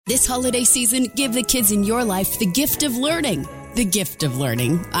This holiday season, give the kids in your life the gift of learning. The gift of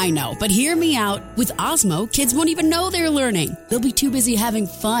learning, I know, but hear me out. With Osmo, kids won't even know they're learning. They'll be too busy having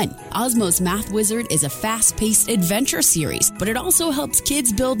fun. Osmo's Math Wizard is a fast-paced adventure series, but it also helps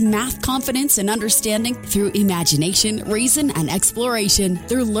kids build math confidence and understanding through imagination, reason, and exploration.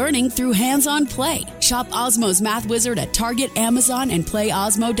 They're learning through hands-on play. Shop Osmo's Math Wizard at Target, Amazon, and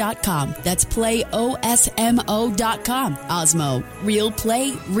PlayOsmo.com. That's PlayOsmo.com. Osmo. Real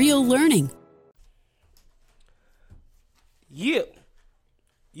play, real learning. Yeah,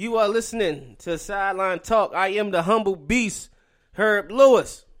 you are listening to Sideline Talk. I am the humble beast, Herb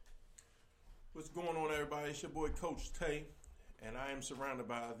Lewis. What's going on, everybody? It's your boy, Coach Tay, and I am surrounded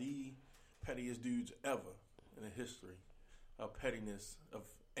by the pettiest dudes ever in the history of pettiness of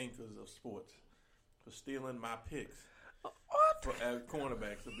anchors of sports for stealing my picks for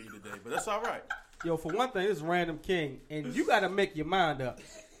cornerbacks to be today. But that's all right. Yo, for one thing, it's Random King, and you got to make your mind up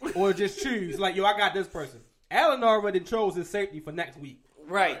or just choose. Like, yo, I got this person. Alan already chose his safety for next week.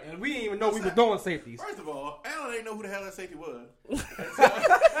 Right. And we didn't even know we were doing safeties. First of all, Alan didn't know who the hell that safety was.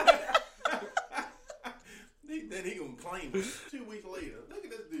 Then he gonna claim it 2 weeks later. Look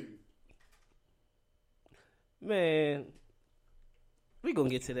at this dude. Man, we gonna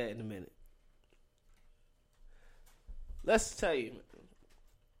get to that in a minute. Let's tell you,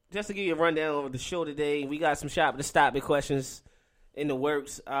 just to give you a rundown of the show today, we got some shop to stop it questions in the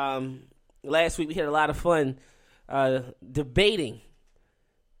works. Last week we had a lot of fun debating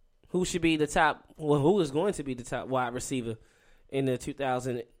who should be the top, well, who is going to be the top wide receiver in the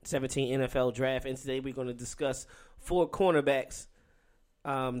 2017 NFL Draft. And today we're going to discuss 4 cornerbacks,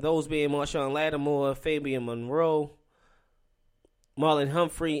 those being Marshawn Lattimore, Fabian Monroe, Marlon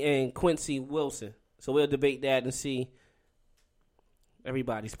Humphrey, and Quincy Wilson. So we'll debate that and see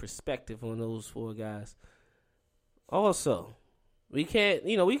everybody's perspective on those 4 guys. Also, we can't,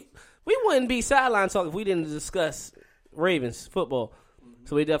 we wouldn't be Sideline Talk if we didn't discuss Ravens football. Mm-hmm.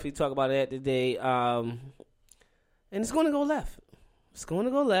 So we definitely talk about that today. And it's going to go left. It's going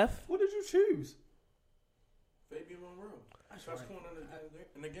to go left. What did you choose? Fabian Monroe. That's corner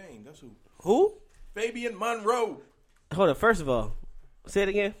in the game. That's who. Who? Fabian Monroe. Hold on. First of all, say it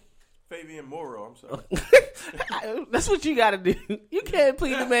again. Fabian Monroe. I'm sorry. That's what you got to do. You can't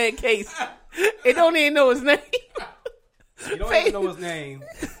plead the man case. They don't even know his name. You don't even know his name.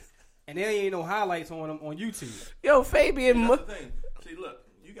 And there ain't no highlights on him on YouTube. Yo, Fabian. That's the thing. See, look,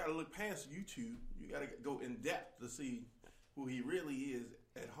 you got to look past YouTube. You got to go in depth to see who he really is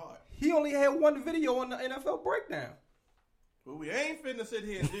at heart. He only had one video on the NFL Breakdown. What we ain't finna sit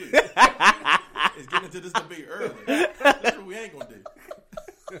here and do is get into this debate early. That's what we ain't gonna do.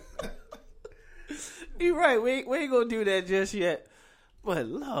 You're right. We ain't gonna do that just yet. But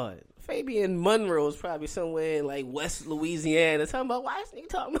Lord, Fabian Monroe is probably somewhere in like West Louisiana. Talking about, why is he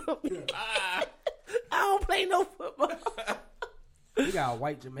talking about me? I don't play no football. He got a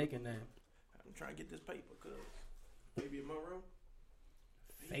white Jamaican name. I'm trying to get this paper, cuz. Fabian Monroe.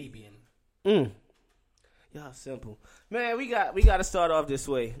 Fabian. Y'all simple. Man, we got to start off this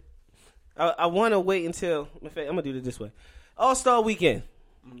way. I want to wait until, in fact, I'm going to do it this way. All-Star Weekend.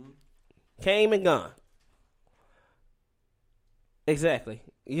 Came and gone. Exactly.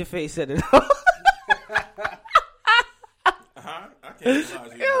 Your face said it all. I can't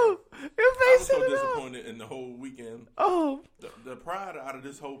realize Your I face was said so it all. disappointed in the whole weekend. Oh. The pride out of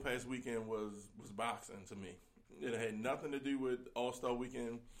this whole past weekend was boxing to me. It had nothing to do with All-Star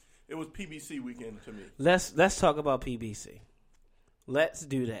Weekend. It was PBC weekend to me. Let's talk about PBC. Let's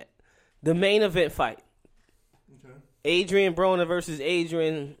do that. The main event fight. Okay. Adrian Broner versus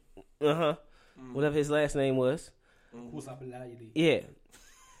Adrian, whatever his last name was. Yeah.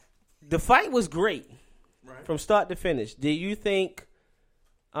 The fight was great. Right. From start to finish. Do you think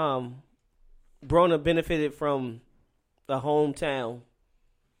Broner benefited from the hometown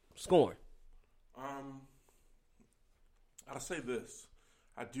scoring? I'll say this.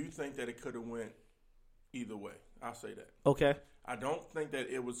 I do think that it could have went either way. I'll say that. Okay. I don't think that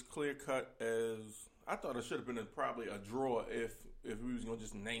it was clear cut as I thought it should have been probably a draw if we was gonna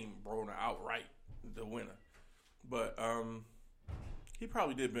just name Broner outright the winner. But he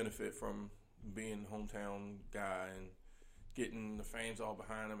probably did benefit from being a hometown guy and getting the fans all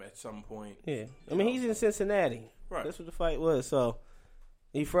behind him at some point. Yeah. I mean, he's in Cincinnati. Right. That's what the fight was. So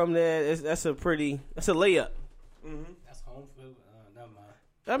he from there. That's a layup. Mm-hmm. That's home field. Never mind.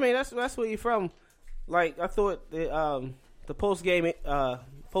 I mean, that's where you from. Like, I thought the post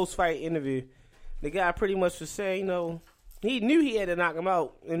fight interview, the guy pretty much was saying, he knew he had to knock him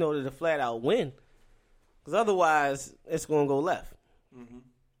out in order to flat out win, because otherwise it's gonna go left. Mm-hmm.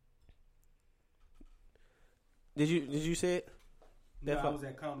 Did you say it? No, I was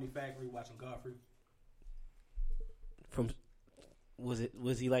at Comedy Factory watching Godfrey.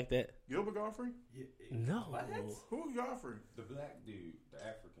 Was he like that? Gilbert Godfrey? Yeah. No. What? Who's Godfrey? The black dude, the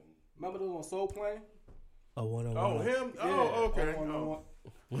African. Remember the on Soul Plane? Oh, him? Yeah. Oh, okay. Oh.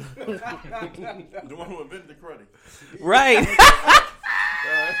 The one who invented the cruddy. Right.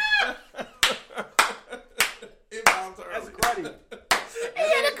 That's Cruddy. He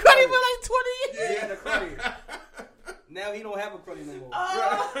had a cruddy for like 20 years. Yeah, he had a cruddy. Now he don't have a cruddy no more.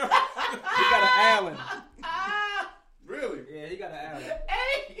 He got an Allen. Really? Yeah, he got an Allen.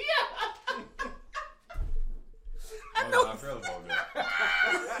 Hey, yeah. I know how I feel about that.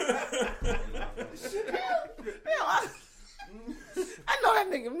 I know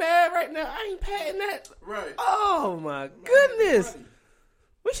that nigga mad right now. I ain't patting that. Right. Oh my goodness.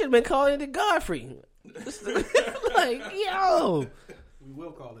 We should have been calling it the Godfrey. Like, yo. We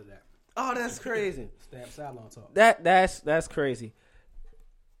will call it that. Oh, that's crazy. Stab Salon talk. That's crazy.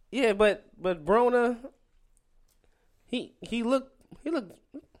 Yeah, but Broner, he looked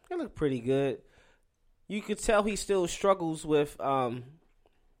pretty good. You could tell he still struggles with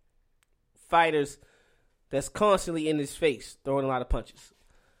fighters that's constantly in his face, throwing a lot of punches.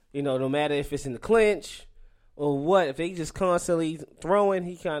 You know, no matter if it's in the clinch or what, if they just constantly throwing,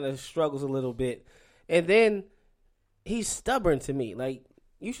 he kind of struggles a little bit. And then he's stubborn to me. Like,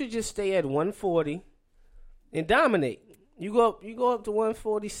 you should just stay at 140 and dominate. You go up to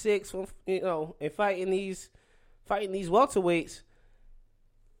 146, you know, and fighting these welterweights,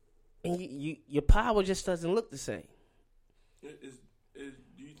 and your power just doesn't look the same. Do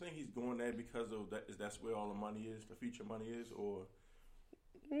you think he's going there because of that? That's where all the money is, the future money is, or?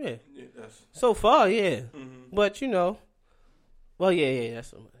 Yeah. That's, so far, yeah. Mm-hmm. But, you know, well, yeah,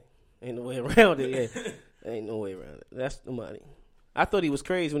 that's the money. Ain't no way around it, yeah. Ain't no way around it. That's the money. I thought he was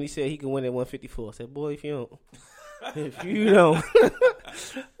crazy when he said he could win at 154. I said, boy, if you don't.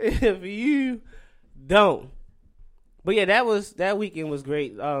 If you don't. But, yeah, that weekend was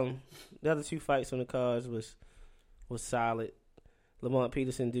great. The other two fights on the cards was solid. Lamont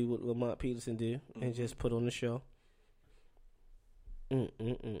Peterson do what Lamont Peterson do and just put on the show.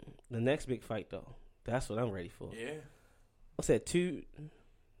 The next big fight, though, that's what I'm ready for. Yeah. What's that, 2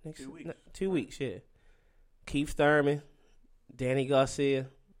 weeks. 2 weeks, yeah. Keith Thurman, Danny Garcia.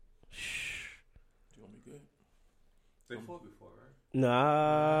 It's going to be good. They fought before, right?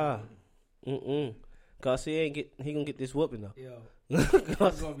 Nah. Garcia he gonna get this whooping, though. Yo,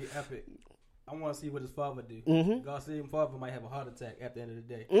 it's going to be epic. I want to see what his father do. Mm-hmm. Garcia's father might have a heart attack at the end of the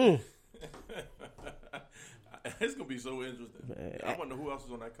day. It's going to be so interesting. Man. I wonder who else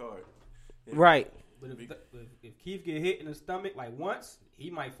is on that card. Yeah. Right. But if Keith get hit in the stomach like once,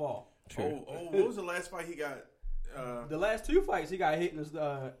 he might fall. True. Oh, what was the last fight he got? The last 2 fights, he got hit in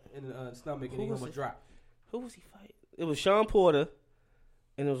the stomach and he almost dropped. Who was he fighting? It was Sean Porter,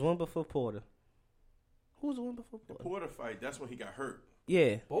 and it was one before Porter. Who was the one before Porter? The Porter fight, that's when he got hurt.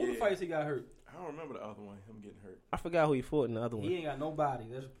 Yeah. Both the fights he got hurt. I don't remember the other one, him getting hurt. I forgot who he fought in the other one. He ain't got no body.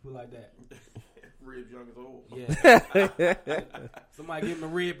 Let's put it like that. Ribs young as old. Yeah. Somebody give him a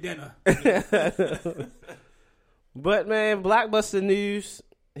rib dinner. But man, Blockbuster News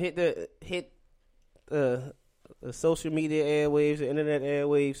hit the social media airwaves, the internet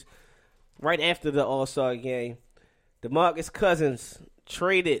airwaves, right after the All-Star game. DeMarcus Cousins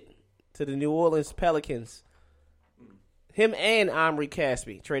traded to the New Orleans Pelicans. Him and Omri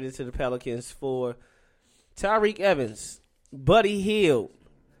Caspi traded to the Pelicans for Tyreke Evans, Buddy Hield,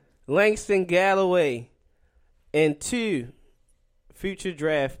 Langston Galloway, and 2 future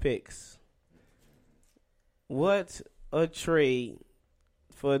draft picks. What a trade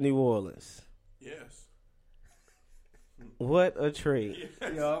for New Orleans. Yes. What a trade.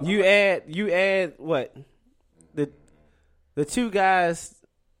 Yeah. You add what? The 2 guys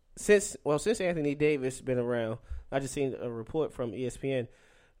since Anthony Davis been around. I just seen a report from ESPN.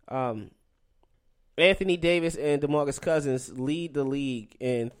 Anthony Davis and DeMarcus Cousins lead the league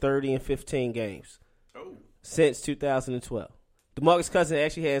in 30 and 15 games since 2012. DeMarcus Cousins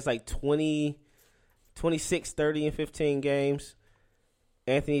actually has like 26, 30, and 15 games.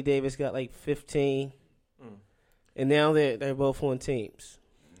 Anthony Davis got like 15. And now they're both on teams.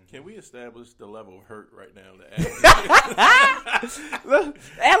 Can we establish the level of hurt right now? Look,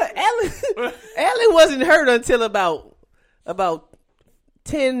 Allen wasn't hurt until about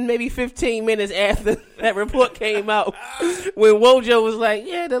 10, maybe 15 minutes after that report came out, when Wojo was like,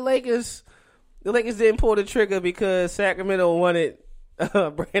 "Yeah, the Lakers didn't pull the trigger because Sacramento wanted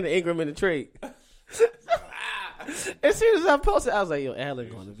Brandon Ingram in the trade." As soon as I posted, I was like, "Yo, Allen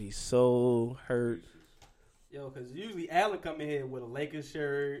going to be so hurt." Yo, because usually Allen come in here with a Lakers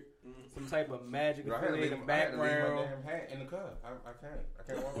shirt, some type of magic I had to leave affiliated I had to leave my background. damn hat in the car.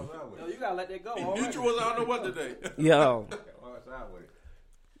 I can't walk outside with Yo, it. you gotta let that go. All right. Mutual was I don't know what today. Yo, I can't walk outside with it.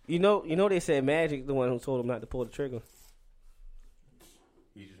 you know they said Magic the one who told him not to pull the trigger.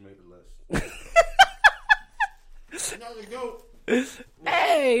 He just made the list. Another goat.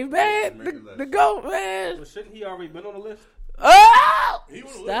 Hey man, the goat man. But shouldn't he already been on the list? Oh, He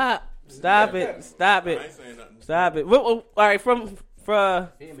was stop it. I ain't saying nothing. Stop it. All right, for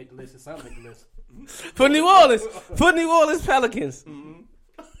He didn't make the list. His son made the list. for New Orleans Pelicans.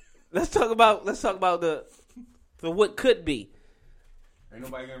 Let's talk about the what could be. Ain't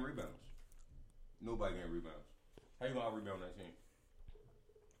nobody getting rebounds. Nobody getting rebounds. How you gonna out rebound that team?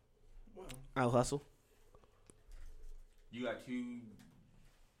 I'll hustle. You got two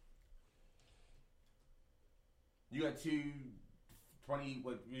 20,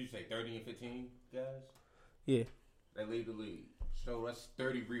 what did you say, 30 and 15 guys? Yeah, That lead the league. So that's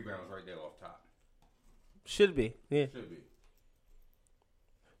 30 rebounds right there off top. should be. Yeah, Should be.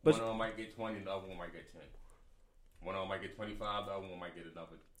 But- One of them might get 20, the other one might get 10. One of them might get 25, the other one might get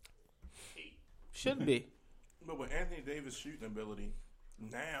another 8. should be. But with Anthony Davis' shooting ability,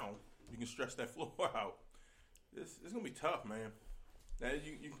 now you can stretch that floor out. It's gonna be tough, man. Now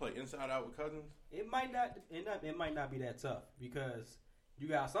you can play inside out with Cousins. It might not be that tough because you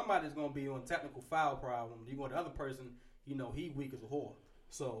got somebody that's gonna be on technical foul problem. You got the other person, he weak as a whore.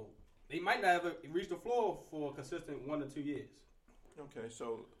 So they might not ever reach the floor for a consistent 1 to 2 years. Okay,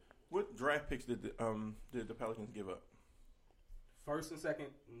 so what draft picks did the Pelicans give up? First and second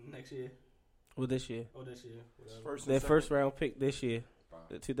next year Well, this year, or this year, whatever. First and their second? first round pick this year,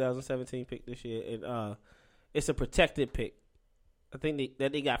 the 2017 pick this year, and it's a protected pick. I think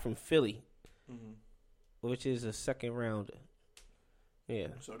that they got from Philly, Mhm. which is a second rounder. Yeah.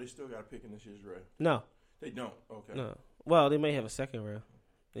 So they still got a pick in this year's draft. No. They don't. Okay. No. Well, they may have a second round.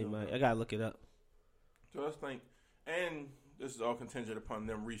 They Okay. might. I gotta look it up. So let's think, and this is all contingent upon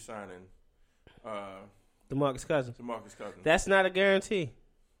them re-signing DeMarcus Cousins. DeMarcus Cousins. That's not a guarantee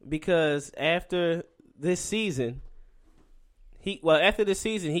because after this season, he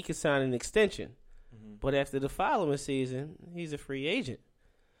can sign an extension, but after the following season, he's a free agent.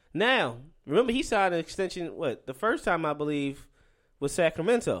 Now, remember he signed an extension. The first time I believe was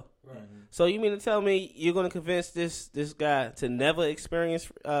Sacramento. Right. So you mean to tell me you're going to convince this guy to never experience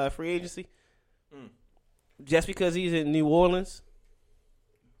free agency just because he's in New Orleans?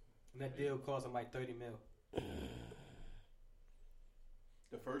 And that deal cost him like $30 million.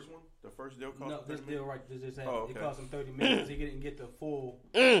 The first one, the first deal cost. No, $30 this million? deal right, this just Oh, happened. okay. It cost him $30 million because he didn't get the full.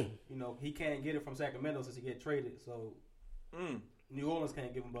 He can't get it from Sacramento since he get traded. So New Orleans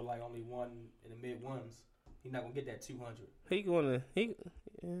can't give him but like only one in the mid ones. He's not gonna get that 200.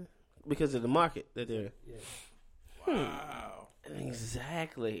 Because of the market that they're in. Yeah. Wow.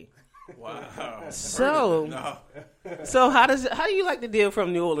 Exactly. Wow. So- no. So how do you like the deal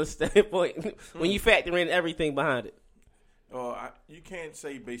from New Orleans standpoint when you factor in everything behind it? You can't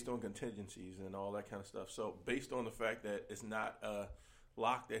say based on contingencies and all that kind of stuff. So based on the fact that it's not a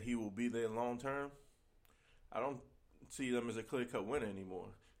lock that he will be there long term, I don't see them as a clear cut winner anymore.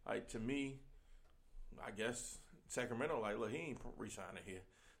 Like to me, I guess Sacramento, like, look, he ain't re-signing here.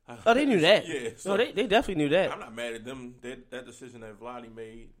 Oh, they knew that. Yeah, No, they definitely knew that. I'm not mad at them. That decision that Vlade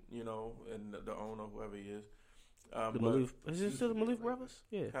made, and the owner, whoever he is. The Maloof. Is it still the Maloof brothers?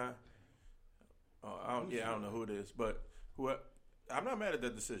 Yeah. I don't know who it is, but I'm not mad at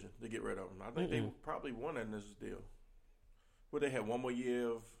that decision to get rid of him. I think they probably won in this deal. Well, they had one more year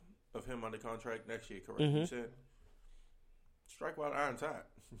of him under contract next year, correct? You said strike while the iron's hot.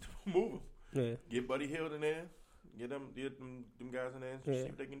 Move him. Yeah. Get Buddy Hield in there. Get them guys in there and see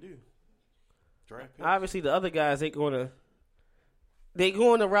what they can do. Draft picks. Obviously, the other guys they going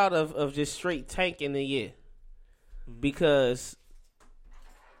the route of just straight tanking the year because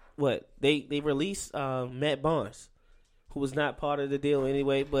they released Matt Barnes, who was not part of the deal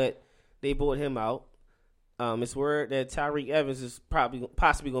anyway, but they bought him out. It's word that Tyreke Evans is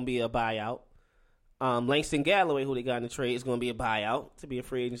possibly going to be a buyout. Langston Galloway, who they got in the trade, is going to be a buyout to be a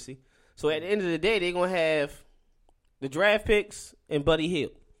free agency. So at the end of the day, they're going to have the draft picks and Buddy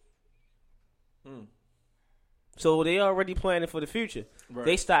Hield. So they already planning for the future. Right.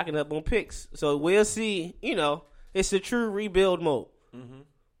 They stocking up on picks. So we'll see, it's a true rebuild mode.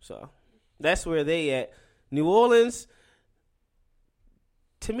 So that's where they at. New Orleans,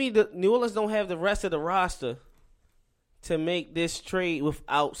 to me, New Orleans don't have the rest of the roster to make this trade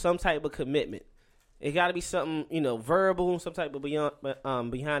without some type of commitment. It got to be something, verbal, some type of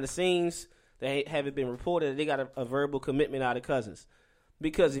behind the scenes that haven't been reported. They got a verbal commitment out of Cousins.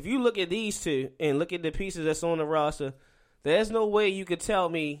 Because if you look at these two and look at the pieces that's on the roster, there's no way you could tell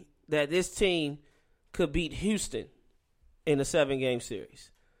me that this team could beat Houston in a 7-game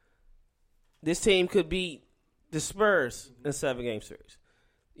series. This team could beat the Spurs in a 7-game series.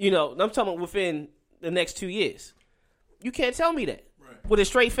 I'm talking about within the next 2 years. You can't tell me that with a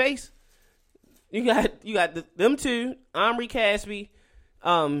straight face. You got them two, Omri Caspi,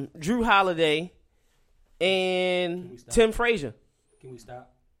 Drew Holiday, and Tim Frazier. Can we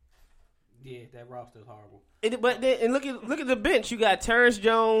stop? Yeah, that roster's horrible. And look at the bench. You got Terrence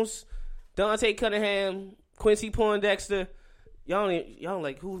Jones, Dante Cunningham, Quincy Poindexter. Y'all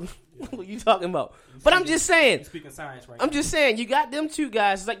like who are you talking about? But I'm just saying. Speaking science, right? I'm just saying you got them two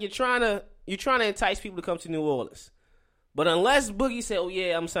guys. It's like you're trying to entice people to come to New Orleans. But unless Boogie said, "Oh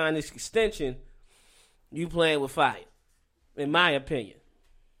yeah, I'm signing this extension," you playing with fire, in my opinion.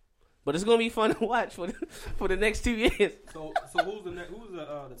 But it's gonna be fun to watch for the next 2 years. So who's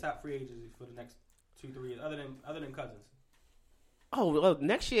the top free agents for the next 2-3 years other than Cousins? Oh, well,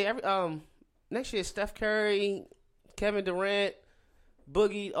 next year Steph Curry, Kevin Durant,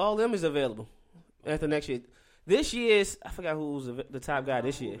 Boogie, all them is available after next year. This year's I forgot who was the top guy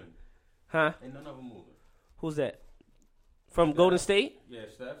this year. Huh? Ain't none of them moving. Who's that? From Golden State? Yeah,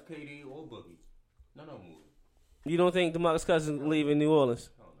 Steph, KD, or Boogie. None of them moving. You don't think DeMarcus Cousins leaving New Orleans?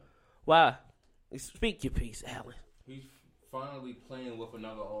 I don't know. Why? Speak your piece, Allen. He's finally playing with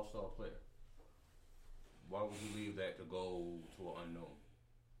another all-star player. Why would you leave that to go to an unknown?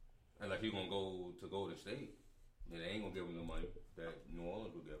 Unless you're going to go to Golden State, then they ain't going to give him the money that New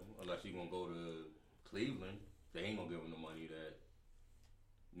Orleans will give him. Unless you're going to go to Cleveland, they ain't going to give him the money that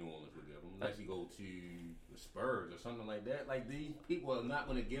New Orleans will give him. Unless you go to the Spurs or something like that. Like, these people are not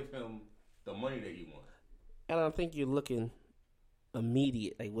going to give him the money that he wants. And I don't think you're looking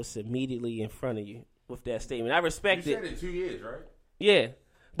immediate, like what's immediately in front of you with that statement. I respect you it. You said in 2 years, right? Yeah.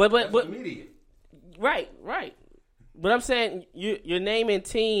 But immediate. Right. But I'm saying you're naming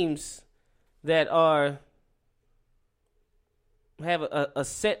teams that have a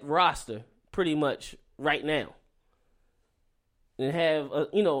set roster pretty much right now, and have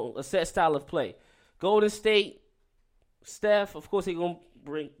a set style of play. Golden State, Steph, of course, they're gonna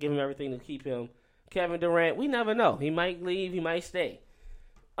give him everything to keep him. Kevin Durant, we never know. He might leave, he might stay.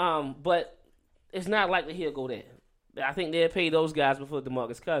 But it's not likely he'll go there. I think they'll pay those guys before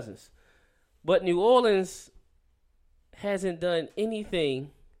DeMarcus Cousins. But New Orleans hasn't done anything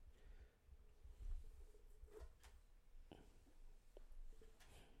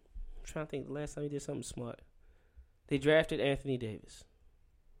I'm trying to think the last time he did something smart. They drafted Anthony Davis.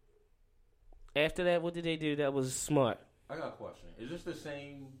 After that, what did they do that was smart? I got a question. Is this the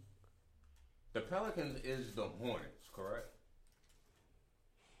same? The Pelicans is the Hornets, correct?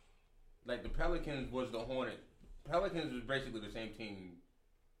 Like the Pelicans was the Hornets. Pelicans is basically the same team.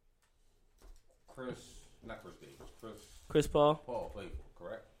 Chris Paul. Paul played for,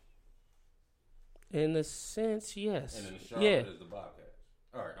 correct? In a sense, yes. And then the Charlotte is the Bobcats.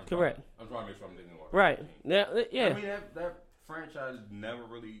 All right, correct. I'm trying to make sure I'm thinking about right. Now, yeah. I mean that franchise never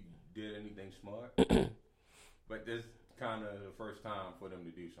really did anything smart, but this kind of the first time for them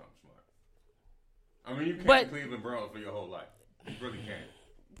to do something smart. I mean, you can't Cleveland Browns for your whole life. You really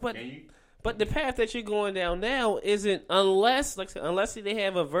can't. Can you? But the path that you're going down now isn't unless they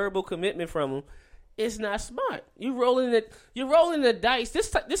have a verbal commitment from them. It's not smart. You're rolling the dice. This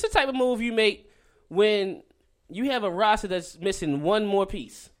is the type of move you make when you have a roster that's missing one more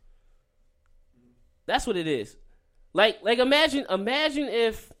piece. That's what it is. Like imagine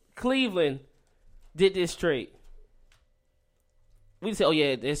if Cleveland did this trade. We'd say, oh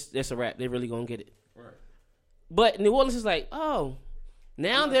yeah, that's a wrap. They're really gonna get it. Right. But New Orleans is like, oh,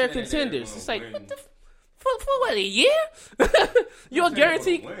 now they're contenders. It's like, what the for what, a year? You're a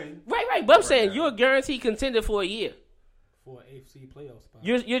guaranteed right. But I'm saying you're a guaranteed contender for a year. For an AFC playoff spot.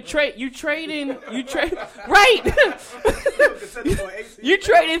 You trading right.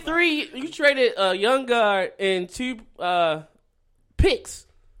 You traded a young guard and 2 picks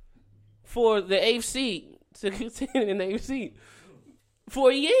for the AFC to contend in the AFC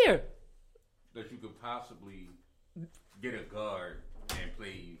for a year. That you could possibly get a guard and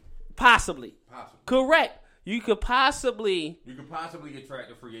play. Possibly. Correct. You could possibly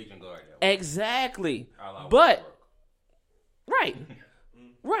attract a free agent guard. Exactly. But right.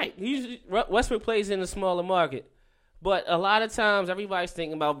 Usually Westbrook plays in a smaller market, but a lot of times everybody's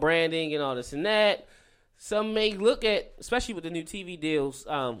thinking about branding and all this and that. Some may look at, especially with the new TV deals,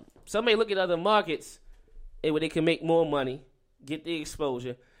 some may look at other markets where they can make more money, get the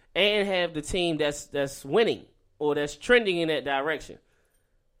exposure, and have the team that's winning or that's trending in that direction.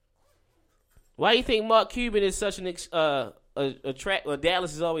 Why do you think Mark Cuban is such an or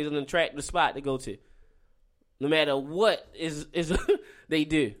Dallas is always an attractive spot to go to, no matter what is they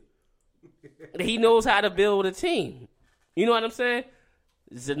do? He knows how to build a team. You know what I'm saying?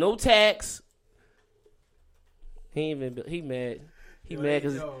 There's no tax. He ain't even. He mad. He mad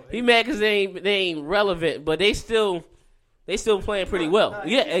because they ain't relevant, but they still playing pretty well.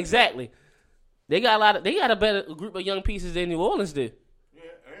 Yeah, exactly. They got a better group of young pieces than New Orleans do. Yeah,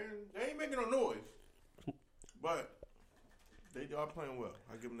 and they ain't making no noise, but they are playing well.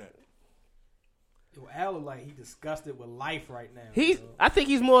 I give them that. Yo, Al look like he disgusted with life right now. I think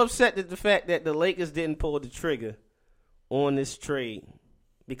he's more upset at the fact that the Lakers didn't pull the trigger on this trade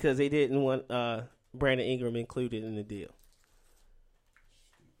because they didn't want Brandon Ingram included in the deal.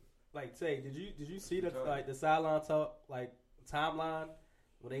 Like, Tay, did you see the sideline talk, like timeline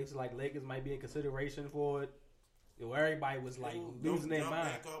when they was like Lakers might be in consideration for it? Yo, everybody was like losing their mind.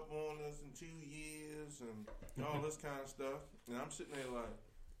 Back up on us in 2 years and all this kind of stuff, and I'm sitting there like.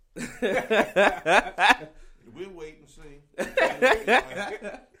 We'll wait and see.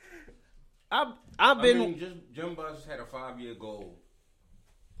 Jim Buss had a 5-year goal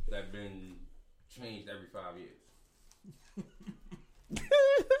that been changed every 5 years.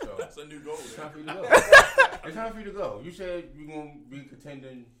 So that's a new goal. It's time for you to go. It's time for you to go. You said you're gonna be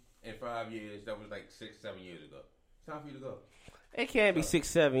contending in 5 years. That was like 6-7 years ago. It's time for you to go. It can't be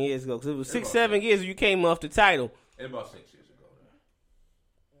 6-7 years ago because it was 6-7 years you came off the title. It's about 6 years ago.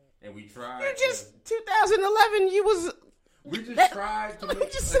 And we tried. You just 2011. We just tried to make a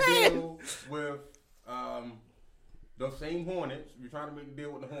deal with the same Hornets. We're trying to make a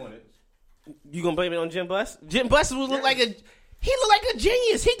deal with the Hornets. You gonna blame it on Jim Buss? Jim Buss looked like a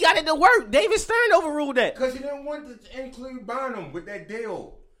genius. He got it to work. David Stern overruled that because he didn't want to include Bynum with that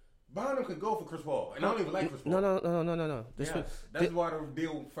deal. Bynum could go for Chris Paul, and I don't even like Chris Paul. No. That's why the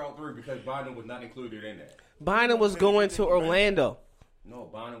deal fell through because Bynum was not included in that. Bynum was going to Orlando. No,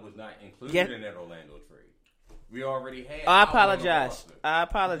 Bynum was not included in that Orlando trade. We already had. I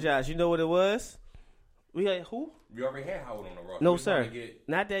apologize. You know what it was? We had who? We already had Howard on the roster. No, sir.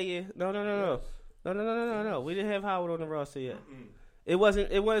 Not that year. No. No. We didn't have Howard on the roster yet. It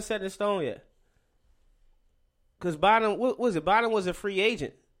wasn't set in stone yet. Because Bynum, what was it? Bynum was a free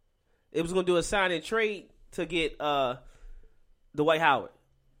agent. It was going to do a sign and trade to get Dwight Howard.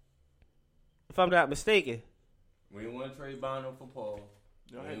 If I'm not mistaken. We didn't want to trade Bynum for Paul.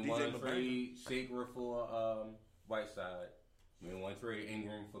 We didn't want to trade Sacred for Whiteside. We didn't want to trade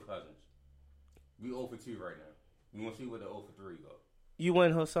Ingram for Cousins. We 0-2 right now. We want to see where the 0-3 go. You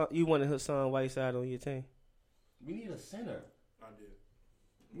wanted Hassan Whiteside on your team. We need a center. I did.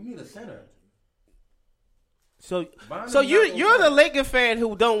 We need a center. So you're the Laker fan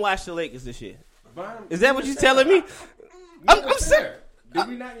who don't watch the Lakers this year. Is that what you're telling me? I'm center. Did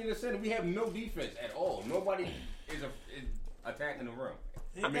we not need a center? We have no defense at all. Nobody is attacking the rim.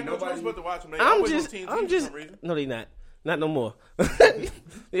 I mean, nobody's but to watch them. I'm just. No, they not. Not no more.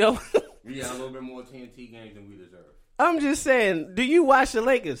 Yo. We got a little bit more TNT games than we deserve. I'm just saying. Do you watch the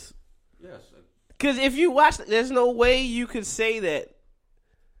Lakers? Yes. Because if you watch, there's no way you could say that.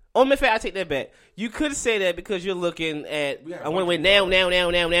 Oh, in fact, I take that back. You could say that because you're looking at. I want to win now. We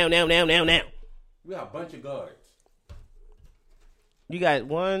got a bunch of guards. You got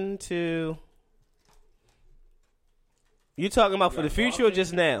 1, 2. You talking about for the future or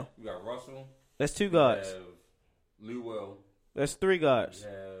just now? You got Russell. That's 2 guards. You have Lou Will. That's 3 guards. You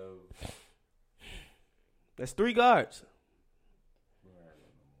have. That's 3 guards.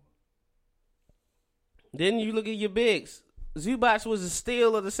 Then you look at your bigs. Zubac was a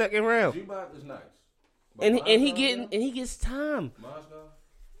steal of the second round. Zubac is nice. And he gets time. Mozgov?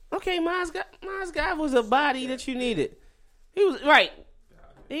 Okay, Mozgov was a body that you needed. He was right.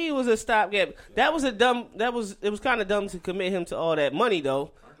 He was a stopgap. It was kind of dumb to commit him to all that money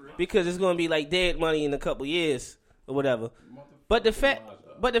though, because it's going to be like dead money in a couple years or whatever. But the fact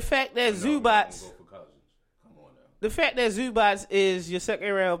that Zubac. The fact that Zubac is your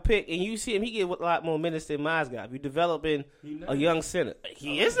second round pick and you see him, he get a lot more minutes than Mozgov. You're developing a young center.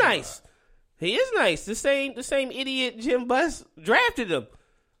 He is nice. He is nice. The same idiot Jim Buss drafted him.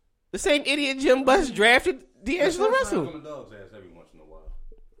 The same idiot Jim Buss drafted D'Angelo Russell.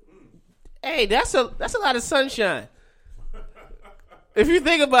 Hey, that's a lot of sunshine. If you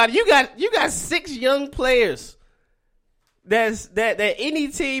think about it, you got 6 young players that any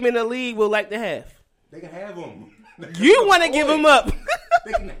team in the league would like to have. They can have them. You want to give them up.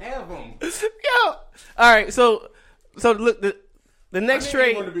 They can have them. Yo. All right, so look, the next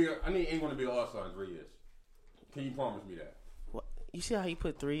trade. I need Ingram to be an all-star in 3 years. Can you promise me that? What? You see how he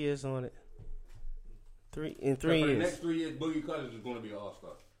put 3 years on it? 3 years. For the next 3 years, Boogie Cousins is going to be an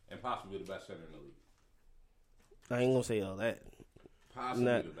all-star and possibly the best center in the league. I ain't gonna say all that. Possibly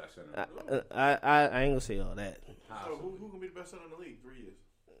the best center in the league. I ain't gonna say all that. So who can be the best center in the league? 3 years.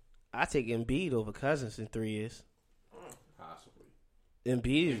 I take Embiid over Cousins in 3 years. Possibly.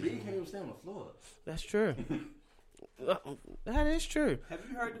 Embiid. Embiid can't even stay on the floor. That's true. That is true. Have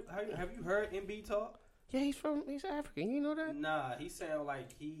you heard Embiid talk? Yeah, he's African. You know that? Nah, he sound like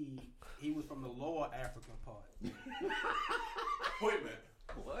he was from the lower African part. Wait a minute.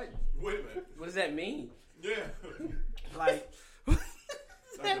 What? Wait a minute. What does that mean? Yeah. Like, What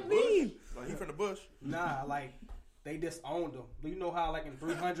does that mean? Like he from the bush. nah, like they disowned him. Do you know how like in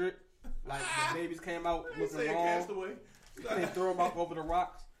 300, like the babies came out looking Say a long, castaway. they threw him out over the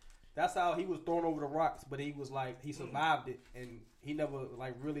rocks. That's how he was thrown over the rocks, but he was like he survived it, and he never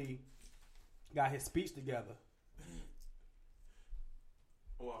like really got his speech together.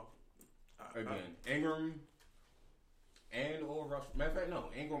 Well, Again, Ingram or Russell. Matter of fact, no.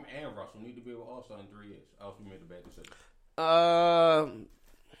 Ingram and Russell need to be with All-Star in 3 years. Else we made a bad decision.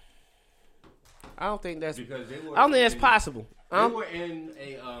 I don't think that's. Because they were. I don't think that's possible. They were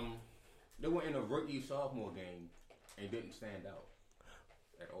in a rookie sophomore game and didn't stand out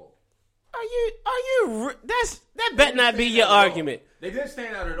at all. That better not be your argument. They didn't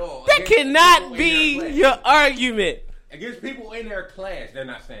stand out at all. That Against cannot people in be their class. your argument. Against people in their class, they're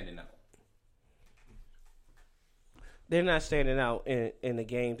not standing out. They're not standing out in a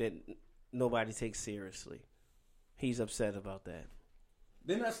game that nobody takes seriously. He's upset about that.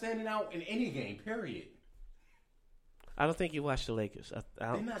 They're not standing out in any game, period. I don't think you watch the Lakers.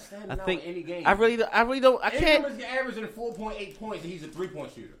 They're not standing I out think in any game. I really don't. I can't. Ingram is averaging 4.8 points, and he's a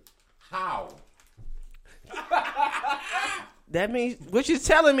 3-point shooter. How? That means what you're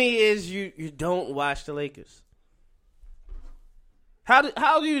telling me is you don't watch the Lakers. How do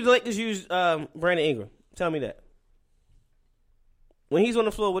the Lakers use Brandon Ingram? Tell me that. When he's on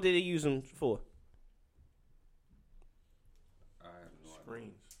the floor, what did they use him for? I have no idea.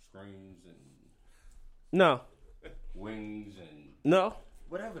 screens. Screens and No. wings and No.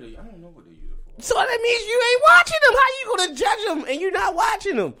 whatever I don't know what they use it for. So that means you ain't watching him. How you gonna judge him and you're not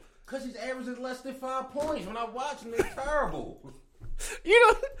watching him? Because he's averaging less than 5 points. When I watch him, it's terrible. You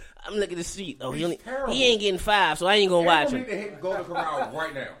know, I'm looking to see. Oh, He's terrible. he ain't getting 5, so I ain't gonna watch Ingram him. need to hit Golden Corral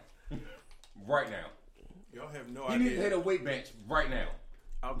right now. Right now. Y'all have no He needs to hit idea a weight bench right now.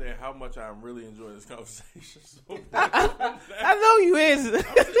 out there how much I'm really enjoying this conversation. So I know you is. I'm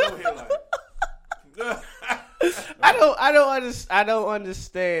sitting over here like, I don't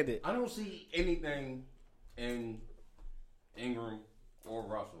understand it. I don't see anything in Ingram or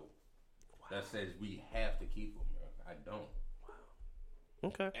Russell that says we have to keep him. I don't.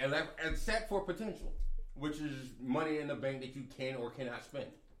 Okay. Except for potential, which is money in the bank that you can or cannot spend.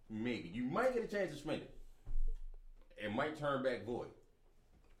 Maybe. You might get a chance to spend it. It might turn back void.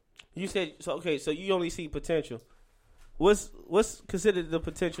 You said so. Okay, so you only see potential. What's considered the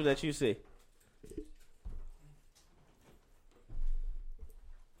potential that you see?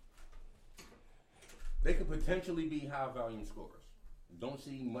 They could potentially be high volume scorers. Don't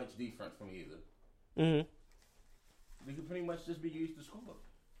see much defense from either. Mm-hmm. They could pretty much just be used to score.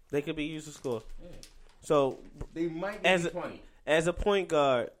 They could be used to score. Yeah. So They might As get a- 20. as a point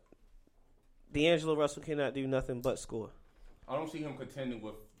guard, D'Angelo Russell cannot do nothing but score. I don't see him contending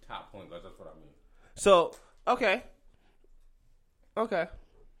with top point guards. That's what I mean. So okay.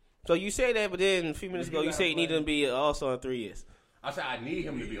 So you say that, but then a few minutes If you ago you gotta said you play- need him to be also in 3 years. I said I need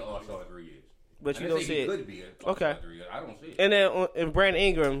him to be an all-star in 3 years. But I you didn't don't say see he it. could be an Okay. all-star in 3 years. I don't see it. And then in Brandon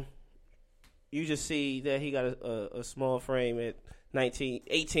Ingram, you just see that he got a small frame at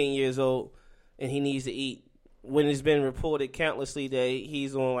 18 years old, and he needs to eat. When it's been reported countlessly that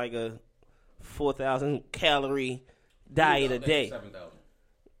he's on like a 4,000 calorie diet a day. 7,000.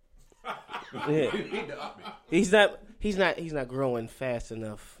 Yeah. You need to up it. He's not growing fast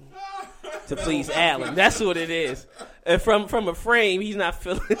enough to please Allen. That's what it is. And from a frame, he's not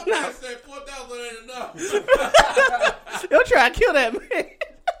feeling. I said 4,000 ain't enough. He'll try to kill that man.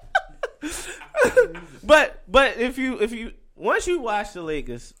 but if you once you watch the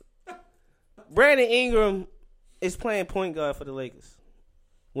Lakers, Brandon Ingram is playing point guard for the Lakers.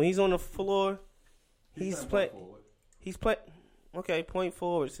 When he's on the floor, he's playing. He's playing. Okay, point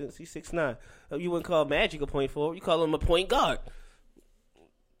forward since he's 6'9". You wouldn't call Magic a point forward. You call him a point guard.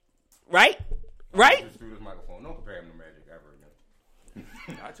 Right? Just through this microphone. Don't compare him to Magic ever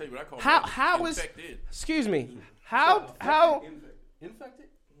again. I tell you what I call How is? infected. Excuse me. How? Infected?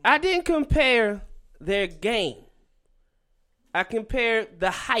 I didn't compare their game. I compared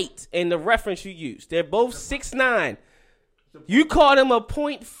the height and the reference you used. They're both 6'9". You called him a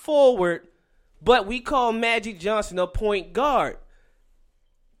point forward, but we call Magic Johnson a point guard.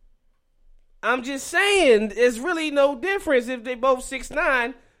 I'm just saying, there's really no difference if they both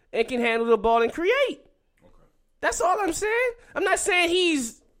 6'9" and can handle the ball and create. Okay. That's all I'm saying. I'm not saying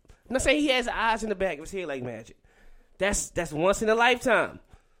he's I'm not saying he has eyes in the back of his head like Magic. That's once in a lifetime.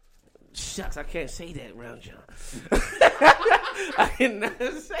 Shucks, I can't say that around John. I cannot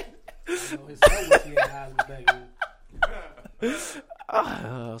say that. His son was seeing eyes in the back of his.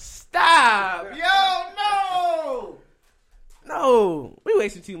 Oh, stop. Yo, no. No. We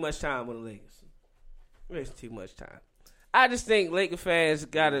wasting too much time on the Lakers. We wasting too much time. I just think Laker fans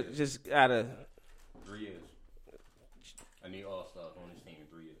gotta 3 years. I need all-stars on this team in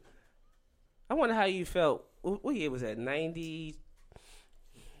 3 years. I wonder how you felt. What year was that? 90,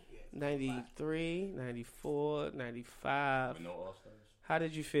 93, 94, 95. With no all-stars. How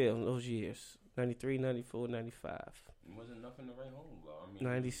did you feel in those years? 93, 94, 95. It wasn't nothing to write home about. I mean,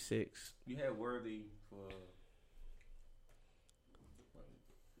 96. You had Worthy for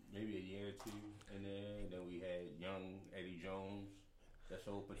maybe a year or two, and then we had young Eddie Jones. That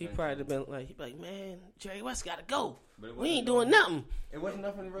showed potential. He probably have been like, man, Jerry West gotta go. But We ain't doing nothing. It wasn't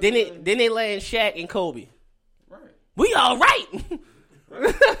nothing. Really Then they land Shaq and Kobe. right. We all right.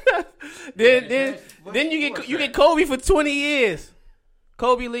 then you get Kobe for 20 years.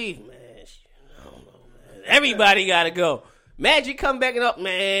 Kobe leave, man. I don't know, man. Everybody gotta go. Magic come back and up,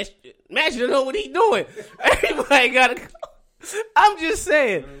 man. Magic don't know what he doing. Everybody gotta go. I'm just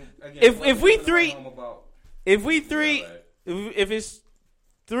saying. Again, If it's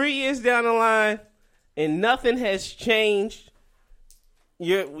 3 years down the line and nothing has changed,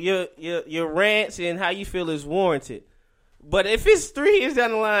 your rants and how you feel is warranted. But if it's 3 years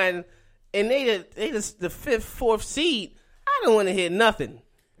down the line and they the fifth, fourth seed, I don't want to hear nothing.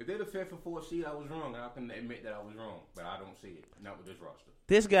 If they're the fifth or fourth seed, I was wrong. I can admit that I was wrong, but I don't see it. Not with this roster.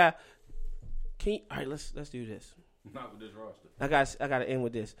 This guy, all right, let's do this. Not with this roster. I got to end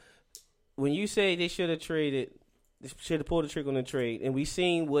with this. When you say they should have pulled the trigger on the trade, and we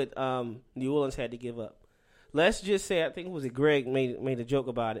seen what New Orleans had to give up. Let's just say, I think it was Greg made a joke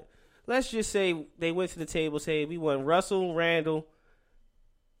about it. Let's just say they went to the table, say we want Russell, Randall,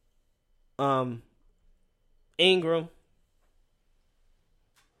 Ingram,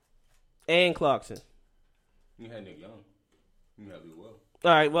 and Clarkson. You had Nick Young. You had Lou Will.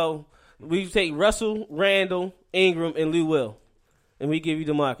 All right, well, we take Russell, Randall, Ingram, and Lou Will, and we give you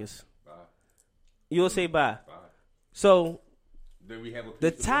DeMarcus. Bye. You'll say bye. Bye. So Then we have a piece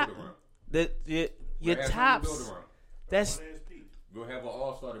the to top, build around. your We'll have something to tops. build around. That's We'll have an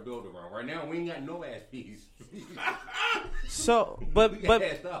all-star to build around. Right now, we ain't got no ass piece. so, we but got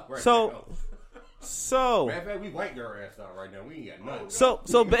assed out right so now. so Matter of fact, we white girl ass out right now. We ain't got nothing.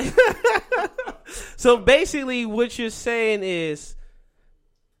 so basically, what you're saying is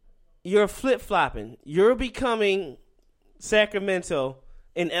you're flip-flopping. You're becoming Sacramento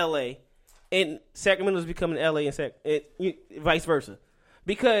in LA, and Sacramento's becoming LA and vice versa.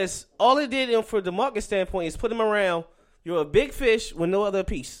 Because all it did for the market standpoint is put him around. You're a big fish with no other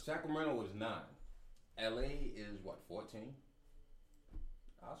piece. Sacramento was 9. LA is what, 14?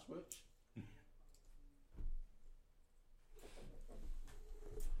 I'll switch.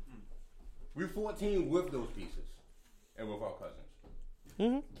 We're 14 with those pieces and with our cousins.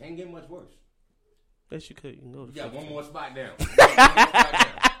 Mm-hmm. Can't get much worse. Yes, you could. You can go to You got 15. one more spot down.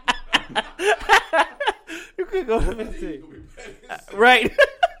 You could go to 15. Right.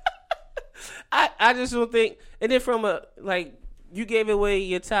 I just don't think. And then you gave away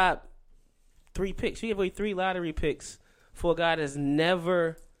your top 3 picks. You gave away 3 lottery picks for a guy that's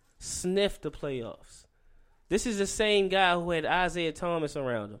never sniffed the playoffs. This is the same guy who had Isaiah Thomas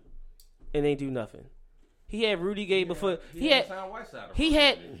around him and they do nothing. He had Rudy Gay before. They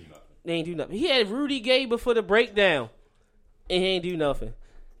ain't do nothing. He had Rudy Gay before the breakdown and he ain't do nothing.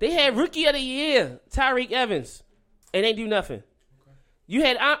 They had Rookie of the Year, Tyreek Evans, and ain't do nothing. You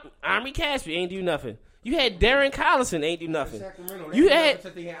had Army Caspi, ain't do nothing. You had Darren Collison, ain't do nothing. You had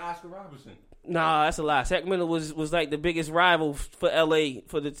they had Oscar Robertson. Nah, that's a lie. Sacramento was like the biggest rival for LA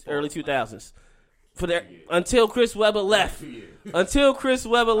for the early 2000s. Until Chris Webber left. Until Chris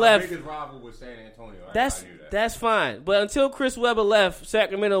Webber left. Our biggest rival was San Antonio. That's fine. But until Chris Webber left,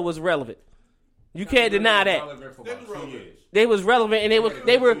 Sacramento was relevant. You can't deny that. They was relevant and they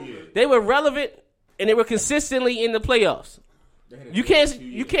were relevant and they were consistently in the playoffs. You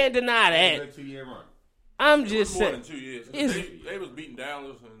can't deny that. 2-year run. I'm just more saying. than 2 years. Is- They was beating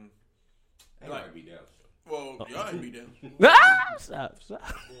Dallas and Like beat Dallas. well, y'all ain't beat them. Stop.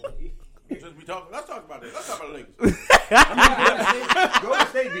 Let's talk about that. Let's talk about the Lakers. Golden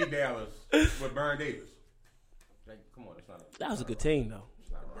State beat Dallas with Baron Davis. Like, come on, it's not. That was a good team though.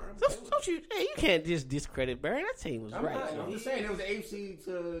 Don't you? Hey, you can't just discredit Barry. That team was right. I'm just saying it was the AFC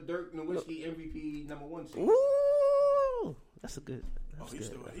to Dirk Nowitzki MVP #1 seed. Ooh, that's a good. He's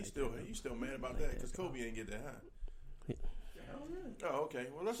still mad about that because Kobe ain't get that high. Oh, okay.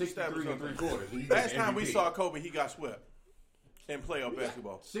 Well, let's 63 establish and something. 3/4. Last time we saw Kobe, he got swept in playoff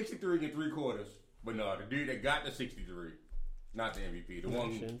basketball. 63 and 3/4. But no, the dude that got the 63, not the MVP. The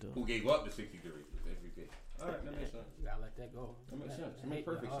one who gave up the 63 was the MVP. All right, that makes sense. You gotta let that go. That makes sense. It makes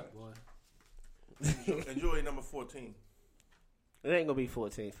perfect sense. Enjoy number 14. It ain't gonna be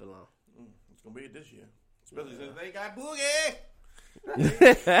 14 for long. It's gonna be it this year, especially since they got Boogie.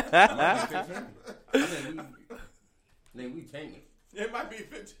 We tanking. It might be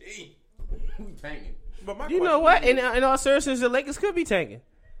 15. We tanking. But my You know question what? is- In all seriousness, the Lakers could be tanking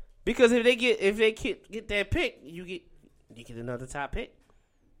because if they get that pick, you get another top pick.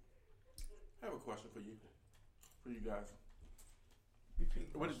 I have a question for you guys. We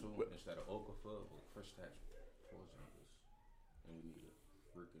picked What is- Russell what- instead of Okafor or Kristaps Porzingis, and we need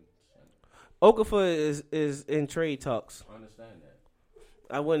a freaking center. Okafor is in trade talks. I understand that.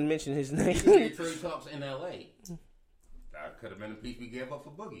 I wouldn't mention his He name. did trade talks in L.A. That could have been a piece we gave up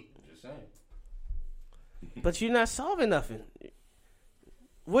for Boogie. Just saying. But you're not solving nothing.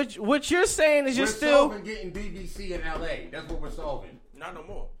 What you're saying is We're you're still. solving getting BBC in L.A. That's what we're solving. Not no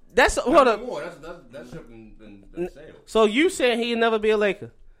more. That's Not hold no up. more. That's shipping than sales. So you saying he'll never be a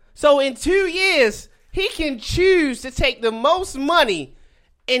Laker? So in 2 years he can choose to take the most money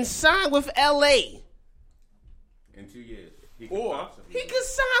and sign with LA. In 2 years, he Or- possibly. He could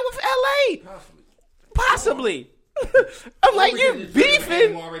sign with LA, possibly. possibly. I'm like, you Him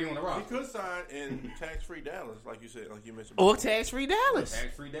beefing already on the He roster. could sign in tax-free Dallas, like you said, like you mentioned. or tax-free Dallas.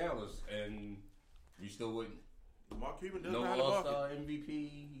 Tax-free Dallas, and you still wouldn't. Mark Cuban doesn't No know how to market. All-Star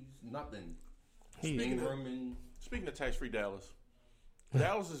MVP, nothing. Speaking of- Ingram and Speaking of tax-free Dallas,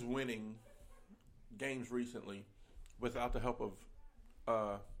 Dallas is winning games recently without the help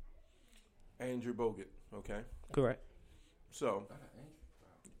of Andrew Bogut. Okay, Correct. so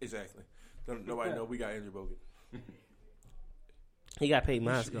exactly. Nobody know we got Andrew Bogut. He got paid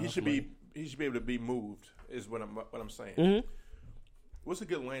Moscow. He should be able to be moved. Is what I'm saying. Mm-hmm. What's a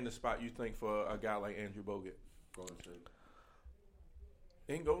good landing spot you think for a guy like Andrew Bogut? Golden State.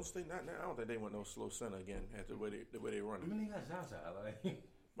 In Golden State, not now. I don't think they want no slow center again at the way they run I it. mean, they got Zaza. Like,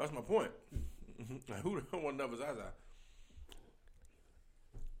 That's my point. Who don't want another Zaza?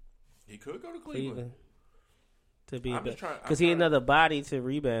 He could go to Cleveland. Cleveland. To be I'm just trying- because I'm he trying- another body to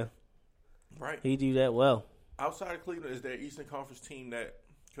rebound. Right. He do that well. Outside of Cleveland, is there an Eastern Conference team that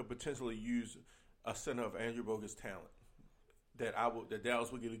could potentially use a center of Andrew Bogut's talent that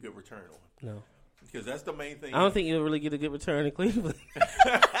Dallas would get a good return on? No, Because that's the main thing. I don't think you'll really get a good return in Cleveland.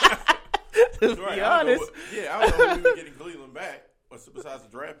 Right, be I don't know honest. I don't know when we were getting Cleveland back, besides the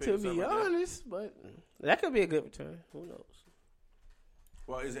draft pick. To or something be like that. honest, but that could be a good return. Who knows?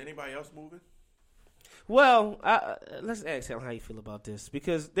 Well, is anybody else moving? Well, let's ask him how you feel about this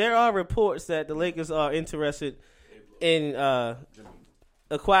because there are reports that the Lakers are interested in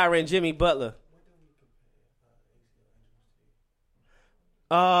acquiring Jimmy Butler.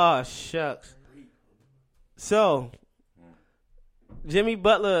 Oh, shucks. So, Jimmy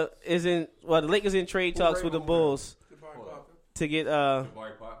Butler is the Lakers in trade talks with the Bulls to get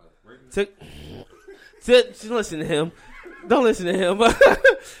Jabari Parker. to listen to him. Don't listen to him.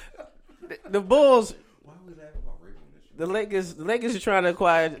 The Bulls, Why are we laughing about Raven this year? the Lakers are trying to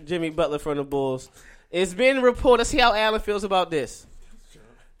acquire Jimmy Butler from the Bulls. It's been reported. Let's see how Allen feels about this.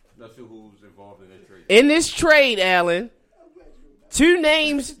 Let's see who's involved in this trade. In this trade, Allen, two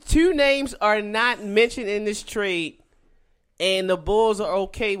names are not mentioned in this trade, and the Bulls are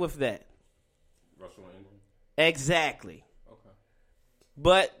okay with that. Russell Ingram. Exactly. Okay.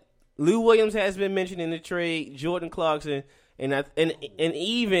 But Lou Williams has been mentioned in the trade, Jordan Clarkson, and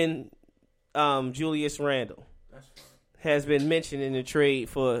even Julius Randle That's fine. has been mentioned in the trade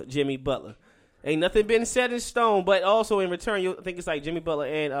for Jimmy Butler. Ain't nothing been set in stone, but also in return, I think it's like Jimmy Butler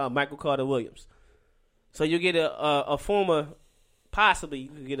and Michael Carter Williams. So you get a former, possibly you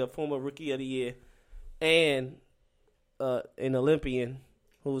could get a former Rookie of the Year and an Olympian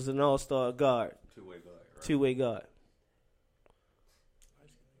who's an All-Star guard, Two-way guy, right? two-way guard.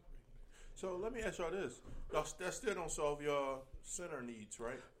 So let me ask y'all this: that still don't solve your center needs,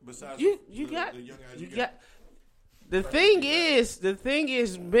 right? Besides You the got young guys you got. The thing is,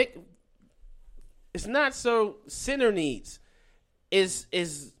 it's not so center needs. It's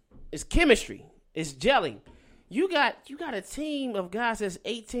chemistry. It's gelling. You got a team of guys that's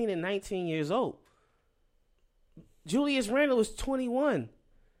 18 and 19 years old. Julius Randle is 21.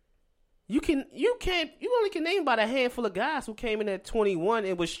 You only can name about a handful of guys who came in at 21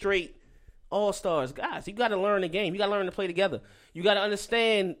 and was straight all-stars guys. You got to learn the game. You got to learn to play together. You got to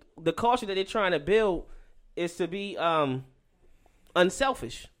understand the culture that they're trying to build is to be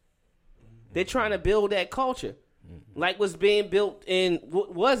unselfish. They're trying to build that culture. like what's being built in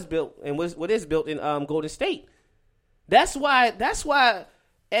was built and what is built in Golden State. That's why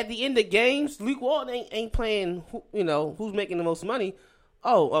at the end of games, Luke Walton ain't playing. Who's making the most money?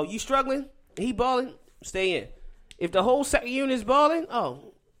 Oh, you struggling? He balling? Stay in. If the whole second unit is balling,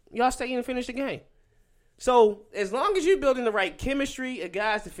 y'all stay in and finish the game. So as long as you're building the right chemistry of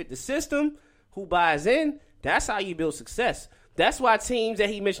guys to fit the system, who buys in, that's how you build success. That's why teams that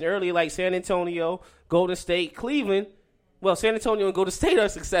he mentioned earlier, like San Antonio, Golden State, Cleveland, well, San Antonio and Golden State are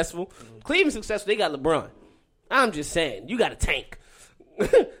successful. Cleveland's successful. They got LeBron. I'm just saying, you got a tank.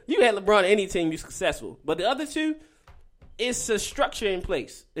 You had LeBron, any team, you're successful. But the other two, it's a structure in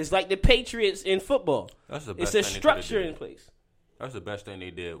place. It's like the Patriots in football. That's the best it's a structure in place. That's the best thing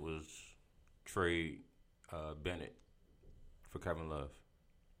they did was trade Bennett for Kevin Love.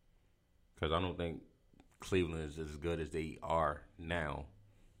 Because I don't think Cleveland is as good as they are now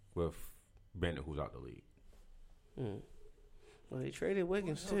with Bennett, who's out the league. Well, they traded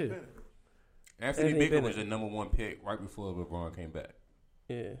Wiggins, too. Anthony Bennett was the number 1 pick right before LeBron came back.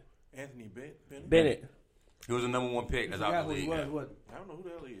 Yeah. Anthony Bennett. He was the number 1 pick that's out the league. I don't know who the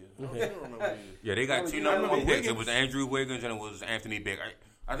hell he is. I don't know who he is. Yeah, they got 2 number 1 picks. It was Andrew Wiggins and it was Anthony Bennett.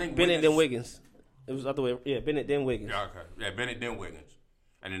 I think Bennett then Wiggins. It was the other way. Yeah, Bennett then Wiggins. Yeah, okay. Yeah, Bennett then Wiggins.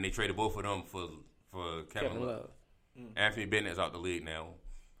 And then they traded both of them for Kevin Love. Anthony Bennett is out the league now.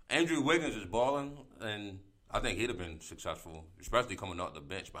 Andrew Wiggins is balling, and I think he'd have been successful, especially coming off the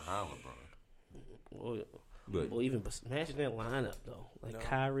bench behind LeBron. Well, even imagine that lineup though, like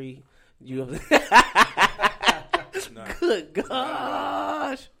Kyrie. You have good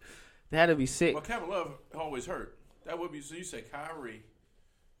gosh, that'd be sick. Well, Kevin Love always hurt. That would be so. You say Kyrie,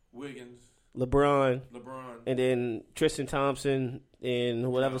 Wiggins, LeBron, and then Tristan Thompson and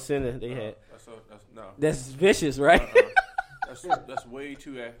whatever center they had. That's vicious, right? That's way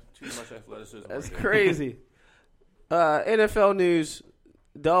too much athleticism. That's crazy. NFL news: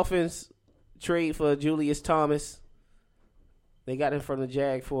 Dolphins trade for Julius Thomas. They got him from the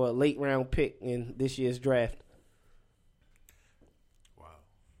Jag for a late round pick in this year's draft. Wow,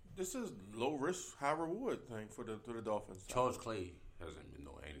 this is low risk, high reward thing for the Dolphins. Charles Clay hasn't been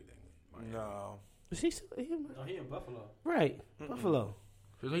doing anything. No, is he still he in Buffalo? Right, Buffalo.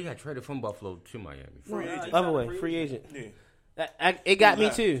 So he got traded from Buffalo to Miami. Free agent. Other way, free agent. Yeah, it got me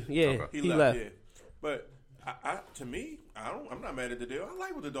too. Yeah, okay. He left. Yeah. But to me, I'm not mad at the deal. I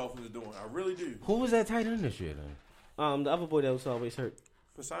like what the Dolphins are doing. I really do. Who was that tight end this year then? The other boy that was always hurt.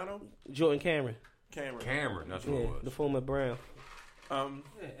 Fasano? Jordan Cameron. That's who it was. The former Brown. L.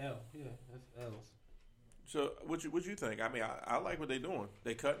 Yeah, that's L's. So what you think? I mean, I like what they're doing.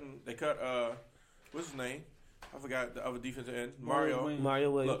 They cut what's his name? I forgot the other defensive end. Mario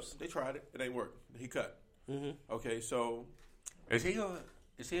Williams. Look, they tried it. It ain't worked. He cut. Mm-hmm. Okay, so is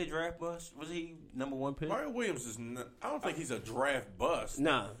he a draft bust? Was he number 1 pick? Mario Williams is. I don't think he's a draft bust.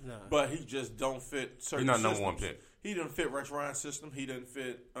 No. But he just don't fit certain. He's not systems. number 1 pick. He didn't fit Rex Ryan's system. He didn't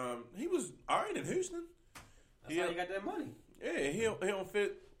fit. He was all right in Houston. That's how he got that money. Yeah, he don't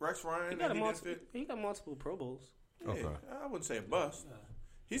fit Rex Ryan. He got multiple Pro Bowls. Yeah, okay. I wouldn't say a bust. No.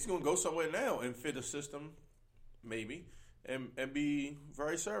 He's going to go somewhere now and fit a system, maybe, and be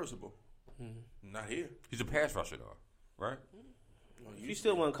very serviceable. Mm-hmm. Not here. He's a pass rusher, though, right? Well, you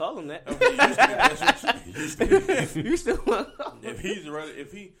still want to call him that? You still want to call him.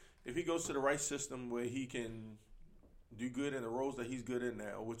 If he goes to the right system where he can do good in the roles that he's good in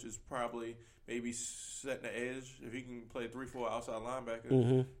now, which is probably maybe setting the edge. If he can play 3-4 outside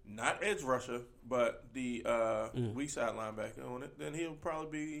linebacker, not edge rusher, but the weak side linebacker on it, then he'll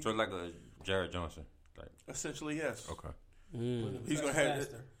probably be so like a Jared Johnson type. Essentially, yes. Okay. He's gonna have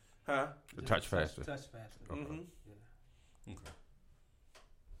it, huh? The touch faster. Touch faster. Okay. Yeah. Okay.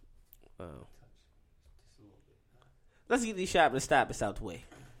 Wow. Let's get these shop and stop us out the way.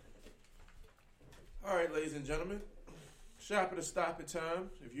 All right, ladies and gentlemen. Shop it or stop it time.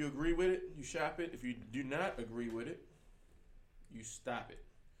 If you agree with it, you shop it. If you do not agree with it, you stop it.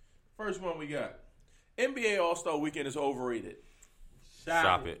 First one we got. NBA All-Star Weekend is overrated.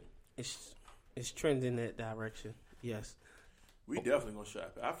 Shop it. It's trending that direction. Yes. We definitely gonna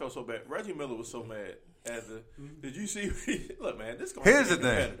shop it. I felt so bad. Reggie Miller was so mad at the. Did you see? Look, man, this gonna Here's be the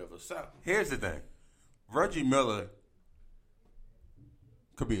thing. competitive or something. Here's the thing. Reggie Miller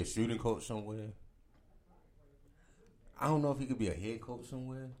could be a shooting coach somewhere. I don't know if he could be a head coach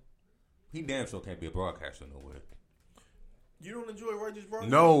somewhere. He damn sure can't be a broadcaster nowhere. You don't enjoy Reggie's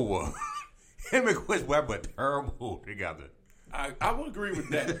broadcast? No. Him and Chris Webber terrible together. I would agree with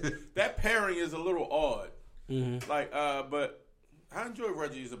that. That pairing is a little odd. Mm-hmm. But I enjoy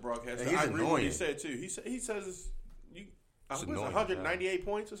Reggie as a broadcaster. He's I agree with what he annoying. said too. He says It's 198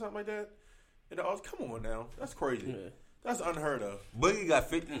 points or something like that. Come on now. That's crazy. Yeah. That's unheard of. Boogie got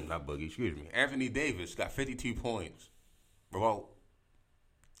 50. Not Boogie, excuse me. Anthony Davis got 52 points. Without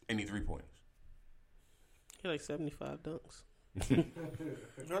any 3 points. He like 75 dunks.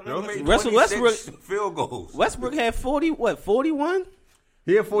 Russell Westbrook field goals. Westbrook had 41?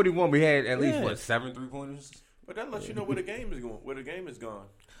 He had 41. We had at least 7 3-pointers. But that lets you know where the game is going. Where the game is gone.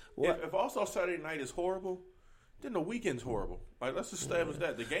 If All-Star Saturday night is horrible, then the weekend's horrible. Like, let's establish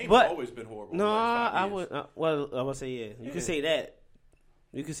that the game's always been horrible. No, I would. I would say You can say that.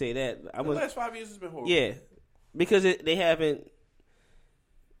 You can say that. The last 5 years has been horrible. Yeah, because they haven't.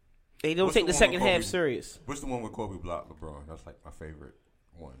 They don't take the second half serious. What's the one with Kobe blocked LeBron? That's like my favorite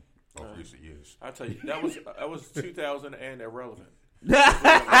one of recent years. I tell you, that was 2000 and irrelevant.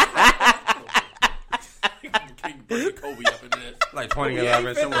 Bring Kobe up in this. Like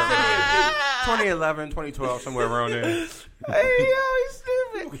 2011, somewhere around 2011, 2012, somewhere around there. Hey, yo, he's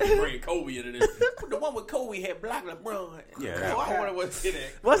stupid. Bring Kobe into this. The one with Kobe had blocked LeBron. Yeah. I want to watch it.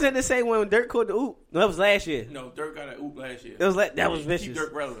 Wasn't it the same when Dirk caught the oop? No, that was last year. No, Dirk got an oop last year. That was vicious. Keep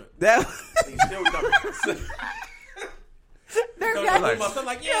Dirk relevant. He's still dunking. Dirk got I'm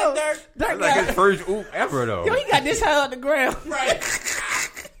like, yeah, Dirk. That's like his first oop ever, though. Yo, he got this high on the ground. Right.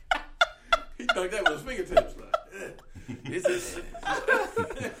 He dunked that with his fingertips.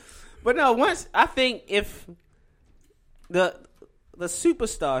 But no, I think if the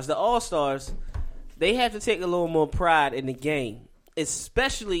superstars, the all-stars, they have to take a little more pride in the game,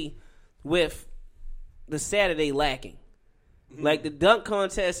 especially with the Saturday lacking. Mm-hmm. Like the dunk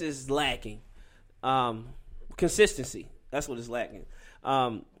contest is lacking. Consistency, that's what is lacking.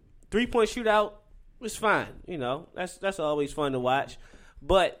 3-point shootout was fine. You know, that's always fun to watch.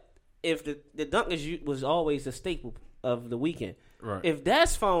 But if the dunk was always a staple of the weekend, right. If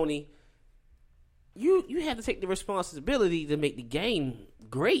that's phony, you have to take the responsibility to make the game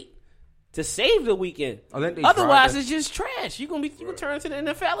great, to save the weekend. Otherwise, it's just trash. You're gonna turn to the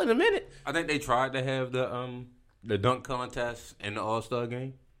NFL in a minute. I think they tried to have the dunk contest in the All-Star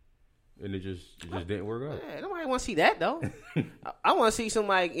game, and it just didn't work out. Yeah, nobody want to see that though. I want to see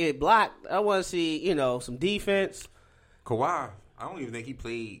somebody get blocked. I want to see some defense. Kawhi, I don't even think he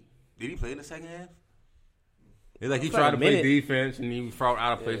played. Did he play in the second half? It's like he tried to play defense and he fought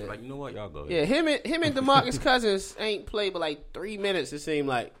out of place. Yeah. Like, you know what, y'all go ahead. Yeah, him and DeMarcus Cousins ain't played but like 3 minutes. It seemed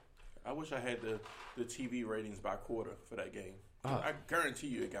like. I wish I had the TV ratings by quarter for that game. I guarantee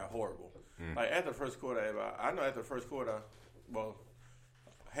you it got horrible. Like after the first quarter, well,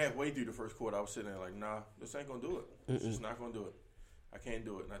 halfway through the first quarter, I was sitting there like, nah, this ain't gonna do it. It's just not gonna do it. I can't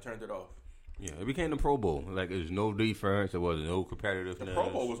do it, and I turned it off. Yeah, it became the Pro Bowl. Like, there's no defense. There was no competitiveness. The Pro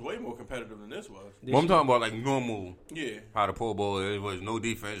Bowl was way more competitive than this was. Well, I'm talking about, like, normal. Yeah. How the Pro Bowl is. There was no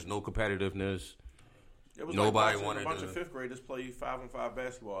defense, no competitiveness. It was nobody wanted a bunch of fifth graders play 5-on-5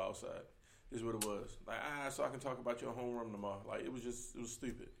 basketball outside. Is what it was. Like, so I can talk about your homeroom tomorrow. Like, it was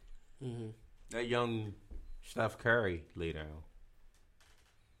stupid. Mm-hmm. That young Steph Curry lay down.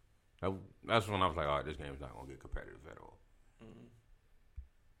 That's when I was like, all right, this game's not going to get competitive at all. Mm-hmm.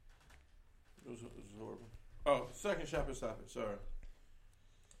 It was horrible. Oh, second shopping topic. Sorry.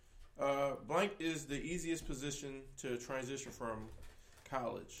 Blank is the easiest position to transition from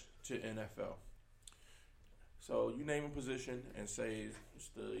college to NFL. So you name a position and say it's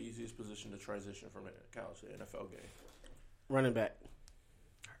the easiest position to transition from college to NFL game. Running back.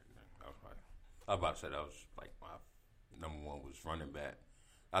 I was about to say that was like my number one was running back.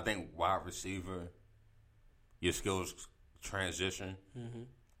 I think wide receiver, your skills transition. Mm-hmm.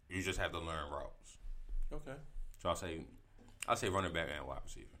 You just have to learn routes. Okay. So I'll say running back and wide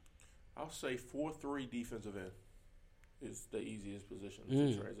receiver. I'll say 4-3 defensive end is the easiest position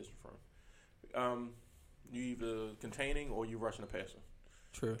to transition from. You either containing or you rushing the passer.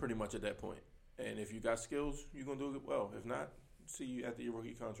 True. Pretty much at that point. And if you got skills, you're going to do it well. If not, see you after your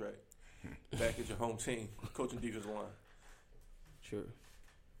rookie contract. Back at your home team, coaching defensive line. True.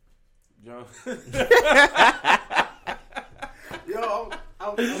 John? Yo,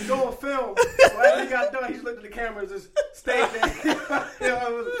 I'm doing film. So after he got done, he just looked at the camera and just stayed there.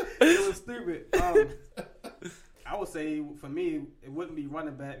 It was stupid. I would say, for me, it wouldn't be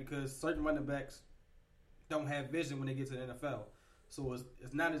running back because certain running backs don't have vision when they get to the NFL. So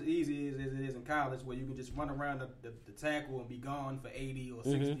it's not as easy as it is in college where you can just run around the tackle and be gone for 80 or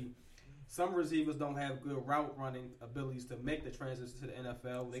 60. Mm-hmm. Some receivers don't have good route running abilities to make the transition to the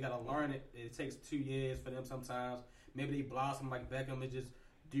NFL. They got to learn it. It takes 2 years for them sometimes. Maybe they blossom like Beckham and just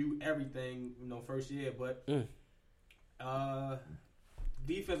do everything, first year. But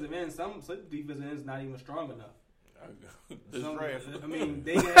defensive ends, some defensive ends not even strong enough. This draft. I mean,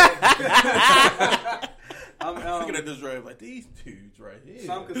 they have. You looking at this draft like these dudes right here.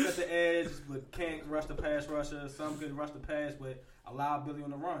 Some can set the edge but can't rush the pass rusher. Some can rush the pass but allow ability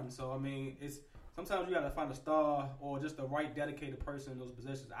on the run. So I mean, it's sometimes you got to find a star or just the right dedicated person in those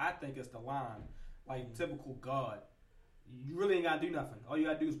positions. I think it's the line, like typical guard. You really ain't got to do nothing. All you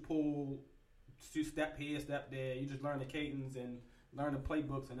got to do is pull, step here, step there. You just learn the cadence and learn the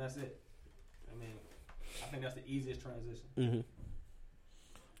playbooks, and that's it. I mean, I think that's the easiest transition.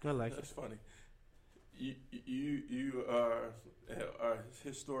 Mm-hmm. I like That's funny. You are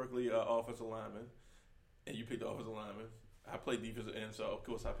historically an offensive lineman, and you picked the offensive lineman. I play defensive end, so of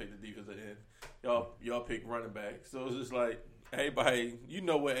course I picked the defensive end. Y'all pick running back. So it's just like everybody, you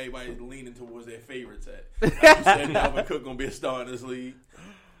know where everybody's leaning towards their favorites at. Like you said, Dalvin Cook gonna be a star in this league,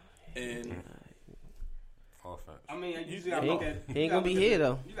 and offense. I mean, you gotta look at. He ain't gonna be here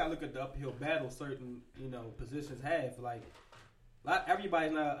though. You gotta look at the uphill battle certain positions have. Like,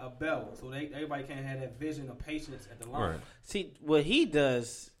 everybody's not a Bell, so everybody can't have that vision of patience at the line. Right. See, what he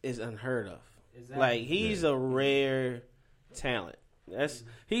does is unheard of. Exactly. Like he's a rare talent.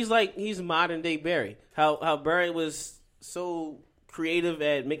 He's modern day Barry. How Barry was so creative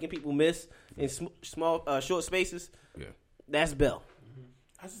at making people miss in small short spaces. Yeah, that's Bell.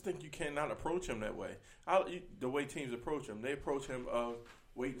 I just think you cannot approach him that way. The way teams approach him, they approach him of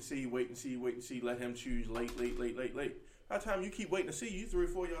wait and see, let him choose late. By the time you keep waiting to see, you 3 or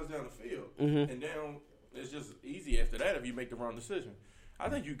 4 yards down the field, and then it's just easy after that if you make the wrong decision. I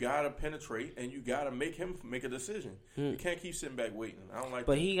think you gotta penetrate and you gotta make him make a decision. You can't keep sitting back waiting. I don't like.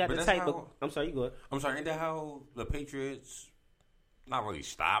 But that. he got But the that's type of. I'm sorry, you go ahead. I'm sorry. Ain't that how the Patriots not really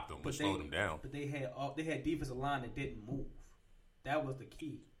stopped them, but slowed them down? But they had defensive line that didn't move. That was the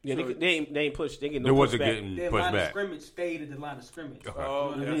key. Yeah, So they ain't pushed. They get no There wasn't pushback. getting Their pushed line of back. scrimmage stayed at the line of scrimmage. Okay. Oh, You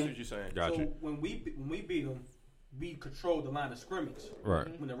know what I that's mean? what you're saying. Gotcha. So when we beat them, we controlled the line of scrimmage.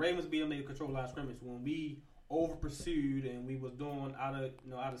 Right. When the Ravens beat them, they controlled the line of scrimmage. When we over pursued and we was doing out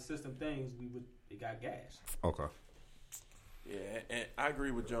of system things, it got gashed. Okay. Yeah, and I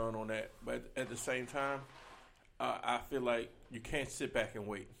agree with John on that. But at the same time, I feel like you can't sit back and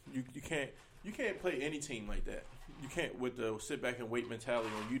wait. You can't play any team like that. You can't with the sit back and wait mentality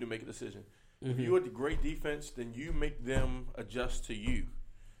on you to make a decision. If you're the great defense, then you make them adjust to you,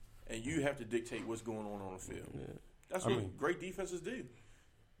 and you have to dictate what's going on the field. Yeah. That's what great defenses do.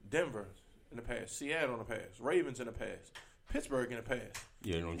 Denver in the past, Seattle in the past, Ravens in the past, Pittsburgh in the past.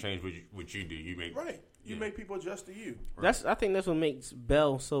 Yeah, you don't change what you do. You make You make people adjust to you. I think that's what makes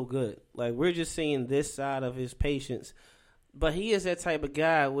Bell so good. Like we're just seeing this side of his patience, but he is that type of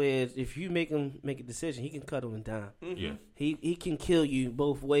guy where if you make him make a decision, he can cut on a dime. Mm-hmm. Yeah. He can kill you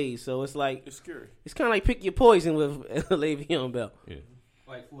both ways. So it's like It's scary. it's kind of like pick your poison with Le'Veon Bell. Yeah.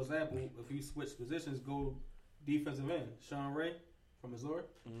 Like for example, if you switch positions, go defensive end, Sean Ray from Missouri.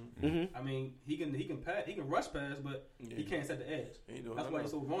 Mm-hmm. I mean, he can pass, he can rush pass, but he can't set the edge. He ain't doing That's nothing why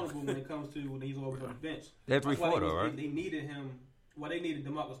he's so vulnerable when it comes to when he's over on the bench. They're That's why 3-4 though, right? They needed him. Well, they needed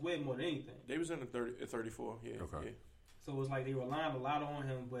DeMarcus Webb more than anything. They was in the 34. Yeah. Okay. Yeah. So it's like they relying a lot on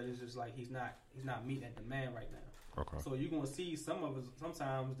him, but it's just like he's not meeting that demand right now. Okay. So you're gonna see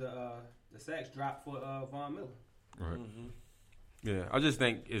sometimes the sacks drop for Von Miller. Right. Mm-hmm. Yeah, I just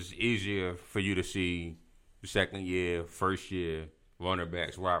think it's easier for you to see the second year, first year running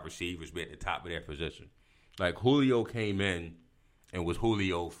backs, wide receivers be at the top of their position. Like Julio came in and was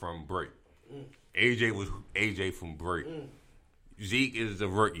Julio from break. AJ was AJ from break. Zeke is a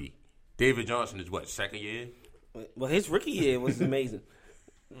rookie. David Johnson is what, second year? Well, his rookie year was amazing.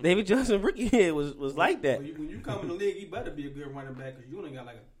 David Johnson rookie year was like that. When you come in the league, you better be a good running back because you only got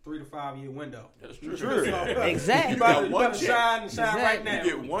like a 3 to 5 year window. That's true. Exactly. You better, one shine right Exactly. now. You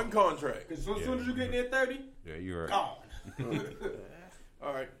get one contract. Because as soon as you get near 30, Yeah, you're right. gone.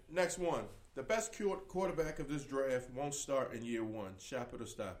 All right, next one. The best quarterback of this draft won't start in year one. Shop it or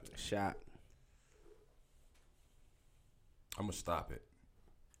stop it. Shot. I'm gonna stop it.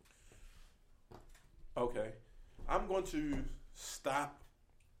 Okay. I'm going to stop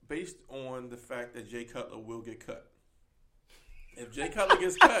based on the fact that Jay Cutler will get cut. If Jay Cutler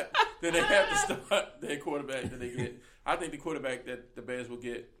gets cut, then they have to start their quarterback that they get. I think the quarterback that the Bears will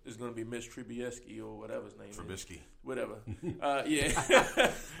get is going to be Mitch Trubisky or whatever his name is. Trubisky. Whatever.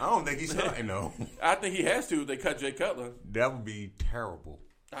 Yeah. I don't think he's starting though. I think he has to if they cut Jay Cutler. That would be terrible.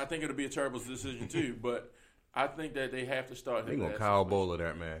 I think it'll be a terrible decision too, but I think that they have to start They him. gonna at Kyle some point. Bowler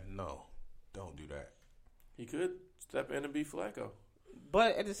that man. No, don't do that. He could step in and be Flacco.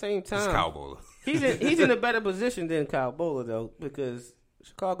 But at the same It's time, Kyle Bowler. he's in a better position than Kyle Bowler though, because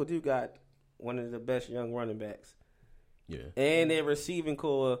Chicago do got one of the best young running backs, Yeah. and their receiving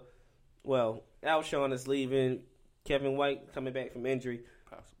core. Well, Alshon is leaving. Kevin White coming back from injury.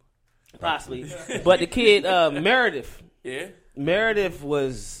 Possible. Possibly. But the kid, Meredith. Yeah. Meredith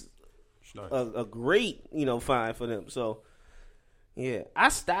was a great, find for them. So, yeah. I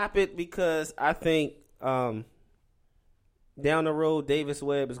stop it because I think down the road, Davis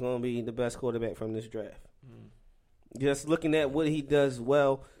Webb is going to be the best quarterback from this draft. Just looking at what he does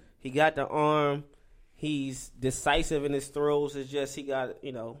well, he got the arm. He's decisive in his throws. It's just he got,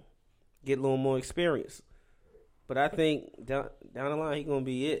 get a little more experience. But I think down the line, he's going to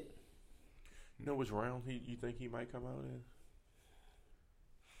be it. You know which round you think he might come out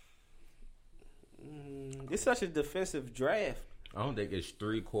in? It's such a defensive draft. I don't think it's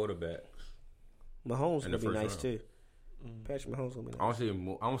 3 quarterbacks. Mahomes In going the to be first nice, round. too. Patrick Mahomes going to be nice.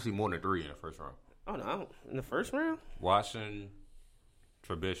 I don't see more than 3 in the first round. Oh, no. In the first round? Watson,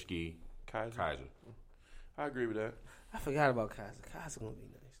 Trubisky, Kaiser. I agree with that. I forgot about Kaiser. Kaiser going to be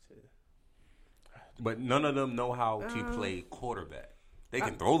nice, too. But none of them know how to play quarterback. They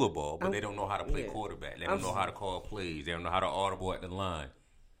can throw the ball, but they don't know how to play quarterback. They don't know how to call plays. They don't know how to audible at the line.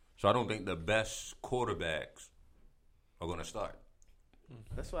 So I don't think the best quarterbacks are going to start.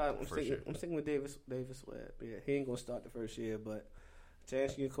 That's why I'm sticking with Davis Webb. Yeah, he ain't going to start the first year, but to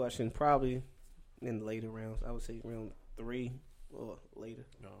answer your question, probably in the later rounds. I would say round 3 or later.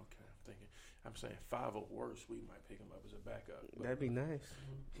 No, okay. I'm saying 5 or worse, we might pick him up as a backup. But That'd be nice.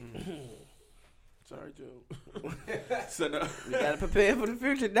 sorry, Joe. So no. You got to prepare for the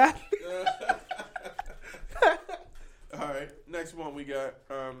future, Doc. All right. Next one we got.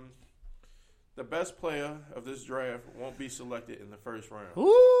 The best player of this draft won't be selected in the first round.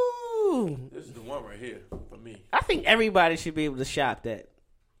 Ooh. This is the one right here for me. I think everybody should be able to shop that.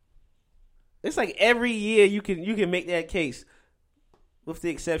 It's like every year you can make that case, with the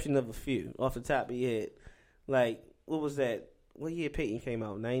exception of a few off the top of your head. Like, what was that? What year Peyton came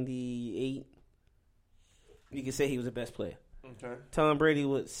out? 98? You can say he was the best player. Okay. Tom Brady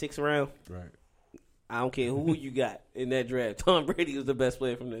was 6th round. Right. I don't care who you got in that draft. Tom Brady was the best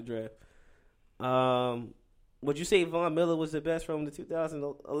player from that draft. Would you say Von Miller was the best from the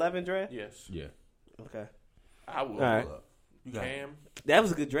 2011 draft? Yes. Yeah. Okay. I will. All right. You got Cam. That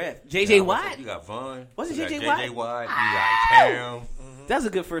was a good draft. J.J. Watt? You got Vaughn. Was it You got J.J. Watt? J.J. Watt. You got Cam. That's a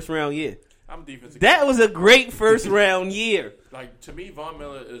good first round year. I'm defensive. That was a great first round year. Like, to me, Von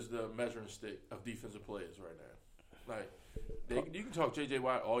Miller is the measuring stick of defensive players right now. Like, you can talk J.J.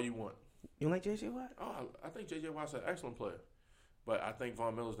 Watt all you want. You don't like J.J. Watt? Oh, I think J.J. Watt's an excellent player. But I think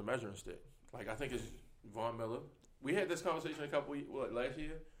Von Miller's the measuring stick. Like, I think it's Von Miller. We had this conversation last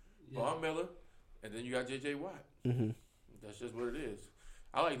year? Yeah. Von Miller, and then you got J.J. Watt. Mm-hmm. That's just what it is.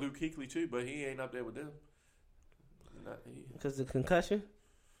 I like Luke Kuechly, too, but he ain't up there with them. Because of the concussion?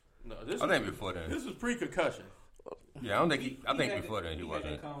 No, I think before then. This was pre-concussion. Yeah, I think before then he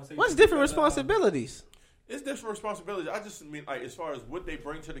wasn't. What's different responsibilities? It's different responsibilities. I just mean, like, as far as what they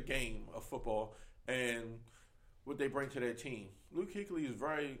bring to the game of football and what they bring to their team. Luke Kuechly is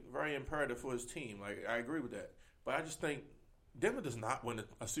very, very imperative for his team. Like, I agree with that. But I just think Denver does not win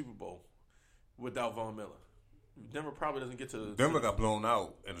a Super Bowl without Von Miller. Denver probably doesn't get to. Denver got blown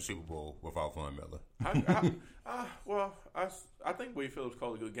out in the Super Bowl without Von Miller. I think Wade Phillips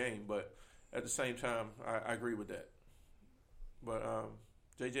called a good game, but at the same time, I agree with that. But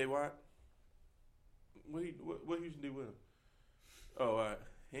J.J. Watt, what Houston do with him? Oh,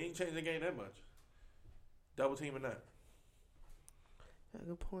 he ain't changed the game that much. Double team or not? That's a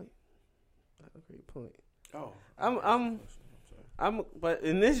good point. That's a great point. Oh, but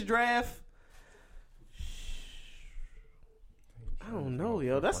in this draft, I don't know,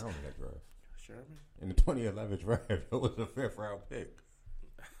 yo. That's Sherman. In the 2011 draft, it was a 5th round pick.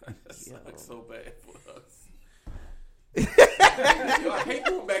 That sucks so bad for us. Yo, I hate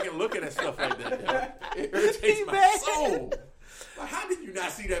going back and looking at stuff like that. Yo. It irritates my soul. Like, how did you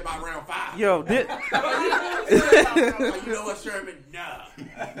not see that by round 5? Yo, you know what, Sherman? Nah.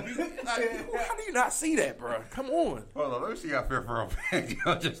 How do you not see that, bro? Come on. Hold on, let me see our 5th round pick,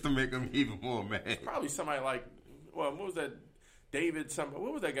 just to make him even more mad. Probably somebody like, what was that?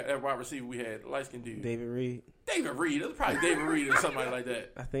 What was that guy, that wide receiver we had? Light skinned dude. David Reed. David Reed. It was probably David Reed or somebody like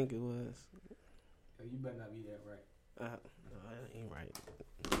that. I think it was. You better not be that right. No, that ain't right.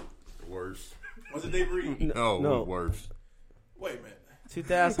 Worse. Was it David Reed? No. Worse. Wait a minute.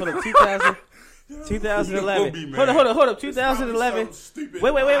 2011. Hold up. 2011.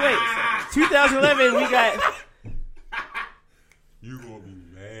 Wait. 2011, we got. You gonna be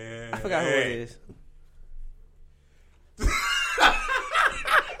mad. I forgot who it is.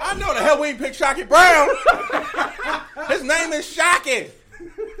 I know the hell we ain't picked Shockey Brown. His name is Shockey.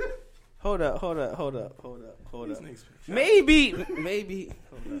 Hold up. Maybe.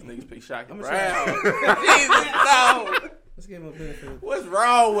 These niggas pick Shockey I'm Brown. Jesus, no. Let's give him a benefit. What's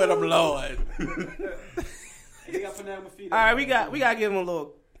wrong with him, Lord? You got put down my feet. All right, we got to give him a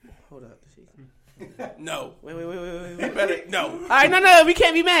little. Hold up. No. Wait. He better, no. All right, no, we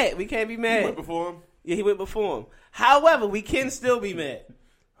can't be mad. We can't be He mad. went before him? Yeah, he went before him. However, we can still be mad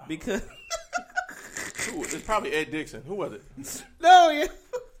because It's probably Ed Dixon. Who was it? no, yeah.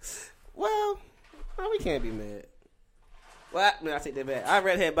 Well, no, we can't be mad. Well, I take that back. I'd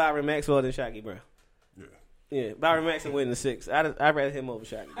rather have Byron Maxwell than Shockey Brown. Yeah, Byron Maxwell winning the 6. I'd rather him over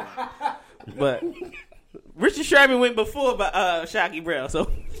Shockey Brown. But Richard Sherman went before Shockey Brown, so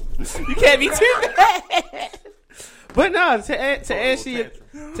you can't be too mad. But no, to answer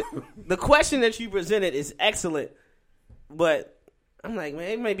the question that you presented is excellent. But I'm like, man,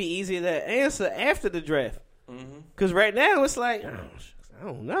 it may be easier to answer after the draft. Because right now it's like, I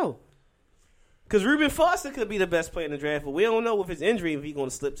don't know. Because Reuben Foster could be the best player in the draft, but we don't know with his injury if he's going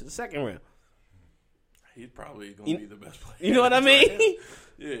to slip to the second round. He's probably going to be the best player. You know what I mean?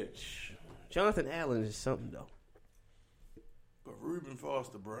 Yeah. Jonathan Allen is something, though. But Reuben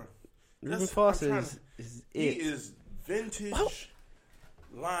Foster, bro. Reuben Foster is He it. is vintage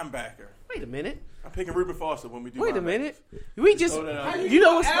linebacker. Wait a minute. I'm picking Reuben Foster when we do Wait a linebackers. minute. We just, throw that out there. you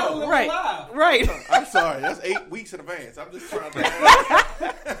know what's Allen right, alive. right. I'm sorry. That's 8 weeks in advance. I'm just trying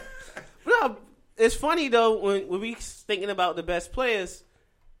to. No, it's funny though when we thinking about the best players,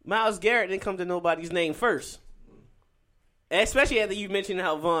 Myles Garrett didn't come to nobody's name first. Especially after you mentioned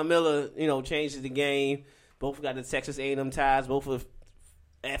how Von Miller, changes the game. Both got the Texas A&M ties. Both are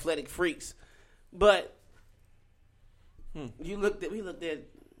athletic freaks. But we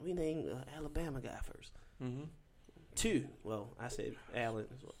named Alabama guy 1st. 2. Well, I said Allen.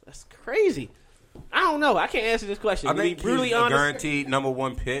 That's crazy. I don't know. I can't answer this question. I To think be brutally he's a honest, guaranteed number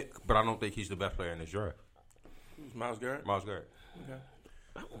 1 pick, but I don't think he's the best player in this draft. Who's Myles Garrett? Myles Garrett. Okay.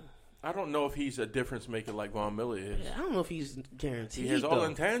 I don't know if he's a difference maker like Von Miller is. I don't know if he's guaranteed. He has all though.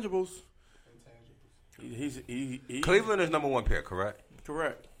 intangibles. He Cleveland is number 1 pick, correct?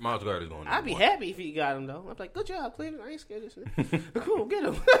 correct. Myles Garrett is going. I'd be happy if he got him though. I'd be like, good job, Cleveland. I ain't scared of this. Nigga. Cool, get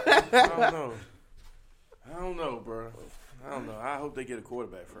him. I don't know, bro. I don't know. I hope they get a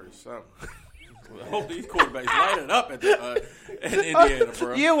quarterback first. I hope these quarterbacks light it up in Indiana,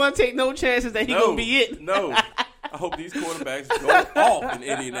 bro. You don't want to take no chances that he gonna be it. No. I hope these quarterbacks go off in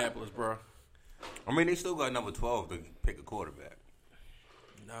Indianapolis, bro. I mean, they still got number 12 to pick a quarterback.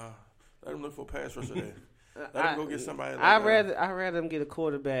 Nah. Let them look for a pass rusher there. Let them go get somebody like I'd rather them get a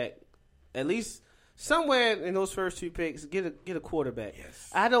quarterback. At least somewhere in those first 2 picks, get a quarterback. Yes.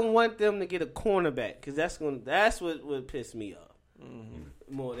 I don't want them to get a cornerback because that's what would piss me off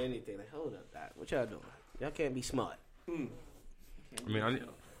more than anything. Like, hold up, Doc. What y'all doing? Y'all can't be smart. I mean,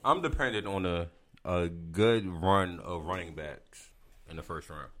 I'm dependent on a good run of running backs in the first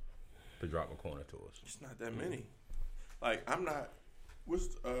round to drop a corner to us. It's not that many. Like, I'm not. What's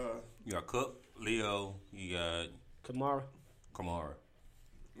You got Cook, Leo, you got Kamara. Kamara.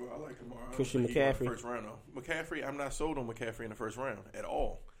 Well, I like Kamara. Christian He won the McCaffrey. first round, though. McCaffrey, I'm not sold on McCaffrey in the first round at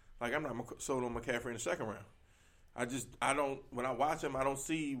all. Like, I'm not sold on McCaffrey in the second round. I don't, when I watch him, I don't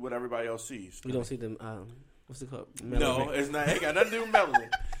see what everybody else sees. You don't see them, what's it called? No, it's not. It ain't got nothing to do with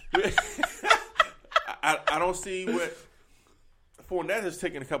melanin. I don't see what. Fournette has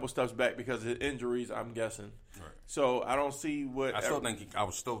taken a couple steps back because of his injuries, I'm guessing. Right. So I don't see what. I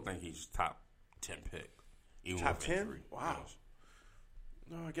would still think he's top 10 pick. Even Top with 10? injury. Wow. Yes.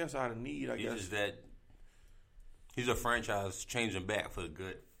 No, I guess out of need. I He's guess just that. He's a franchise changing back for a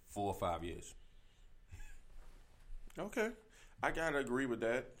good 4 or 5 years. Okay, I gotta agree with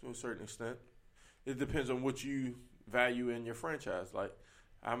that to a certain extent. It depends on what you value in your franchise. Like,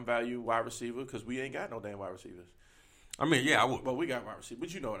 I'm value wide receiver because we ain't got no damn wide receivers. I mean, yeah, I would. But we got wide receivers.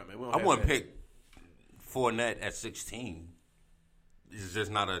 But you know what I mean. We don't I have wouldn't that. pick Fournette at 16. It's just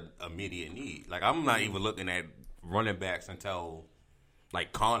not an immediate need. Like, I'm not even looking at running backs until,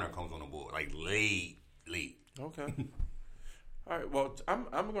 like, Connor comes on the board. Like, late. Okay. All right. Well,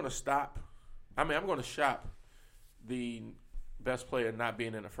 I'm going to stop. I'm going to shop the best player not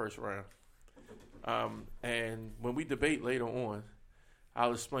being in the first round. And when we debate later on,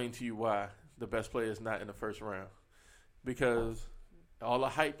 I'll explain to you why the best player is not in the first round. Because all the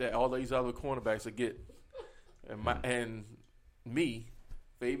hype that all these other cornerbacks are getting, and me,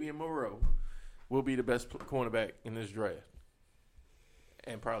 Fabian Moreau, will be the best cornerback in this draft.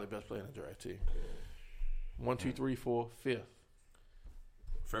 And probably best player in the draft, too. 1, 2, 3, 4, 5th.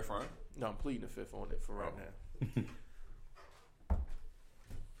 Fifth round? No, I'm pleading the 5th on it for right now.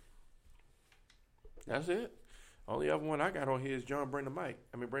 That's it. Only other one I got on here is John bring the mic.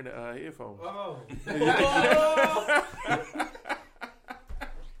 I mean, bring the earphones. Oh. That's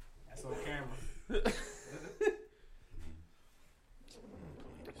on camera.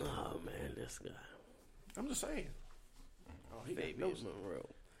 this guy. I'm just saying. Oh, he got Fabian no Moreau.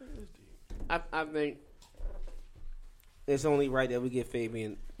 I think it's only right that we give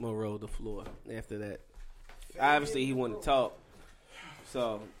Fabian Moreau the floor after that. Obviously, he wanted to talk.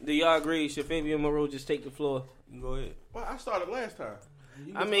 So, do y'all agree? Should Fabian Moreau just take the floor? Go ahead. Well, I started last time.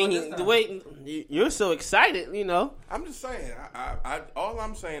 I mean, the way you're so excited, you know. I'm just saying. All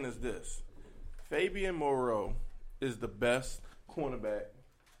I'm saying is this: Fabian Moreau is the best cornerback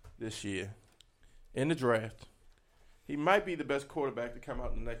this year in the draft. He might be the best quarterback to come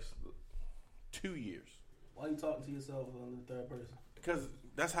out in the next 2 years. Why are you talking to yourself on the third person? Because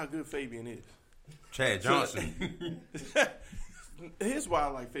that's how good Fabian is. Chad Johnson. Here's why I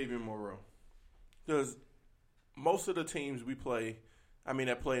like Fabian Moreau. Because most of the teams we play,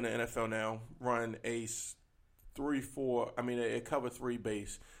 that play in the NFL now, run a 3-4, a cover 3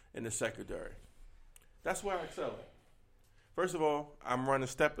 base in the secondary. That's where I excel at. First of all, I'm running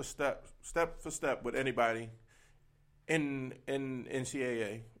step for step with anybody in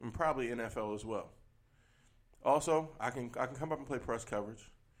NCAA and probably NFL as well. Also, I can come up and play press coverage.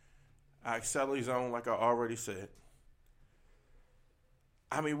 I excel in zone, like I already said.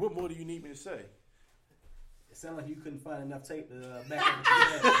 What more do you need me to say? It sounded like you couldn't find enough tape to back up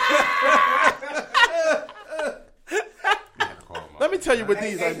Let me tell you what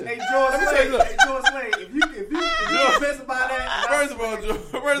these are. Hey, George Slade, if you convinced by that, First of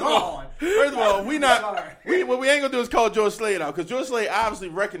all, we ain't gonna do is call George Slade out because George Slade obviously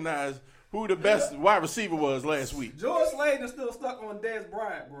recognized who the best wide receiver was last week. George Slade is still stuck on Dez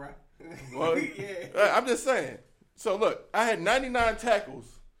Bryant, bro. Well, yeah. I'm just saying. So look, I had 99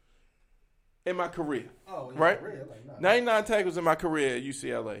 tackles in my career. Oh, right? Career? Like, 99 tackles in my career at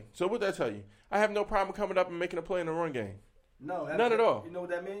UCLA. So what that tell you? I have no problem coming up and making a play in the run game. No, none at all. You know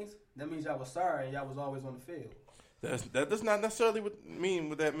what that means? That means y'all was sorry and y'all was always on the field. That does not necessarily mean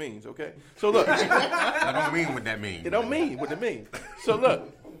what that means, okay? So look. That don't mean what that means. It don't mean what it means. So look,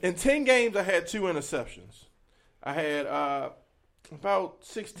 in 10 games I had 2 interceptions. I had about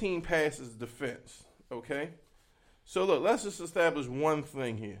 16 passes defense, okay? So look, let's just establish one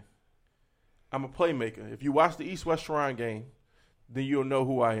thing here. I'm a playmaker. If you watch the East-West Shrine game, then you'll know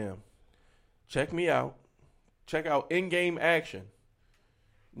who I am. Check me out. Check out in-game action.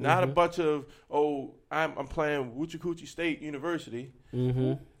 Not a bunch of, I'm playing Woochie State University.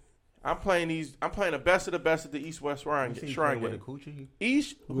 Mm-hmm. I'm playing the best of the best at the East-West Shrine game.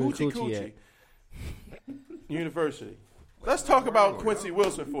 East Woochie University. Let's talk about Quincy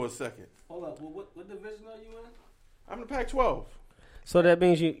Wilson for a second. Hold up. Well, what division are you in? I'm in the Pac-12. So that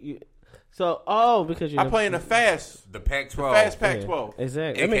means you because you're I play in the Pac-12. Fast Pac-12. Yeah,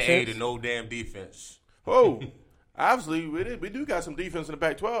 exactly. AKA the no damn defense. Oh, obviously we do got some defense in the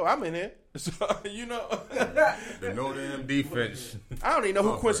Pac-12. I'm in here, so you know. The no damn defense. I don't even know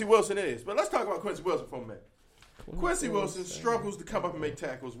who Quincy Wilson is, but let's talk about Quincy Wilson for a minute. Quincy Wilson struggles to come up and make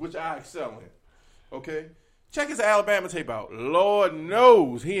tackles, which I excel in. Okay, check his Alabama tape out. Lord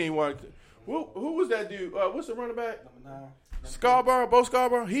knows he ain't want. Who was that dude? What's the running back? Number 9. Bo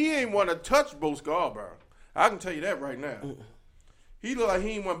Scarborough. He ain't want to touch Bo Scarborough. I can tell you that right now. He look like he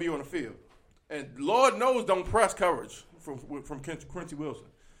ain't want to be on the field. And Lord knows don't press coverage from Quincy Wilson.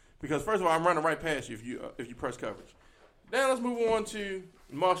 Because first of all, I'm running right past you if you press coverage. Now let's move on to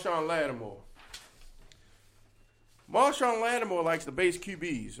Marshawn Lattimore. Marshawn Lattimore likes to base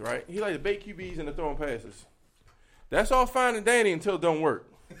QBs, right? He likes to bait QBs into throwing passes. That's all fine and dandy until it don't work.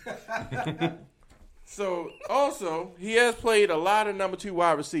 So, also, he has played a lot of number 2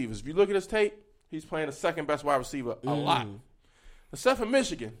 wide receivers. If you look at his tape, he's playing the second best wide receiver a lot. Except for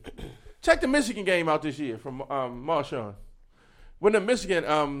Michigan. Check the Michigan game out this year from Marshawn. When the Michigan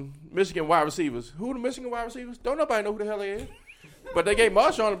wide receivers, who the Michigan wide receivers? Don't nobody know who the hell they is. But they gave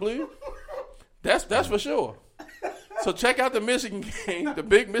Marshawn the blue. That's for sure. So check out the Michigan game, the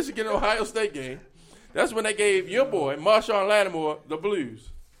big Michigan-Ohio State game. That's when they gave your boy, Marshawn Lattimore, the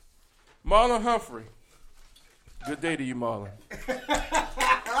blues. Marlon Humphrey. Good day to you, Marlon.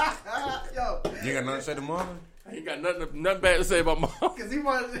 Yo. You got nothing to say to Marlon? I ain't got nothing bad to say about Marlon. Because he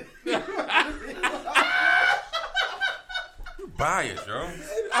wanted Biased, yo.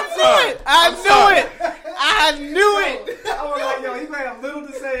 I knew it. I was like, yo, he might have little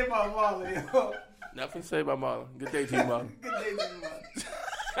to say about Marlon, yo. Nothing to say about Marlon. Good day to you, Marlon. Good day to you,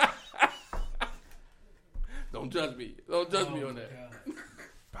 Marlon. Don't judge me. Don't judge me on that. God.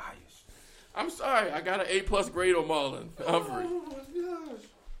 Biased. I'm sorry. I got an A+ grade on Marlon Humphrey. Oh, my gosh.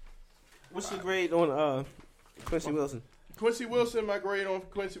 What's your grade on Quincy Wilson? Quincy Wilson, my grade on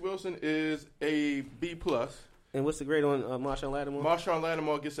Quincy Wilson is a B+. And what's the grade on Marshawn Lattimore? Marshawn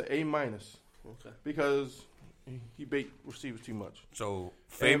Lattimore gets an A-. Okay. Because He bait receivers too much. So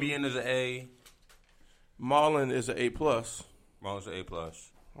Fabian is an A. Marlon is an A+. Marlon's an A+.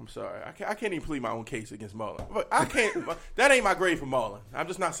 I'm sorry. I can't even plead my own case against Marlon. But I can't. That ain't my grade for Marlon. I'm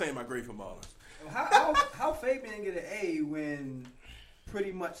just not saying my grade for Marlon. How Fabian get an A when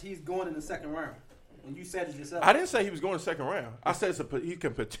pretty much he's going in the second round? And you said it yourself. I didn't say he was going to second round. I said he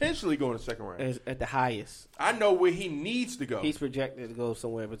can potentially go in the second round. At the highest. I know where he needs to go. He's projected to go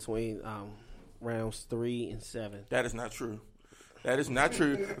somewhere between rounds 3 and 7. That is not true. That is not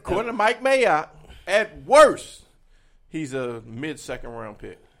true. According to Mike Mayock, at worst, he's a mid-second round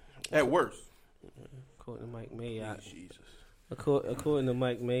pick. At worst. According to Mike Mayock. Jesus. According to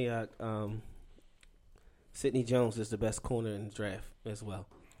Mike Mayock, Sidney Jones is the best corner in the draft as well.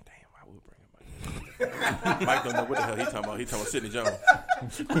 Damn, I would bring him Mike. Mike don't know what the hell he talking about. He talking about Sidney Jones.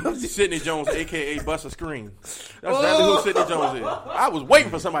 Sidney Jones, a.k.a. Buster Screen. That's exactly who Sidney Jones is. I was waiting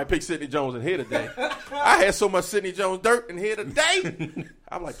for somebody to pick Sidney Jones in here today. I had so much Sidney Jones dirt in here today.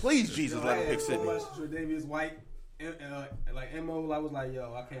 I'm like, please, Jesus, let me pick Sidney. So much Tre'Davious White, like M.O., I was like,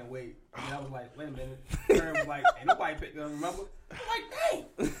 yo, I can't wait. And I was like, wait a minute. Karen was like, ain't nobody picked them, remember? I'm like,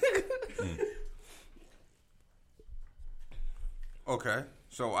 dang. Okay,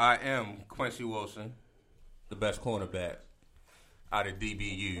 so I am Quincy Wilson, the best cornerback out of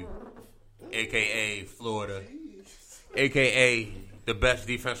DBU, a.k.a. Florida, a.k.a. the best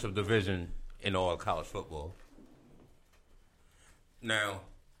defensive division in all college football. Now,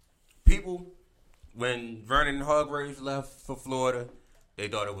 people, when Vernon Hargreaves left for Florida, they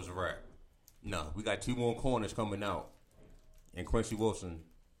thought it was a wrap. No, we got 2 more corners coming out, and Quincy Wilson,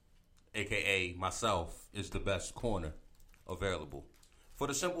 a.k.a. myself, is the best corner available. For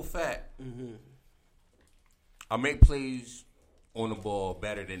the simple fact, I make plays on the ball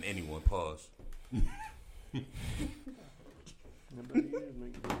better than anyone. Pause.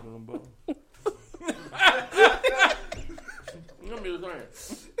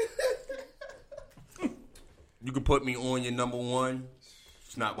 You can put me on your number 1.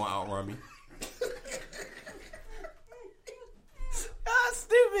 It's not going to outrun me.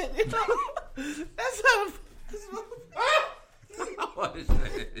 Stupid. That's how. What is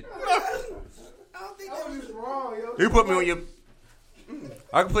that? I don't think that was wrong, yo. You put me on your.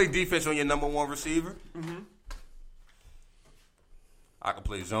 I can play defense on your number 1 receiver. Mm-hmm. I can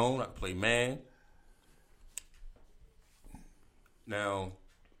play zone. I can play man. Now,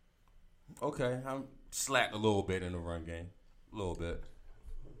 okay, I'm slack a little bit in the run game, a little bit,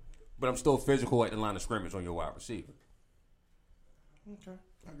 but I'm still physical at the line of scrimmage on your wide receiver. Okay,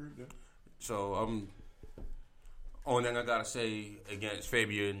 I agree with that. So only thing I gotta say against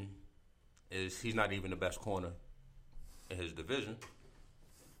Fabian is he's not even the best corner in his division.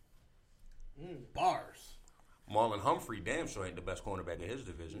 Bars. Marlon Humphrey damn sure ain't the best cornerback in his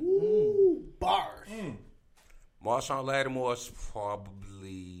division. Ooh, bars. Marshawn Lattimore's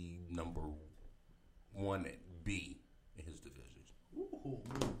probably number 1 at B in his division. Ooh.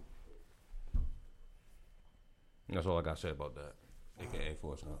 That's all I got to say about that. AKA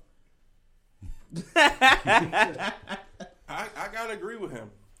Force Hump. I gotta agree with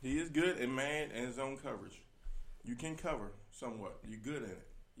him. He is good in man and zone coverage. You can cover somewhat. You're good in it.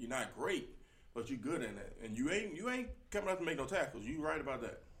 You're not great, but you're good in it. And you ain't coming out to make no tackles. You right about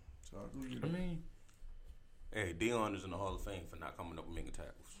that. So I agree with you. Hey, Dion is in the Hall of Fame for not coming up and making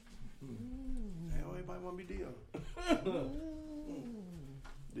tackles. Hell, everybody want to be Dion.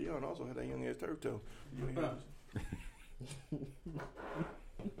 Dion also had that young ass turf toe.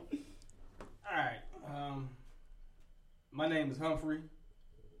 All right. My name is Humphrey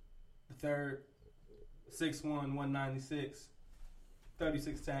the third, 6'1", 196,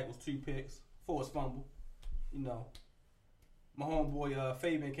 36 tackles, 2 picks, forced fumble. You know, my homeboy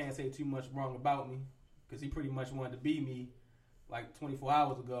Fabian can't say too much wrong about me because he pretty much wanted to beat me like 24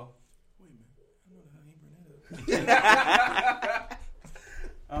 hours ago. Wait a minute. I know the hell he bring that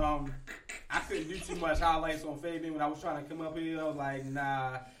up. I couldn't do too much highlights on Fabian when I was trying to come up here. I was like,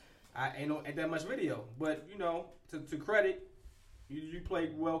 nah, I ain't that much video. But, you know, to credit, you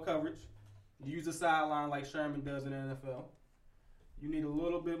played well coverage. You use the sideline like Sherman does in the NFL. You need a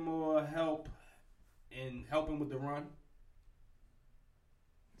little bit more help in helping with the run.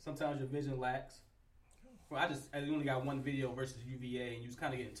 Sometimes your vision lacks. Well, I only got 1 video versus UVA, and you was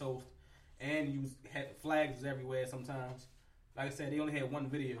kind of getting toast. And you had flags everywhere sometimes. Like I said, they only had 1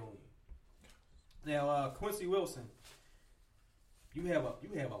 video. Now, Quincy Wilson, you have a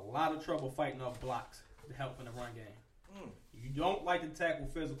lot of trouble fighting off blocks to help in the run game. You don't like to tackle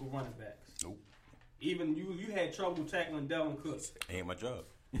physical running backs. Nope. Even you had trouble tackling Delvin Cook. Ain't my job.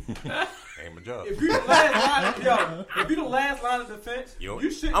 Ain't my job. If you the last line, if you the last line of defense,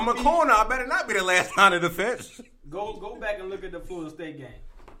 you shouldn't. I'm a corner. I better not be the last line of defense. Go back and look at the Florida State game.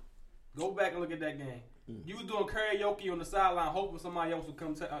 Go back and look at that game. You was doing karaoke on the sideline, hoping somebody else would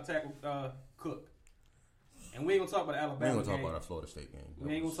come tackle Cook. And we ain't gonna talk about the Alabama game. We ain't gonna talk about our Florida State game.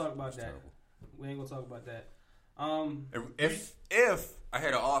 We ain't gonna talk about that. We ain't gonna talk about that. If I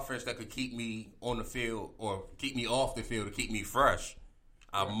had an offense that could keep me on the field or keep me off the field to keep me fresh,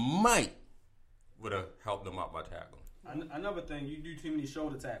 I might would have helped them out by tackling. Another thing, you do too many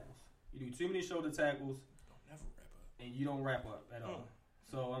shoulder tackles. You do too many shoulder tackles, and you don't wrap up at all.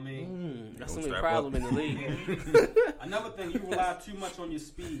 So, I mean... that's going to be a problem in the league. Another thing, you rely too much on your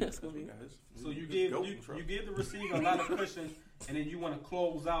speed. So you give the receiver a lot of cushion, and then you want to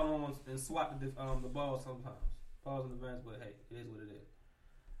close out on and swat the ball sometimes. Pause in advance, but hey, it is what it is.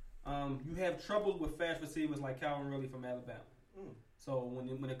 You have trouble with fast receivers like Calvin Ridley from Alabama. So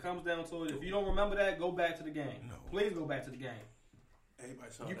when it comes down to it, if you don't remember that, go back to the game. No. Please go back to the game.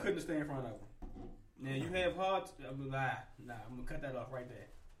 Everybody saw you that. couldn't stay in front of him. Now you have hard. I'm gonna cut that off right there.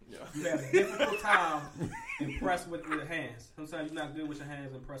 Yeah. You have a difficult time in press with your hands. Sometimes you're not good with your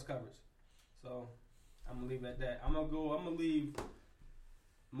hands in press coverage. So I'm gonna leave it at that. I'm gonna leave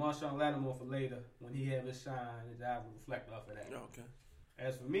Marshawn Lattimore for later when he have his shine, and I will reflect off of that. Okay.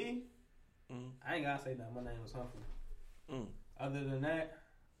 As for me, I ain't gotta say nothing. My name is Humphrey. Other than that,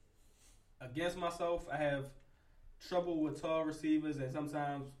 against myself, I have trouble with tall receivers, and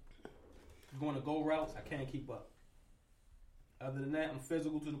sometimes going to go routes, I can't keep up. Other than that, I'm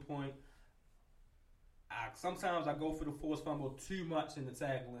physical to the point. Sometimes I go for the forced fumble too much in the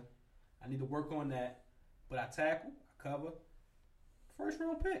tackling. I need to work on that. But I tackle, I cover. First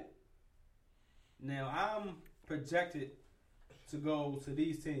round pick. Now, I'm projected to go to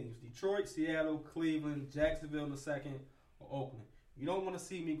these teams. Detroit, Seattle, Cleveland, Jacksonville in the second, or Oakland. You don't want to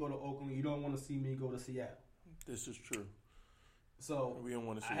see me go to Oakland. You don't want to see me go to Seattle. This is true. So we don't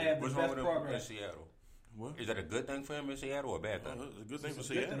want to see I have what's the wrong best with progress. him in Seattle? What? Is that a good thing for him in Seattle or a bad thing? It's a good thing It's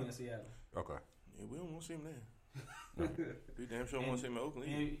for a good Seattle. thing in Seattle. Okay. Yeah, we don't want to see him there. We damn sure want to see him in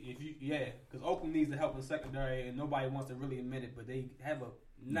Oakland. And because Oakland needs the help in secondary, and nobody wants to really admit it, but they have a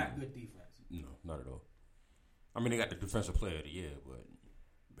not good defense. No, not at all. I mean, they got the defensive player of the year, but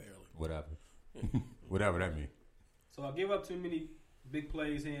barely. Whatever. Whatever that means. So I give up too many big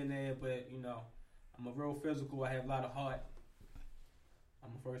plays here and there, but I'm a real physical. I have a lot of heart.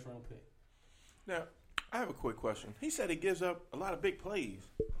 I'm a first round pick. Now, I have a quick question. He said he gives up a lot of big plays.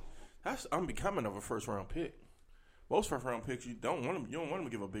 That's unbecoming of a first round pick. Most first round picks, you don't want them to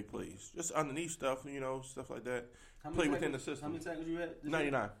give up big plays. Just underneath stuff, stuff like that. Play within the system. How many tackles you had?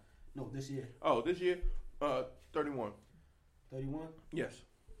 99. No, this year. Oh, this year, 31. 31. Yes,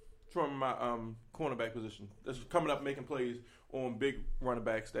 from my cornerback position. That's coming up making plays on big running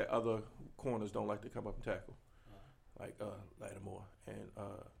backs that other corners don't like to come up and tackle, like Lattimore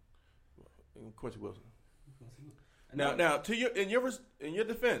and Quincy Wilson. Now, to in your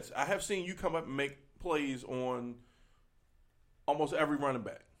defense, I have seen you come up and make plays on almost every running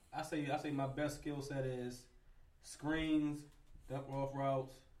back. I say my best skill set is screens, duck off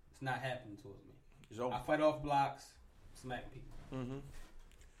routes. It's not happening towards me. I fight off blocks, smack people. Mm-hmm.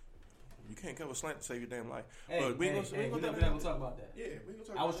 You can't cover slant to save your damn life. We're not gonna talk about that. Yeah, we gonna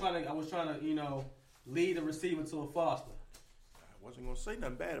talk. I was trying to lead a receiver to a Foster. I wasn't gonna say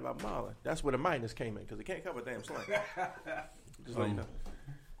nothing bad about Marlon. That's where the minus came in because he can't cover a damn slant. Just let you know.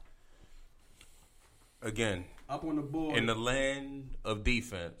 Again, up on the board in the land of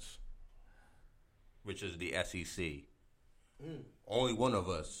defense, which is the SEC. Only one of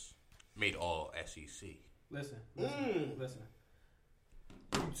us made all SEC. Listen.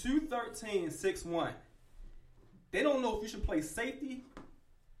 213 and 6'1". They don't know if you should play safety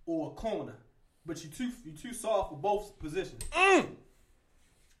or corner, but you too soft for both positions. You're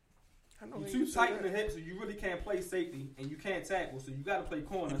too tight in the hips, so you really can't play safety, and you can't tackle, so you got to play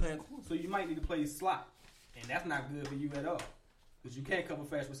corner. So you might need to play slot, and that's not good for you at all because you can't cover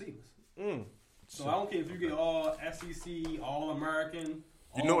fast receivers. So I don't care if you get all SEC, all American.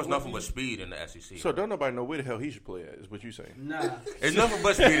 You know it's nothing but speed in the SEC. So don't nobody know where the hell he should play at, is what you're saying. Nah. It's nothing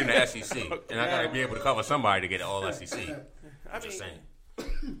but speed in the SEC. And I got to be able to cover somebody to get all SEC. I'm just saying.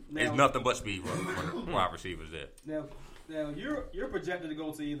 There's nothing but speed for wide receivers there. Now you're projected to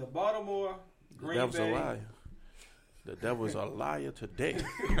go to either Baltimore, Green Bay. The devil's a liar. The devil's a liar today.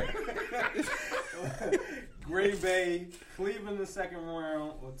 Green Bay, Cleveland in the second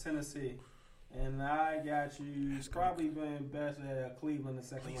round, or Tennessee. And I got you probably been best at Cleveland in the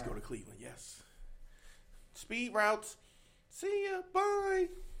second round. Please go to Cleveland, yes. Speed routes. See ya. Bye.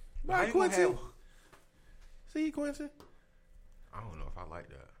 Bye, Quincy. See you, Quincy. I don't know if I like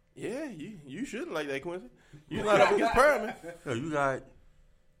that. Yeah, you shouldn't like that, Quincy. You line up against Perriman. No, you got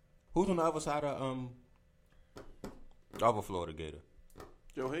who's on the other side of the other Florida Gator?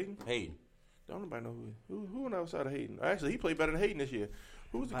 Joe Hayden. Hayden. Don't nobody know who on the outside of Hayden. Actually, he played better than Hayden this year.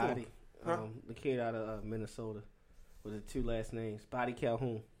 Who's the Body. Huh? The kid out of Minnesota with the 2 last names. Body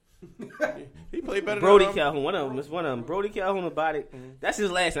Calhoun. He played better Brody than Calhoun. One of them. It's one of them. Brody Calhoun and Body. That's his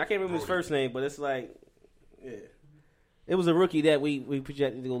last name. I can't remember his first name, but it's like, yeah. It was a rookie that we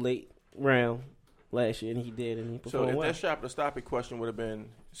projected to go late round last year, and he did, and he So performed if well. that shop to stop it question would have been,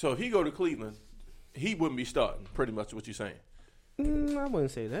 so if he go to Cleveland, he wouldn't be starting, pretty much what you're saying. I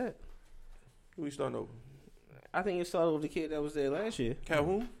wouldn't say that. Who he starting over? I think it started with the kid that was there last year.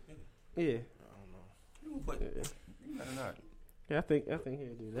 Calhoun? Yeah. You better not. Yeah, I think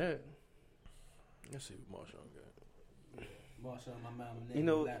he'll do that. Let's see what Marshawn got. Marshall, my mama name You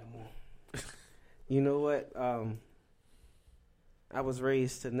know- Lattimore. You know what? I was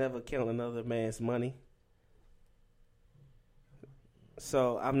raised to never count another man's money.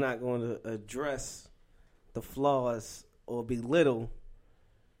 So I'm not going to address the flaws or belittle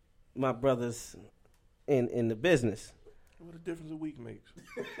my brothers in the business. What a difference a week makes.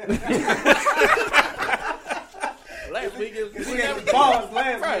 Last week it was balls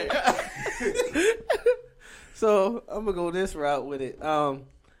last week. So I'm gonna go this route with it.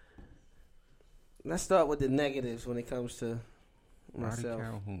 Let's start with the negatives when it comes to myself.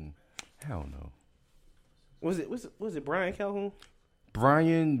 Calhoun. Hell no. Was it Brian Calhoun?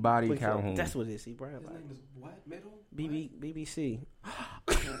 Brian Body Please, Calhoun. That's what it is. See, Brian His Body. name is what? Middle? BBC.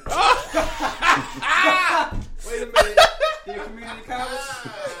 Wait a minute. He a community college?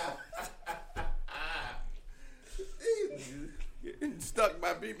 Getting stuck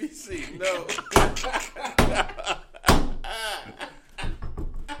by BBC. No.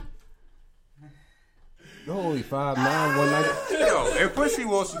 You're only 5'9", 190. Yo, if Pussy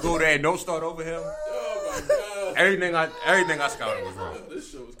wants to go there and don't start over him, Oh my God. everything I scouted was wrong.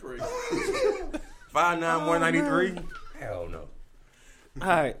 This show is crazy. 5'9", 193. Hell no. All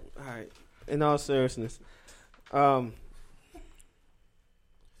right. In all seriousness, I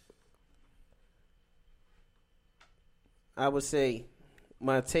would say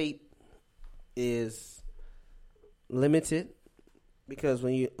my tape is limited because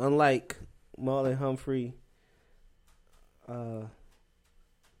when you, unlike Marlon Humphrey,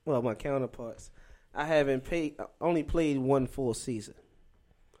 my counterparts, I only played one full season.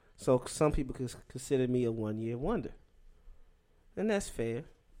 So some people could consider me a 1-year wonder. And that's fair.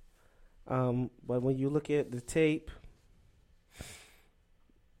 But when you look at the tape,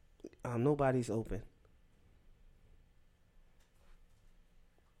 nobody's open.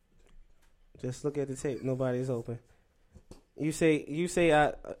 Just look at the tape. Nobody's open. You say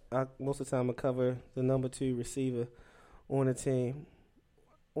I most of the time I cover the number 2 receiver on the team.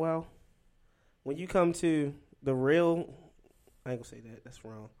 Well, when you come to the real, I ain't gonna say that. That's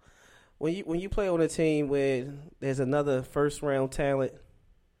wrong. When you play on a team where there's another first round talent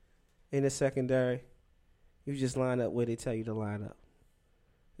in the secondary, you just line up where they tell you to line up.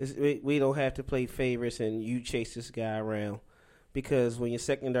 We don't have to play favorites and you chase this guy around, because when your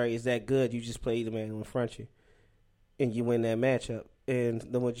secondary is that good, you just play the man in front of you and you win that matchup. And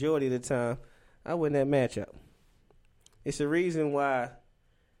the majority of the time, I win that matchup. It's the reason why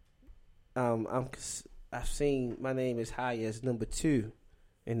I've seen my name as high as number 2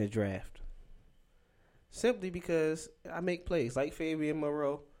 in the draft. Simply because I make plays. Like Fabian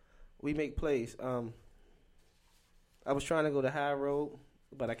Moreau, we make plays. I was trying to go the high road,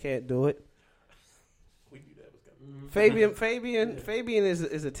 but I can't do it. We knew that was coming. Fabian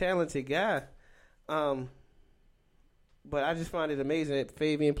is a talented guy. But I just find it amazing that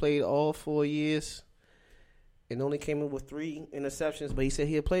Fabian played all 4 years and only came in with 3 interceptions, but he said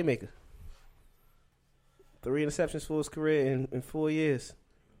he a playmaker. 3 interceptions for his career in 4 years.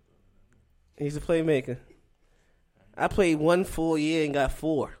 He's a playmaker. I played 1 full year and got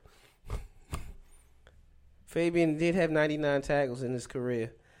 4. Fabian did have 99 tackles in his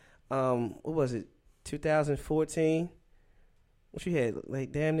career. What was it, 2014? What you had,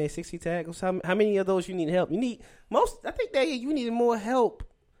 like damn near 60 tackles? How many of those you need help? You need most. I think that you needed more help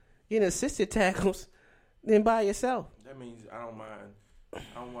in assisted tackles than by yourself. That means I don't mind. I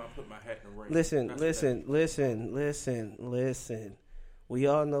don't want to put my hat in the ring. Listen. We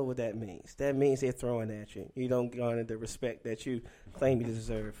all know what that means. That means they're throwing at you. You don't garner the respect that you claim you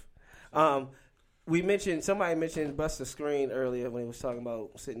deserve. Somebody mentioned Buster Screen earlier when he was talking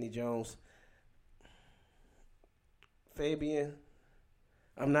about Sidney Jones. Fabian,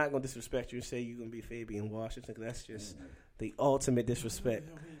 I'm not going to disrespect you and say you're going to be Fabian Washington, because that's just the ultimate disrespect.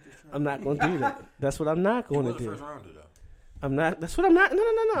 I'm not going to do that. That's what I'm not going to do. First rounder, though. I'm not. That's what I'm not. No.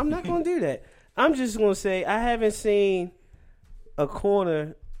 I'm not going to do that. I'm just going to say I haven't seen a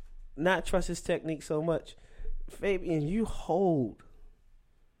corner not trust his technique so much. Fabian, you hold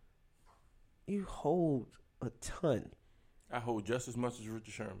a ton. I hold just as much as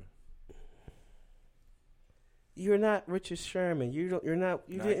Richard Sherman. You're not Richard Sherman. You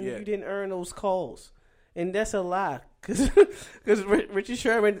didn't earn those calls, and that's a lie. Because Richard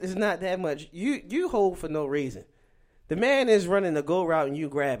Sherman is not that much. You hold for no reason. The man is running a go route and you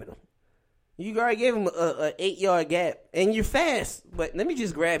grabbing him. You already gave him a 8-yard gap, and you're fast. But let me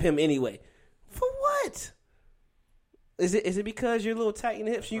just grab him anyway. For what? Is it because you're a little tight in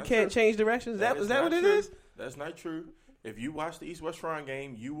the hips? You can't change directions. Is that what it is? That's not true. If you watch the East West Shrine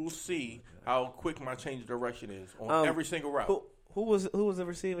game, you will see how quick my change of direction is on every single route. Who was the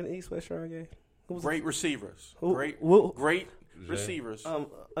receiver in the East West Shrine game? Great receivers. Great receivers.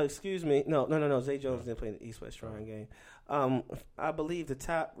 Excuse me. No. Zay Jones didn't play in the East West Shrine game. I believe the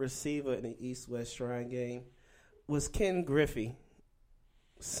top receiver in the East West Shrine game was Ken Griffey,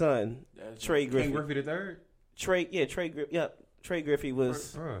 son. Trey Griffey. Ken Griffey the third? Trey Griffey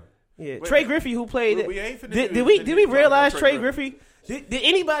was. Yeah, Wait, Trey Griffey who played. Did we realize Trey Griffey? Did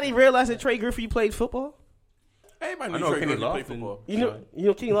anybody realize that Trey Griffey played football? Everybody knew Trey Griffey played football. You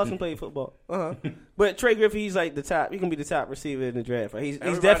know, Kenny Lawson played football. But Trey Griffey, he's like the top. He can be the top receiver in the draft. Right? He's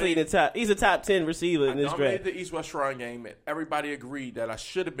definitely in the top. He's a top 10 receiver in this draft. I dominated the East West Shrine game, and everybody agreed that I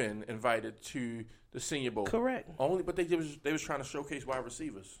should have been invited to the Senior Bowl. Correct. But they was trying to showcase wide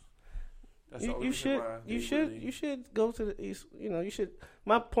receivers. That's You should go to the East. You know, you should.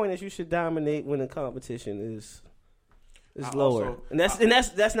 My point is, you should dominate when the competition is lower, and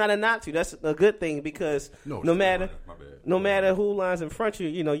that's not a knock to. That's a good thing because no matter who lines in front of you,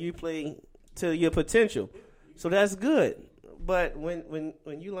 you know, you play to your potential, so that's good. But when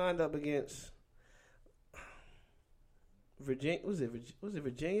you lined up against Virginia, was it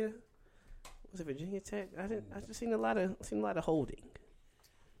Virginia? Was it Virginia Tech? I just seen a lot of holding.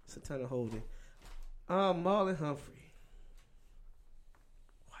 It's a ton of holding. Marlon Humphrey.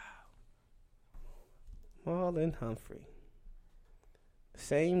 Wow. Marlon Humphrey.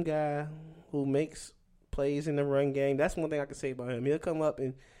 Same guy who makes plays in the run game. That's one thing I can say about him. He'll come up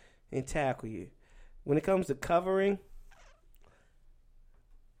and tackle you. When it comes to covering,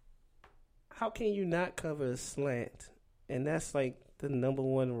 how can you not cover a slant? And that's like the number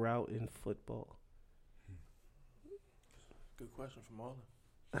one route in football. Good question from Marlon.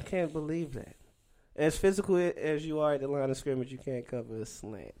 I can't believe that. As physical as you are at the line of scrimmage, you can't cover a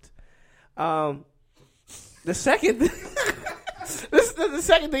slant. The second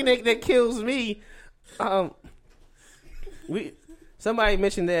thing that kills me, somebody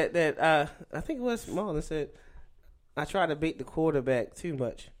mentioned that I think it was Marlon said I try to beat the quarterback too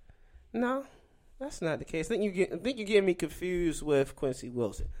much. No, that's not the case. I think you're getting me confused with Quincy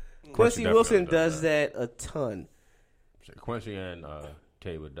Wilson. Quincy Wilson does that a ton. Quincy and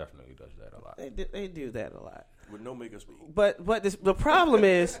Tabor definitely does that a lot. They do that a lot with no makeup speed. But the problem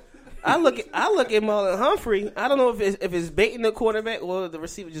is, I look at Marlon Humphrey. I don't know if it's baiting the quarterback or the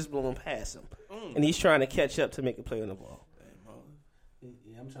receiver just blowing past him, and he's trying to catch up to make a play on the ball.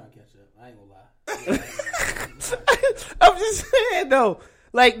 Yeah, I'm trying to catch up. I ain't gonna lie. I'm just saying though,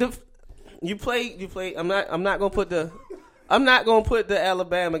 like you play. I'm not gonna put the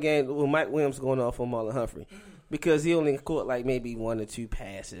Alabama game with Mike Williams going off on Marlon Humphrey. Because he only caught like maybe 1 or 2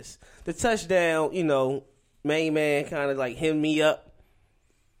 passes. The touchdown, you know, main man kind of like hemmed me up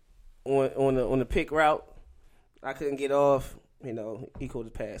on the pick route. I couldn't get off. You know, he caught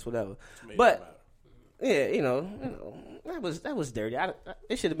the pass, whatever. But yeah, you know, that was dirty.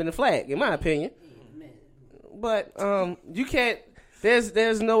 It should have been a flag, in my opinion. But you can't.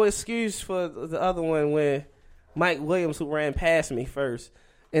 There's no excuse for the other one where Mike Williams, who ran past me first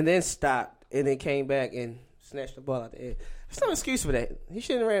and then stopped and then came back and snatched the ball out the air. There's no excuse for that. He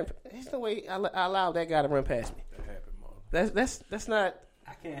shouldn't have ran. There's no way I allowed that guy to run past me. That happened, Marlon. That's not.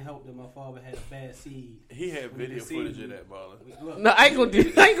 I can't help that my father had a bad seed. He had video footage of that, Marlon. No, I ain't gonna do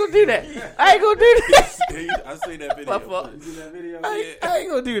that. I ain't gonna do that. I seen that video. You see that video? I ain't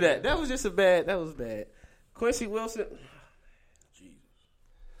gonna do that. That was just bad. Quincy Wilson.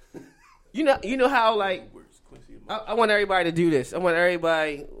 Jesus. You know how like I want everybody to do this. I want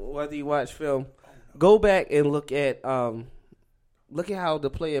everybody, whether you watch film, go back and look at how the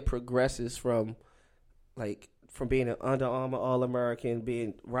player progresses from being an Under Armour All-American,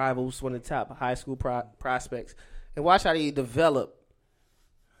 being rivals, one of the top high school prospects, and watch how they develop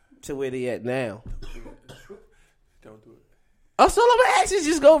to where they at now. Don't do it. That's all I'm gonna ask you.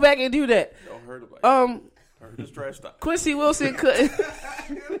 Just go back and do that. Don't hurt him. Hurt his trash talk. Quincy Wilson couldn't.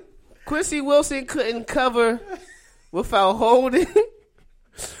 Quincy Wilson couldn't cover without holding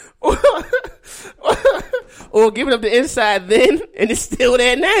or giving up the inside then, and it's still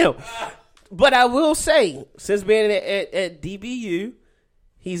there now. But I will say, since being at DBU,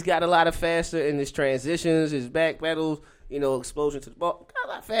 he's got a lot of faster in his transitions, his back pedals, exposure to the ball, got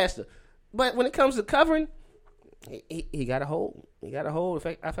a lot faster. But when it comes to covering, he got to hold. He got to hold.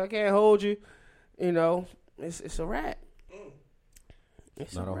 If I can't hold you, it's a wrap.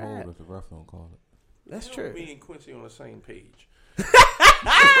 It's not a wrap. hold if the ref don't call it. That's true. Me and Quincy on the same page.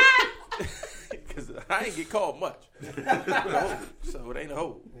 Because I ain't get called much. So it ain't a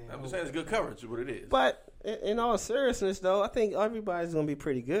hold. I'm just saying it's good coverage is what it is. But in all seriousness, though, I think everybody's going to be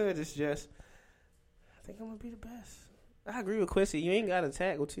pretty good. It's just, I think I'm going to be the best. I agree with Quincy. You ain't got to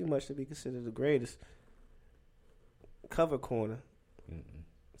tackle too much to be considered the greatest cover corner.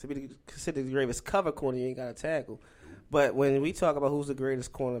 To be considered the greatest cover corner, you ain't got to tackle. But when we talk about who's the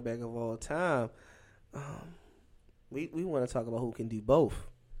greatest cornerback of all time, we want to talk about who can do both.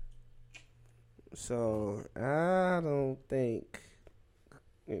 So I don't think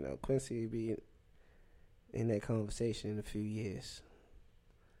Quincy will be in that conversation in a few years.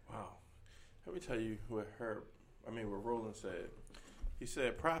 Wow. Let me tell you what Roland said. He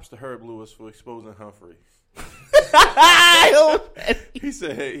said, props to Herb Lewis for exposing Humphrey. He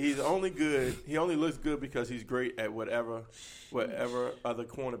said he's only good. He only looks good because he's great at whatever other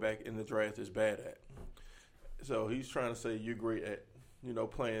cornerback in the draft is bad at. So he's trying to say you're great at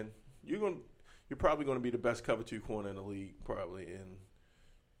playing. You're probably going to be the best cover 2 corner in the league probably in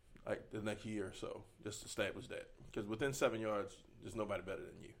like the next year or so. Just establish that because within 7 yards, there's nobody better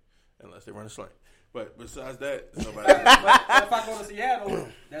than you unless they run a slant. But besides that, there's nobody better. But if I go to Seattle,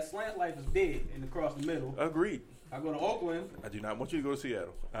 that slant life is dead and across the middle. Agreed. I go to Oakland. I do not want you to go to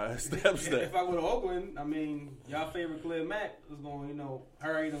Seattle. I established that. If I go to Oakland, y'all favorite Khalil Mack is going,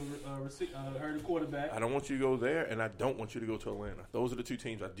 hurry the quarterback. I don't want you to go there, and I don't want you to go to Atlanta. Those are the 2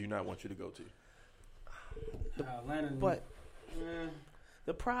 teams I do not want you to go to. Atlanta. But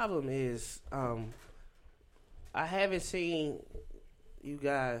the problem is, I haven't seen you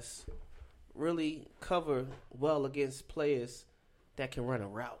guys really cover well against players that can run a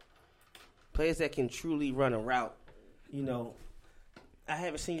route. Players that can truly run a route. I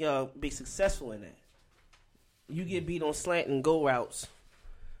haven't seen y'all be successful in that. You get beat on slant and go routes.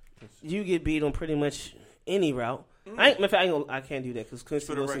 You get beat on pretty much any route. I can't do that because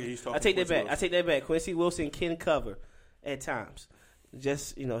Quincy Wilson. I take that back. Quincy Wilson can cover at times.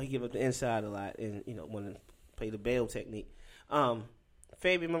 Just he give up the inside a lot and want to play the bail technique.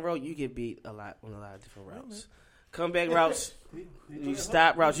 Fabian Moreau, you get beat a lot on a lot of different routes. Comeback routes, you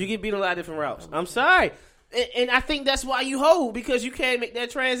stop routes. You get beat on a lot of different routes. I'm sorry. And I think that's why you hold, because you can't make that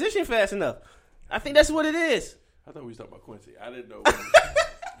transition fast enough. I think that's what it is. I thought we was talking about Quincy. I didn't know. I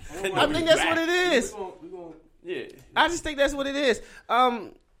think that's what it is. Yeah. I just think that's what it is.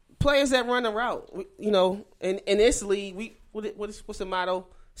 Players that run the route, in this league, what's the motto?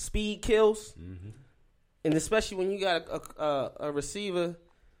 Speed kills. Mm-hmm. And especially when you got a receiver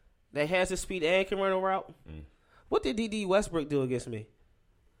that has the speed and can run a route. Mm. What did D.D. Westbrook do against me?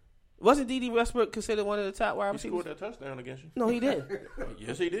 Wasn't D.D. Westbrook considered one of the top wide receivers? He scored that touchdown against you. No, he didn't.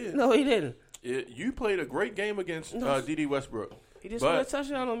 Yes, he did. No, he didn't. You played a great game against D.D. Westbrook. He didn't score a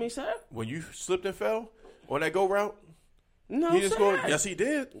touchdown on me, sir. When you slipped and fell on that go route, no, he didn't sir. score. Yes, he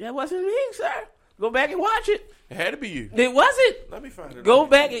did. That wasn't me, sir. Go back and watch it. It had to be you. It wasn't. Let me find it. Go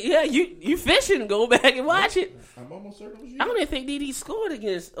back. Yeah, you fishing. Go back and watch it. I'm almost certain it was you. I don't even think D.D. scored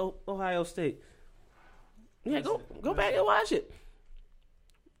against Ohio State. Yeah, go back and watch it.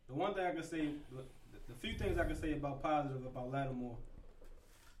 The one thing I can say, the few things I can say about positive about Lattimore,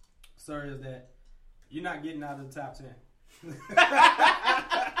 sir, is that you're not getting out of the top 10.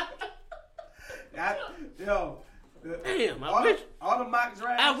 Damn, I wish. All the mock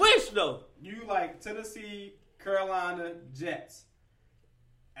drafts. I wish, though. You like Tennessee, Carolina, Jets.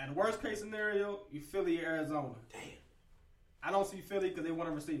 At the worst case scenario, you Philly, Arizona. Damn. I don't see Philly because they want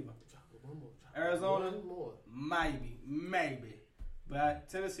a receiver. Arizona, maybe. But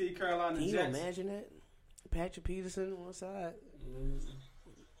Tennessee, Carolina, Jets. Jets. Can you imagine that? Patrick Peterson on one side.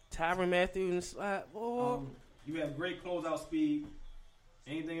 Tyrann Mathieu on the side. You have great closeout speed.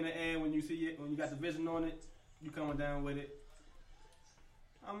 Anything in the air when you see it, when you got the vision on it, you coming down with it.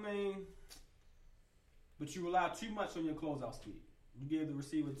 I mean, but you rely too much on your closeout speed. You give the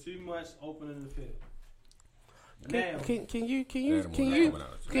receiver too much opening in the field.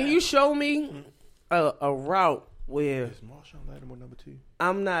 Can you show me a route where is Marshawn Lattimore number 2?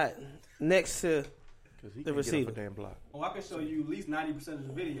 I'm not next to the receiver? Damn block. Oh, I can show you at least 90% of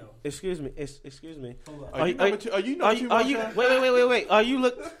the video. Excuse me. Are you number 2? Wait. Are you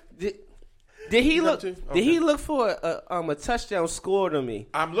look? Did he You look? got to? Did he Okay. look for a touchdown scored on me?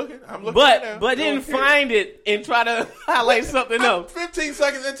 I'm looking right now. But didn't Okay. find it and try to highlight something I'm else. 15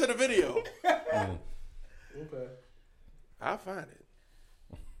 seconds into the video. Okay. I'll find it.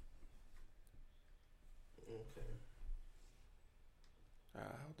 I'll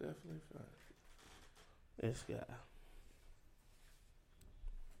definitely find it. This guy,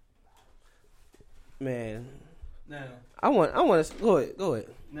 man. Now, I want to go ahead.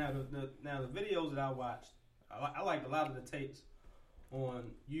 now the videos that I watched, I liked a lot of the tapes on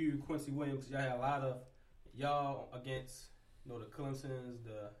you, Quincy Williams. Y'all had a lot of y'all against, the Clemsons,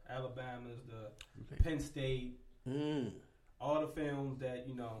 the Alabamas, the Penn State, all the films that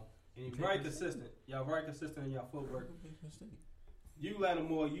and you're very consistent. Y'all very consistent in y'all footwork. You,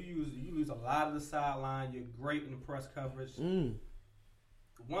 Lattimore, you use a lot of the sideline. You're great in the press coverage.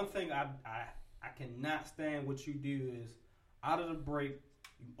 One thing I cannot stand what you do is out of the break,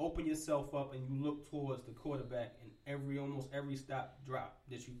 you open yourself up and you look towards the quarterback in almost every stop drop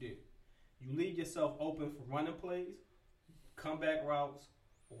that you do. You leave yourself open for running plays, comeback routes,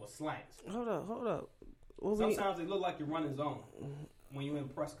 or slants. Hold up. Sometimes they look like you're running zone when you're in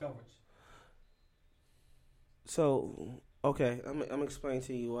press coverage. So, okay, I'm explaining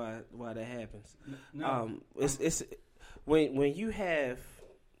to you why that happens. No, It's when you have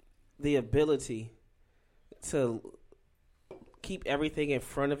the ability to keep everything in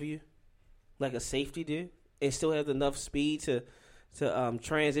front of you, like a safety do, and still have enough speed to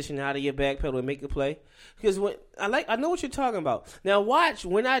transition out of your back pedal and make the play. Because when I know what you're talking about. Now watch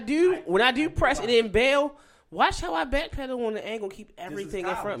when I do press and then bail. Watch how I backpedal on the angle, keep everything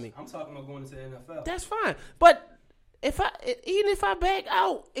in front of me. I'm talking about going into the NFL. That's fine, but even if I back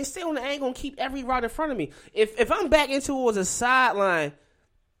out and stay on the angle and keep every route in front of me, if I'm backing towards a sideline,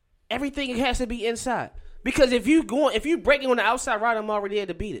 everything has to be inside. Because if you breaking on the outside route, I'm already there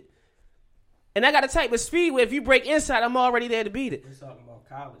to beat it. And I got a type of speed where if you break inside, I'm already there to beat it. We're talking about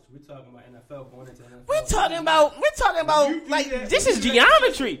college. We're talking about NFL going into NFL. We're talking about like this is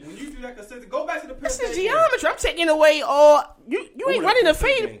geometry. When you do that consistent, go back to the Penn This State is game. geometry. I'm taking away all you ain't running a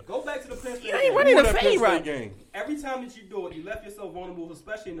fade. Go back to the Penn State You ain't game. running Who a that Penn fade State route. game? Every time that you do it, you left yourself vulnerable,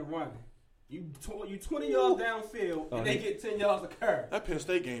 especially in the running. You 20 yards downfield, and they get 10 yards of curve. That Penn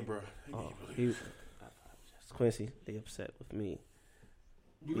State game, bro. Quincy, they upset with me.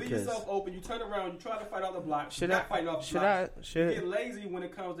 You leave Because- yourself open. You turn around. You try to fight off the block. Should You're I- not fighting off the should block. I- should- You get lazy when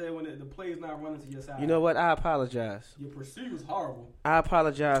it comes there when the play is not running to your side. You know what? I apologize. Your pursuit is horrible. I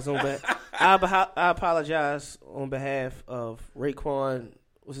apologize I apologize on behalf of Raekwon.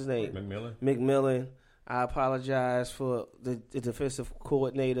 What's his name? McMillan. I apologize for the defensive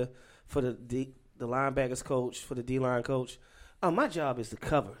coordinator, for the linebackers coach, for the D-line coach. My job is to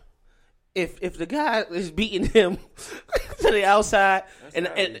cover. If the guy is beating him to the outside, That's and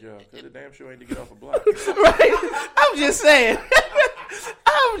not your job, 'cause the damn sure ain't to get off a block. right, I'm just saying.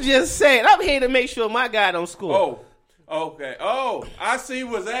 I'm here to make sure my guy don't score. Oh, okay. Oh, I see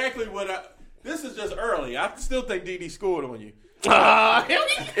exactly what this is just early. I still think DD scored on you.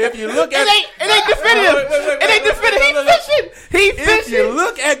 If you look at it ain't definitive. It ain't definitive. He fishing. If you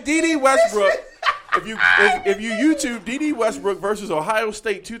look at DD Westbrook, if you YouTube DD Westbrook versus Ohio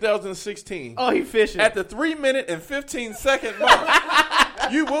State 2016, Oh, he fishing. at the 3-minute and 15-second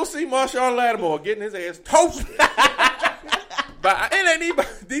mark, you will see Marshawn Lattimore getting his ass toasted. But it ain't even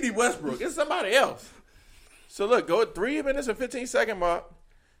DD Westbrook. It's somebody else. So look, go at 3 minutes and 15-second mark.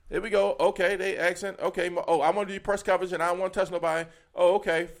 There we go. Okay, they accent. Okay, I want to do press coverage and I don't want to touch nobody. Oh,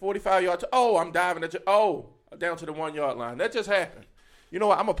 okay, 45 yards. Oh, I'm diving at you. Oh, down to the 1 yard line. That just happened. You know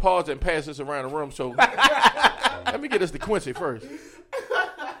what? I'm going to pause and pass this around the room. So let me get this to Quincy first.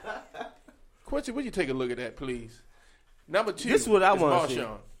 Quincy, would you take a look at that, please? Number 2. This is what I wanna see.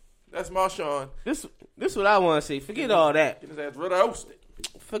 Marshawn. That's Marshawn. This what I want to see. Forget all that. Get his ass roasted.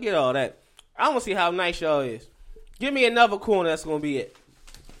 Forget all that. I want to see how nice y'all is. Give me another corner. That's gonna be it.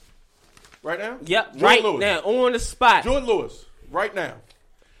 Right now? Yep. Jordan Right Lewis. now, on the spot. Jordan Lewis. Right now.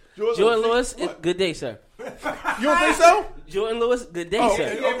 Jordan Lewis. What? Good day, sir. You don't think so? Jordan Lewis. Good day, Oh, sir.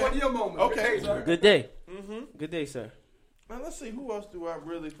 okay. You had one of your moments. Okay. sir. Good day. Good day, sir. Now let's see, who else do I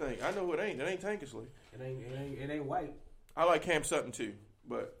really think? I know who it ain't. It ain't Tankersley. It ain't white. I like Cam Sutton too,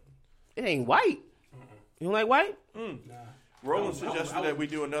 but It ain't white. You don't like white? Nah. Roland suggested that we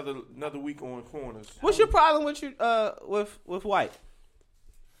do another week on corners. What's your problem with you with white?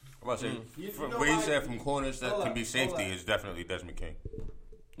 I'm about to say, You from know where you why- said from corners that Hold can up, be safety hold up. is definitely Desmond King.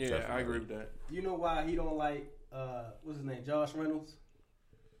 Yeah, Definitely. I agree with that. You know why he don't like what's his name, Josh Reynolds?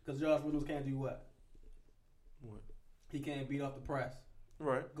 Because Josh Reynolds can't do what? What? He can't beat off the press.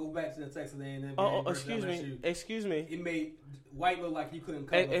 Right. Go back to the Texas A&M game. Oh, versus LSU. excuse me. It made White look like he couldn't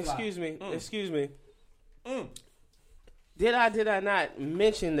cover the fly. Excuse me. Did I not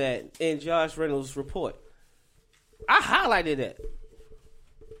mention that in Josh Reynolds' report? I highlighted that.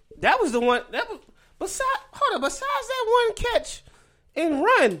 That was the one. Besides that one catch and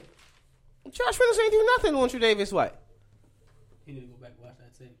run, Josh Reynolds ain't do nothing on Tre'Davious White. He need to go back and watch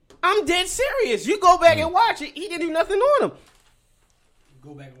that tape. I'm dead serious. You go back and watch it. He didn't do nothing on him.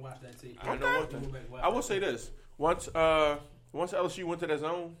 Go back and watch that tape. I know one thing. I will say this: once LSU went to that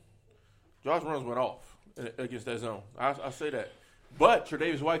zone, Josh Reynolds went off against that zone. I say that. But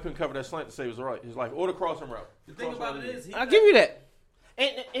Tre'Davious White couldn't cover that slant to save his life or the crossing route. The thing about it is, I'll give you that.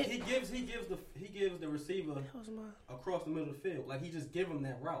 He gives the receiver across the middle of the field. Like, he just give him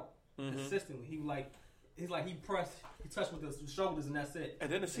that route consistently. He touched with the shoulders and that's it.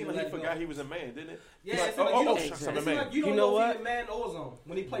 And then it seemed like he forgot he was a man, didn't it? Yeah, like, it seemed like you don't know what? if he's a man or zone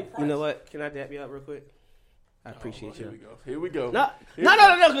when he played Price. You know what? Can I dap you up real quick? I appreciate you. Here we go. No,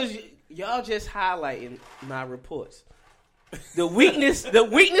 because y'all just highlighting my reports. The weakness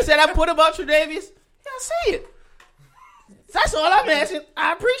that I put about Tre'Davious, y'all see it. That's all I'm asking.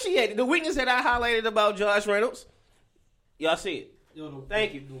 I appreciate it. The weakness that I highlighted about Josh Reynolds, y'all see it.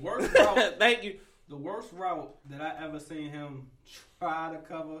 Thank you. The worst route. Thank you. The worst route that I ever seen him try to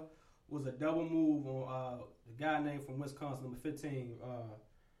cover was a double move on the guy named from Wisconsin, number 15,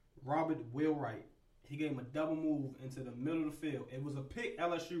 Robert Wheelwright. He gave him a double move into the middle of the field. It was a pick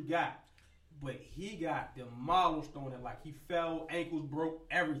LSU got, but he got demolished on it. Like, he fell, ankles broke,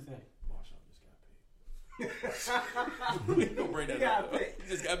 everything. We ain't gonna bring that up. He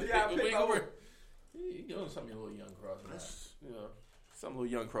just got picked. You know, something a little young crossing route. Some little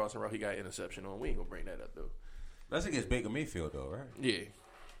young crossing route he got interception on. We ain't gonna bring that up though. That's against Baker Mayfield though, right? Yeah.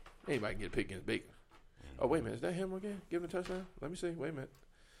 Anybody can get picked against Baker. Oh, wait a minute. Is that him again? Give him a touchdown? Let me see. Wait a minute.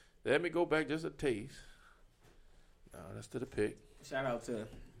 Let me go back just a taste. No, that's to the pick. Shout out to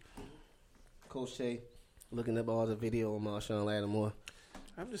Coach Shay looking up all the video on Marshawn Lattimore.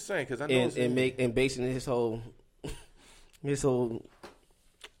 I'm just saying because I know and basing his whole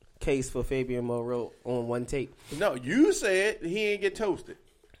case for Fabian Moreau on one tape. No, you said he ain't get toasted.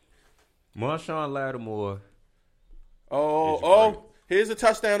 Marshawn Lattimore. Here's a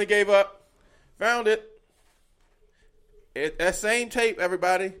touchdown he gave up. Found it. That same tape,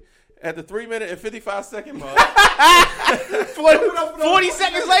 everybody, at the 3 minute and 55 second mark. 40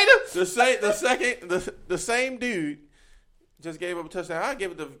 seconds later? The same dude just gave up a touchdown. I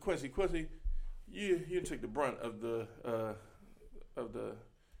gave it to Quincy. Quincy, you took the brunt of the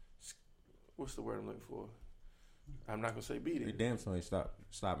what's the word I'm looking for? I'm not gonna say beating. They damn sure ain't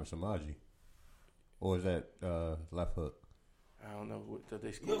stopping Samaji. Or is that left hook? I don't know what did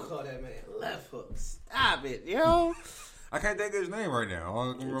they score. You'll call that man left hook. Stop it, yo. I can't think of his name right now.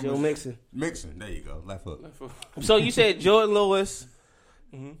 All I can remember Joe Mixon. Mixon, there you go. Left hook. Left hook. So you said Jordan Lewis.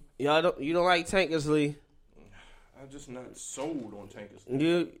 Mm-hmm. You don't like Tankersley. I'm just not sold on Tankers.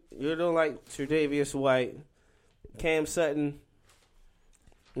 You don't like Tre'Davious White. Cam Sutton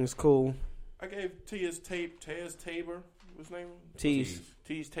is cool. I gave Tez Tabor, what's his name? Tease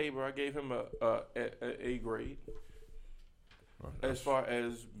Tabor. I gave him a grade as far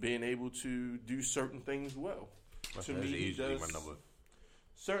as being able to do certain things well. To me, he does my number.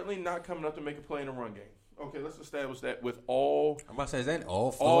 Certainly not coming up to make a play in the run game. Okay, let's establish that with all. I'm about to say, is that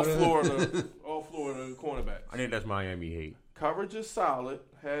all Florida? all Florida cornerbacks. I think that's Miami hate. Coverage is solid.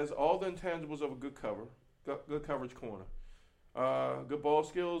 Has all the intangibles of a good coverage corner. Good ball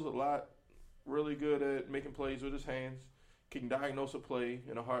skills. A lot. Really good at making plays with his hands. Can diagnose a play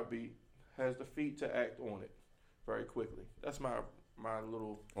in a heartbeat. Has the feet to act on it very quickly. That's my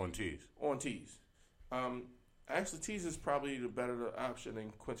little on tees. Actually, Tease is probably the better option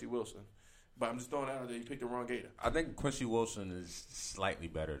than Quincy Wilson. But I'm just throwing it out there. You picked the wrong gator. I think Quincy Wilson is slightly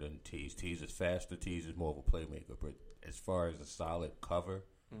better than Tease. Tease is faster. Tease is more of a playmaker. But as far as a solid cover,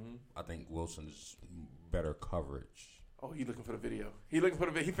 I think Wilson's better coverage. Oh, he's looking for the video. He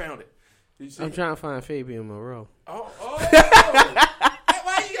found it. I'm trying to find Fabian Moreau. Oh.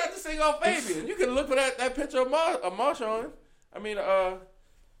 Why you got to sing off Fabian? You can look for that picture of Marshawn.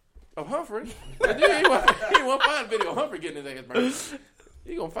 Of Humphrey. He want to find a video of Humphrey getting his ass burned.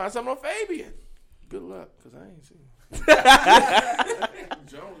 You going to find something on Fabian. Good luck, because I ain't seen it.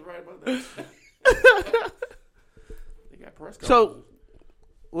 Jones was right about that. They got press conference. So,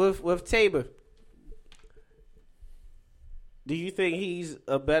 with Tabor, do you think he's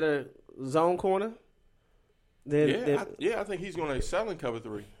a better zone corner? I think he's going to excel in cover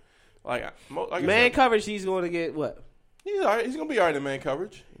 3. Like man coverage, he's going to get what? He's all right. He's going to be all right in man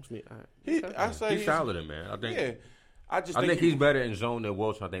coverage. He's solid in man. I think. Yeah. I think he's better in zone than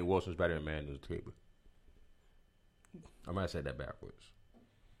Wilson. I think Wilson's better in man than Tabor. I might have said that backwards.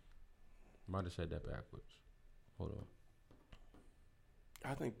 Hold on.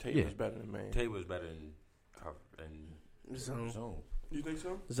 I think Tabor's better than man. Tabor's better in zone. You think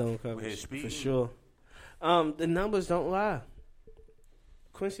so? Zone With coverage, his speed? for sure. The numbers don't lie.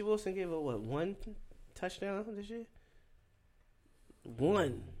 Quincy Wilson gave up, one touchdown this year?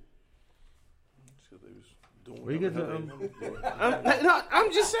 One. Where you get the,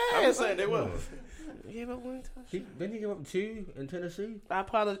 I'm just saying. I'm saying they will. He gave up one touchdown. Didn't he give up 2 in Tennessee?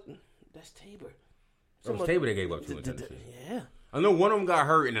 That's Tabor. It was Tabor that gave up 2 in Tennessee. Yeah. I know one of them got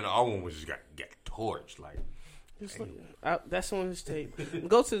hurt, and then the other one was just got torched. Like, that's on his tape.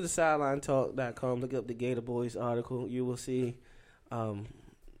 Go to the sidelinetalk.com. Look up the Gator Boys article. You will see the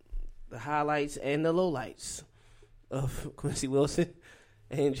highlights and the lowlights of Quincy Wilson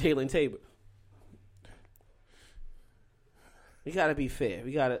and Jalen Tabor. We gotta be fair.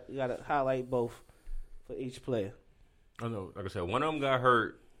 We gotta highlight both for each player. I know, like I said, one of them got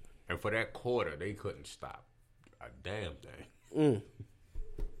hurt, and for that quarter, they couldn't stop a damn thing.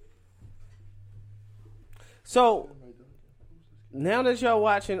 So now that y'all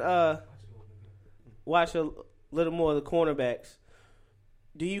watch a little more of the cornerbacks,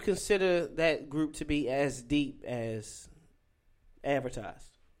 do you consider that group to be as deep as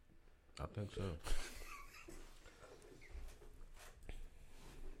advertised? I think so.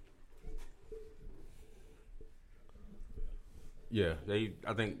 Yeah,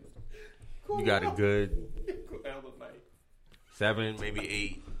 I think you got a good 7, maybe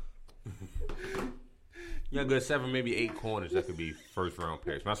 8. You got a good 7, maybe 8 corners that could be first round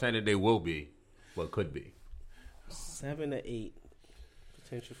picks. Not saying that they will be, but could be. 7 to 8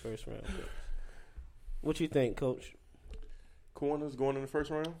 potential first round picks. What you think, Coach? Corners going in the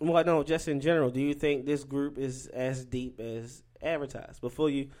first round? Well, no, just in general. Do you think this group is as deep as advertised? Before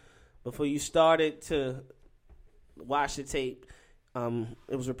you started to watch the tape,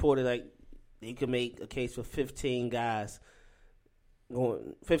 it was reported like you could make a case for 15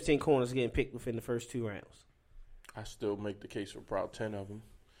 corners getting picked within the first 2 rounds. I still make the case for about 10 of them.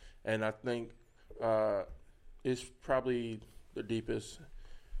 And I think it's probably the deepest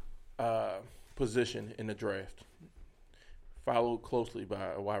position in the draft, followed closely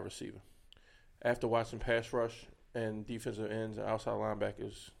by a wide receiver. After watching pass rush and defensive ends and outside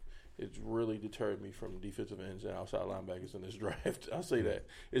linebackers, it's really deterred me from defensive ends and outside linebackers in this draft. I'll say that.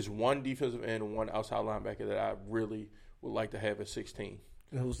 It's one defensive end and one outside linebacker that I really would like to have at 16.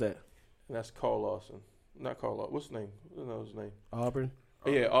 And who's that? And that's Carl Lawson. Not Carl Lawson. What's his name? I don't know his name. Auburn?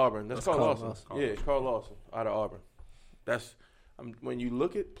 Yeah, Auburn. That's Carl Lawson. Lawson. Yeah, Carl Lawson out of Auburn. That's when you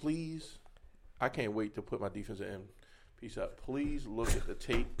look at, please, I can't wait to put my defensive end piece up. Please look at the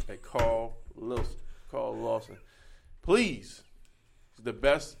tape at Carl Lawson. Please. He's the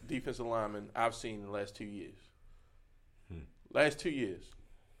best defensive lineman I've seen in the last 2 years. Last 2 years.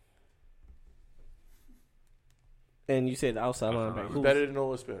 And you said the outside linebacker. He's better than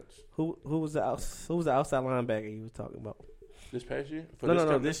Noah Spence. Who was the outside linebacker you was talking about? This past year?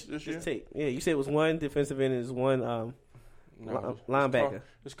 No. This year? This tape. Yeah, you said it was one defensive end and one linebacker.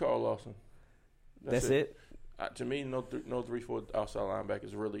 It's Carl Lawson. That's it? To me, no 3-4 outside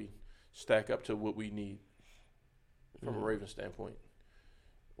linebackers really stack up to what we need from a Ravens standpoint,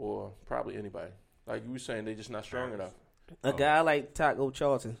 or probably anybody. Like you were saying, they're just not strong enough. A guy like Taco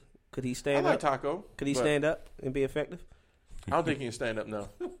Charlton, could he stand I like up? Taco. Could he stand up and be effective? I don't think he can stand up now.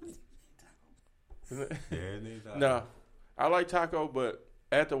 No. I like Taco, but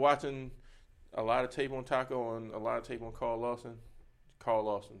after watching a lot of tape on Taco and a lot of tape on Carl Lawson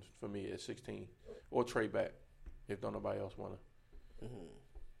for me at 16, or trade back if don't nobody else want to.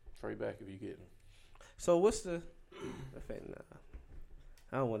 Trade back if you get him. So what's the effect? Nah,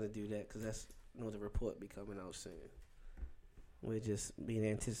 I don't want to do that because that's the report be coming out soon. We're just being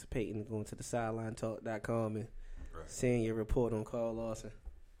anticipating going to the sidelinetalk.com and seeing your report on Carl Lawson.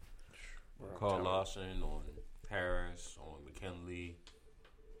 Carl Lawson, on Harris, on McKinley.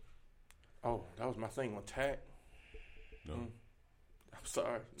 Oh, that was my thing on Tack. No. I'm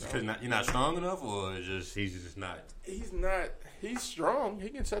sorry. Because you're not strong enough, or he's just not? He's not. He's strong. He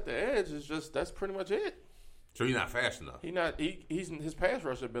can set the edge. It's just that's pretty much it. So he's not fast enough. He's his pass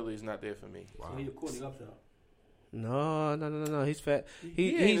rush ability is not there for me. Wow. So he's Courtney Upshaw. No. He's fat.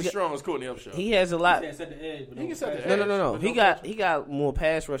 He's as strong as Courtney Upshaw. He has a lot. He can set the edge. But he can set the edge. No. He got more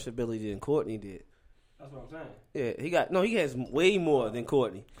pass rush ability than Courtney did. That's what I'm saying. Yeah, he has way more than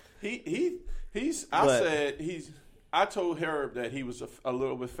Courtney. I told Herb that he was a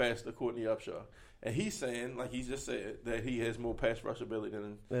little bit faster than Courtney Upshaw. And he's saying, like he just said, that he has more pass rush ability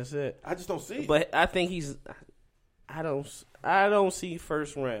than. That's it. I just don't see it. But I think I don't see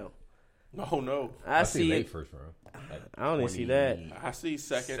first round. No. I see late it. first round. Like I don't even see that. I see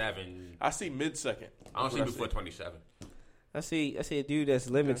second. 7. I see mid-second. I don't see before 27. I see a dude that's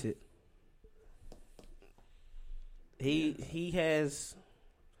limited. He has,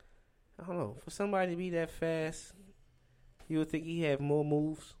 I don't know, for somebody to be that fast, you would think he had more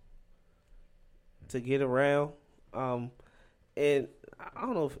moves to get around. And I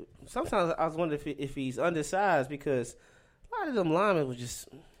don't know. Sometimes I was wondering if he's undersized because a lot of them linemen would just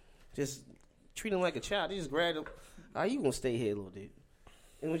treat him like a child. They just grabbed him. You gonna stay here, little dude?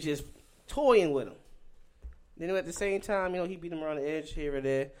 And was just toying with him. Then at the same time, he beat him around the edge here and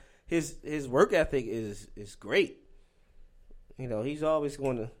there. His work ethic is great. He's always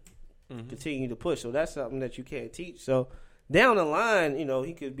going to continue to push. So that's something that you can't teach. So down the line,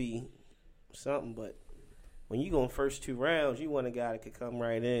 he could be something. But when you go in first 2 rounds, you want a guy that could come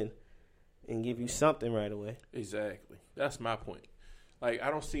right in and give you something right away. Exactly. That's my point. Like,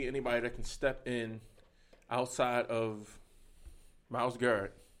 I don't see anybody that can step in outside of Myles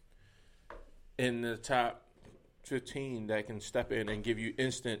Garrett in the top 15 that can step in and give you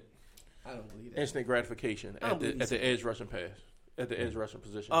instant gratification at the edge rushing pass, at the edge rushing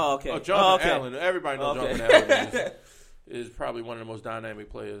position. Oh, okay. Jonathan Allen. Everybody knows Jonathan Allen is probably one of the most dynamic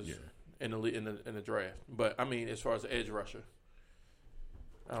players in the draft. But I mean, as far as the edge rusher,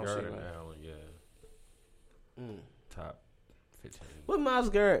 I don't see Garrett that. Allen, top 15. What Myles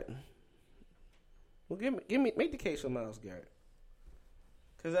Garrett? Well, make the case for Myles Garrett.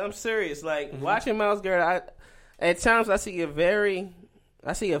 Because I'm serious. Like, watching Myles Garrett, at times I see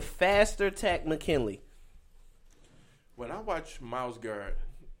a faster Takk McKinley. When I watch Myles Garrett,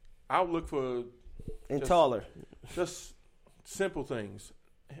 I'll look for Taller. Just simple things.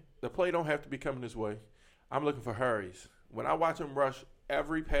 The play don't have to be coming this way. I'm looking for hurries. When I watch him rush,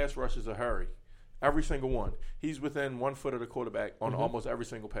 every pass rush is a hurry. Every single one. He's within 1 foot of the quarterback on almost every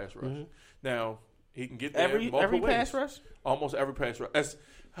single pass rush. Now, he can get there multiple ways. Pass rush? Almost every pass rush.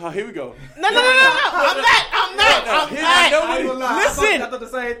 Here we go. No. I'm not. Listen. I thought the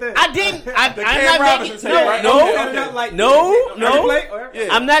same thing. I didn't. I'm Cam not Robinson making. say, right? No. Yeah.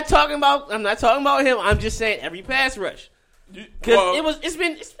 I'm not talking about him. I'm just saying every pass rush. Because it's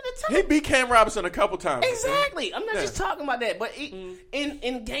been a time. He beat Cam Robinson a couple times. Exactly. I'm not just talking about that, but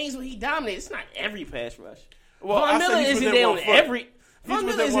in games where he dominates, it's not every pass rush. Von Miller isn't there on every. Von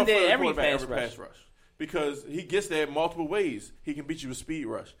Miller isn't there every pass rush. Because he gets there multiple ways. He can beat you with speed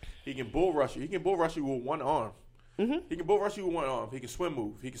rush. He can bull rush you. He can bull rush you with one arm. He can bull rush you with one arm. He can swim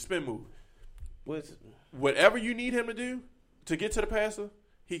move. He can spin move. Whatever you need him to do to get to the passer,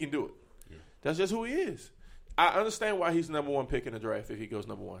 he can do it. Yeah. That's just who he is. I understand why he's number 1 pick in the draft if he goes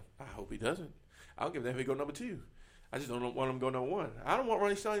number 1. I hope he doesn't. I don't give a damn if he go number 2. I just don't want him to go number 1. I don't want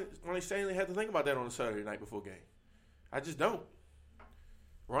Ronnie Stanley to have to think about that on a Saturday night before game. I just don't.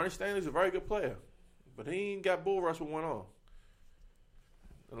 Ronnie Stanley's a very good player. But he ain't got bull rush with one arm.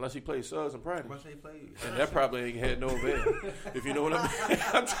 Unless he plays subs in practice. And that probably ain't had no avail. If you know what I mean.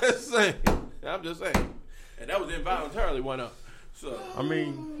 I'm just saying. And that was involuntarily one up. So I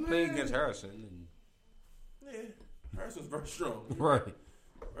mean, playing against Harrison. Yeah. Harrison's very strong. Right.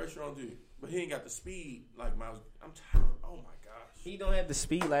 Very strong dude. But he ain't got the speed like Myles. I'm tired. Oh my gosh. He don't have the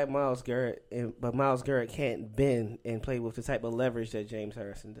speed like Myles Garrett, but Myles Garrett can't bend and play with the type of leverage that James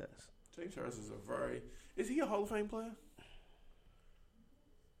Harrison does. James Harrison is he a Hall of Fame player?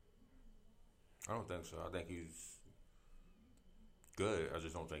 I don't think so. I think he's good. I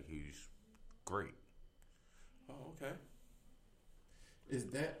just don't think he's great. Oh, okay. Is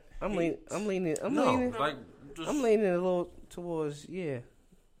that? I'm leaning a little towards I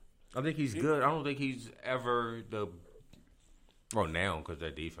think he's good. I don't think he's ever now because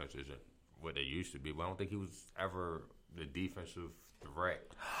that defense isn't what they used to be. But I don't think he was ever the defensive threat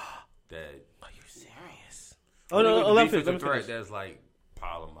that. Are you serious? Oh no, defensive threat that's like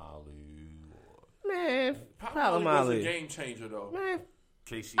Polamalu. Man, Polamalu was a game changer though. Man,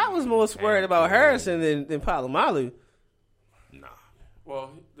 KC, I was more worried about Harrison than Polamalu. Nah.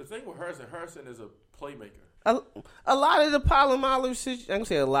 Well, the thing with Harrison is a playmaker. A lot of the Polamalu situations, I can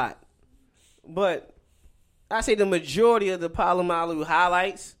say a lot, but I say the majority of the Polamalu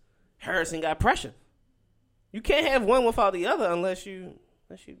highlights, Harrison got pressure. You can't have one without the other unless you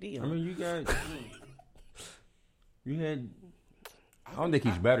Dion. I mean, you had. I don't think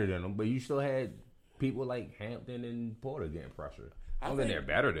he's better than him, but you still had people like Hampton and Porter getting pressure. I don't think they're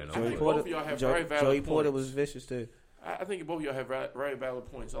better than him. I think both of y'all have very valid Joey points. Porter was vicious too. I think both of y'all have very valid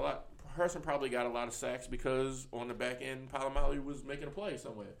points. Harrison probably got a lot of sacks because on the back end, Polamalu was making a play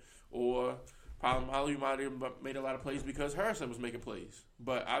somewhere, or Polamalu might have made a lot of plays because Harrison was making plays.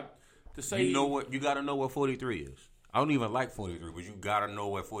 But you know what? You got to know what 43 is. I don't even like 43, but you gotta know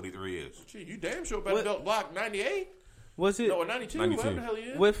what 43 is. Gee, you damn sure better belt block 98. Was it No, 92, 92. whatever the hell he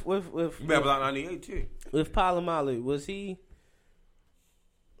is. with You better block 98 too. with Palomalu? Was he?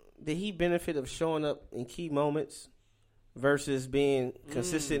 Did he benefit of showing up in key moments versus being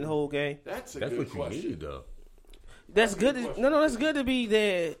consistent the whole game? That's That's good what you question. need, though. That's good. That's good to be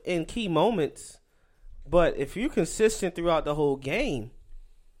there in key moments. But if you're consistent throughout the whole game,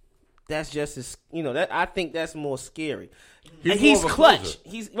 that's just as that. I think that's more scary. And he's more of a clutch. closer.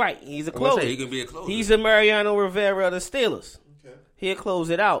 He's right. He's a I was gonna closer. say, he can be a closer. He's a Mariano Rivera of the Steelers. Okay. He'll close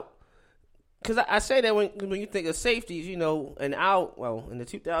it out. Because I say that when you think of safeties, an out. Well, in the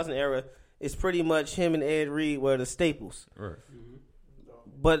 2000 era, it's pretty much him and Ed Reed were the staples. Right.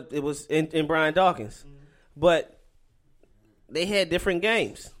 But it was in Brian Dawkins. But they had different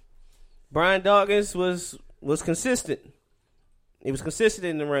games. Brian Dawkins was consistent. He was consistent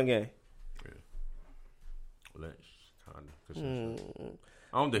in the run game. Lynch, kind of.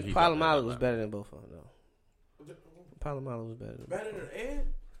 I don't think he's Palomalu was better than both of them, though. Palomalu was better than Better than Ed?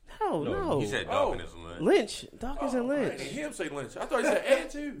 No. He said Dawkins and Lynch. Lynch. Dawkins and I Lynch. didn't hear him say Lynch. I thought he said Ed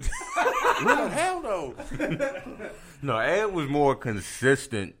too. No, hell no. No, Ed was more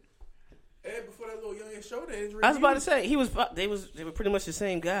consistent. Ed before that little young shoulder injury. I was about to say they were pretty much the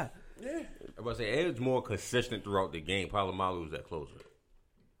same guy. Yeah. I was about to say Ed's more consistent throughout the game. Palomalu was that closer.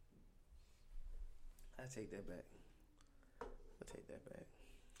 I take that back.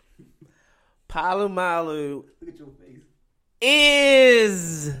 Palomalu Look at your face.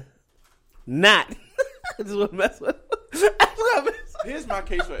 is not. I just want to mess with him. Here's my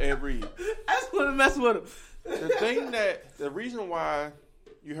case for Ed Reed. I just want to mess with him. The reason why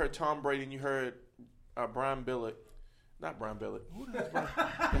you heard Tom Brady and you heard Brian Billick, not Brian Billick, who the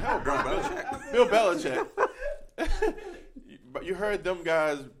hell is Brian Belichick? Bill Belichick. But you heard them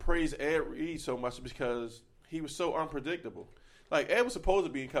guys praise Ed Reed so much because he was so unpredictable. Like Ed was supposed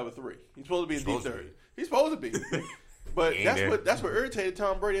to be in cover 3. He's supposed to be in deep third. He's supposed to be. But that's what irritated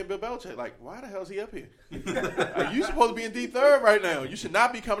Tom Brady and Bill Belichick. Like, why the hell is he up here? Like, you supposed to be in deep third right now. You should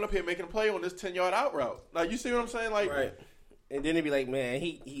not be coming up here making a play on this 10-yard out route. Like, you see what I'm saying? Like, Right. And then he'd be like, man,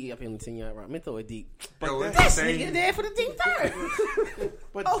 he up in the 10-yard route. Let me throw it deep. That's the Nigga there for the deep third.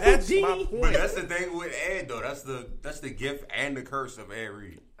 But Oh, that's D. my But point. that's the thing with Ed, though. That's the gift and the curse of Ed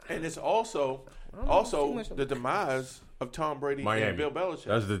Reed. And it's also too much of the demise of Tom Brady and Bill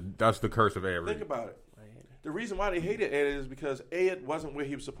Belichick. That's the curse of Ed Reed. Think about it. The reason why they hated Ed is because Ed wasn't where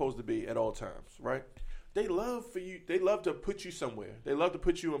he was supposed to be at all times, right? They love to put you somewhere. They love to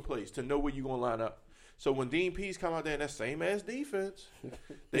put you in place to know where you're going to line up. So when Dean Pease come out there in that same ass defense,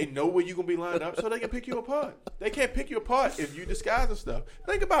 they know where you're going to be lined up so they can pick you apart. They can't pick you apart if you disguise and stuff.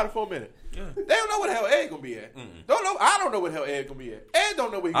 Think about it for a minute. Yeah. They don't know what the hell Ed going to be at. I don't know what the hell Ed going to be at. Ed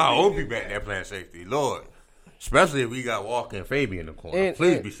don't know where he's I going hope to he be back there playing safety. Lord. Especially if we got Walker and Fabian in the corner. And-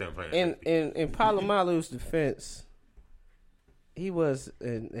 Please and- be sent playing safety. In Palomalu's defense, he was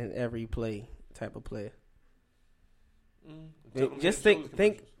an every play type of player. Just think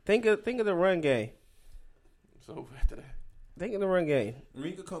of the run game. So after that. Think of the run game. I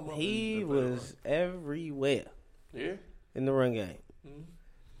mean, he could come up He and play was everywhere Yeah. in the run game.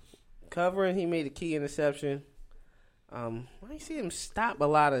 Covering, he made a key interception. I see him stop a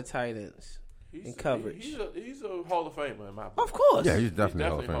lot of tight ends in coverage. He's a Hall of Famer in my opinion. Of course. Yeah, he's definitely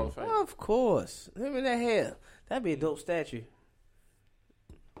Hall of Hall Fame. of Fame. Of course. Him in that hair. That'd be a dope statue.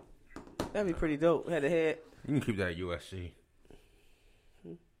 That'd be pretty dope. Had a head. You can keep that at USC.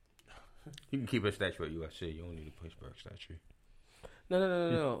 You can keep a statue at USC. You don't need a Pittsburgh statue.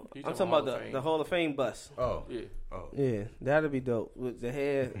 No. He's I'm talking talking about Hall of Fame. the Hall of Fame bus. Oh. Yeah. Oh. Yeah, that'd be dope. With the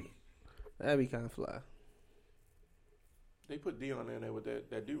hair, that'd be kind of fly. They put Dion in there with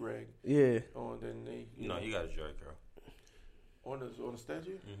that do rag Yeah. on. Then they No, you got Jerry Curl. on the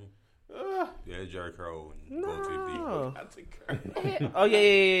statue. Yeah, Jerry Curl and go to the No. I think Oh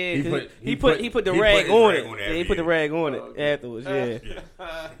yeah. He 'Cause put- He he put put the his rag on it. rag on Yeah, every he put the year. rag on it okay. afterwards. Yeah.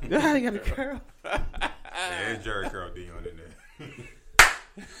 Yeah, he got the curl. Yeah, it's Jerry Curl Dion in there.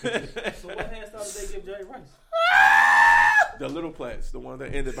 So what hairstyle did they give Jerry Rice? the little plats, the one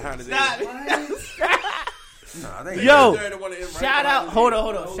that ended behind his Stop ear. Nah, I think Yo, Jerry the one that ended right shout behind out. his Hold ear.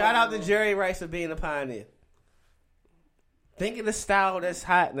 on. Shout out to Jerry Rice for being a pioneer. Think of the style that's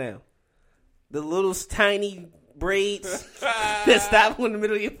hot now. The little tiny braids that stop in the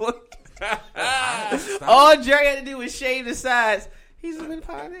middle of your foot. All Jerry had to do was shave the sides. He's been a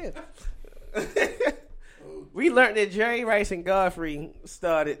pioneer. We learned that Jerry Rice and Godfrey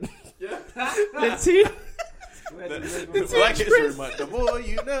started the two. The Black History Month. The more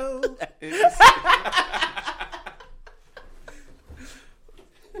you know.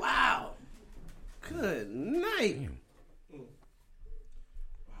 Wow. Good night.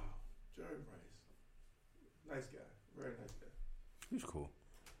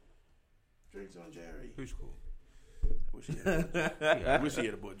 drinks on Jerry. He's cool. I wish he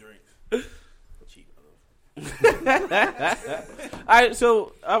had bought drinks. Cheap. All right,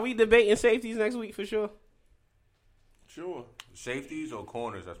 so are we debating safeties next week for sure? Sure. Safeties or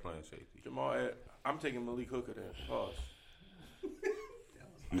corners that's playing safety? Jamal, I'm taking Malik Hooker then. Pause.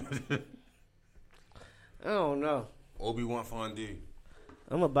 I don't know. Obi-Wan Fondue.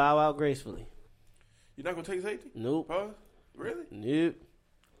 I'm going to bow out gracefully. You're not going to take safety? Nope. Pause? Really? Nope.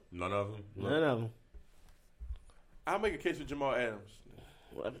 None of them? None of them. I'll make a case for Jamal Adams.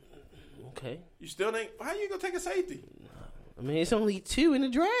 What? Okay. You still ain't. How you going to take a safety? I mean, it's only 2 in the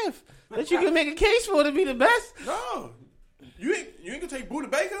draft that you can make a case for to be the best. No. You ain't going to take Buda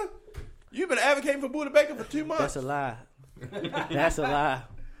Baker? You've been advocating for Buda Baker for 2 months. That's a lie. That's a lie.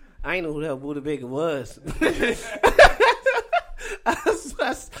 I ain't know who the hell Buda Baker was.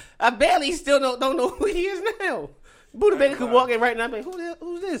 I barely still don't know who he is now. Buda Baker could walk in right now and be like,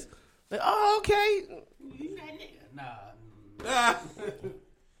 who's this? Like, oh, okay. Nah. I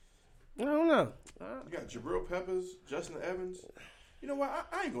don't know. You got Jabril Peppers, Justin Evans. You know what?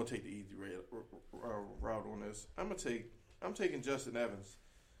 I ain't gonna take the easy route on this. I'm taking Justin Evans.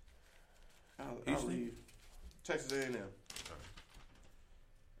 I'll leave Texas A&M.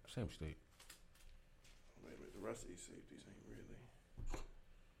 Same state. Wait a minute, the rest of these safeties ain't really.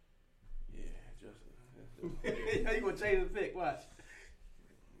 Yeah, Justin. How you gonna change the pick? Watch.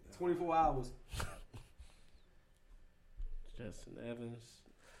 24 hours. Justin Evans.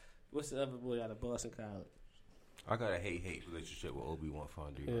 What's the other boy out of Boston College? I got a hate relationship with Obi-Wan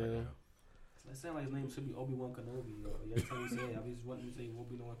Fondue right now. That sounds like his name should be Obi-Wan Kenobi. Every time you say it, I just want you to say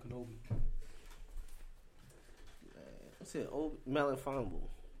Obi-Wan Kenobi. What's it? Melon Fumble.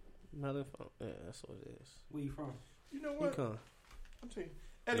 Yeah, that's what it is. Where you from? You know what? UConn. I'm taking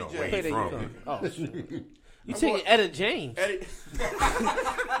Eddie No, James. wait. Hey, there from? you go. Oh, shit. You I'm taking going- Etta James? Eddie.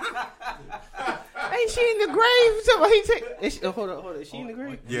 Ain't she in the grave? Somebody take. Hold on. Is she in the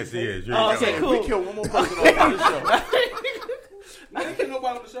grave? Yes, he is. Oh, okay, If cool. we kill one more person on the show. I didn't get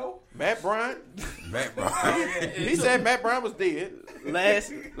nobody on the show. Matt Bryant. Matt Bryant. He said Matt Bryant was dead.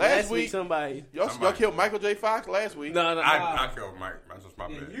 Last Last week week- somebody. Y'all killed Michael J. Fox last week. No. I killed Mike. That's just my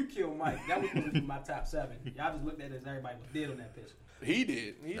Yeah, bad. you killed Mike. That was supposed to be my top 7. Y'all just looked at it as everybody was dead on that picture. He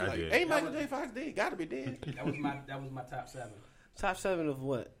did. He's I like, did. ain't Michael J. Fox dead? Gotta be dead. That was my top 7. Top 7 of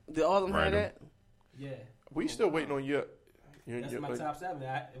what? Did all of them have Random. that? Yeah. We still waiting on your That's my top 7.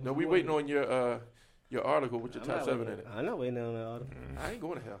 No, we waiting on your article with your I'm top not 7 waiting- in it. I'm not waiting on that article. I ain't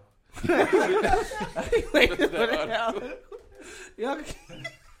going to hell. Waiting for the hell. Y'all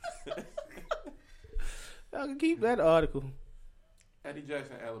can keep that article. Eddie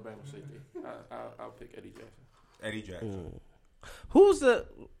Jackson, Alabama safety. I'll pick Eddie Jackson. Eddie Jackson. Who's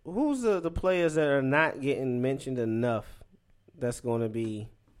the players that are not getting mentioned enough that's going to be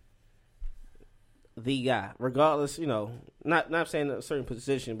the guy, regardless, not saying a certain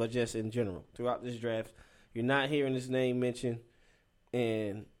position, but just in general throughout this draft, you're not hearing his name mentioned,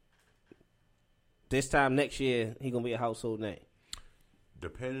 and this time next year he gonna be a household name.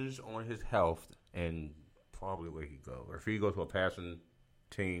 Depends on his health and probably where he go. Or if he goes to a passing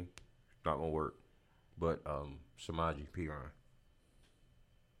team, it's not gonna work. But Samaje Perine,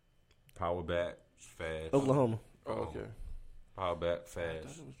 power back, fast. Oklahoma. Oh, okay. Power back, I thought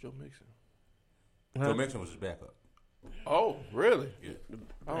fast. it was Joe Mixon. Joe Mixon was his backup. Oh, really? Yeah.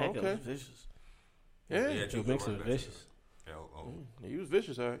 Oh, That guy okay. was vicious. Yeah. Joe Mixon was vicious. He was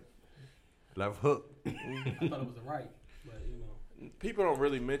vicious, all right. Left hook. I thought it was the right, but People don't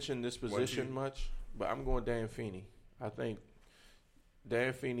really mention this position you- much, but I'm going Dan Feeney. I think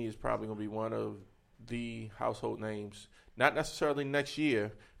Dan Feeney is probably going to be one of the household names. Not necessarily next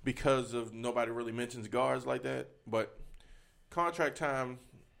year because of nobody really mentions guards like that, but contract time,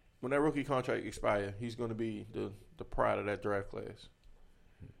 when that rookie contract expires, he's going to be the pride of that draft class.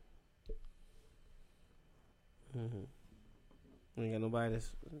 Mm-hmm. Ain't got nobody that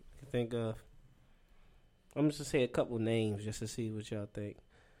can think of. I'm just gonna say a couple names just to see what y'all think.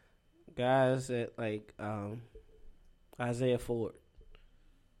 Guys that like Isaiah Ford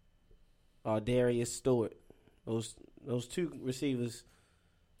or Darius Stewart. Those two receivers.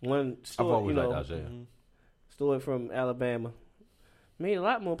 One I've Stewart, always liked Isaiah. Stewart from Alabama. Made a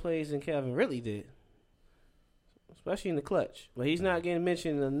lot more plays than Calvin Ridley did. Especially in the clutch. But he's not getting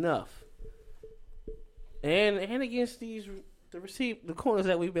mentioned enough. And against the corners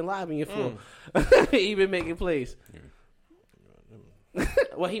that we've been lobbying for. He been making plays. Yeah.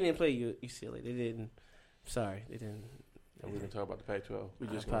 Well, he didn't play UCLA. They didn't. Sorry, they didn't. And we're going to talk about the Pac-12. We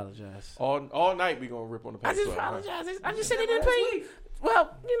I just gonna, apologize. all night we're going to rip on the I Pac-12. just apologize. I just said they didn't play.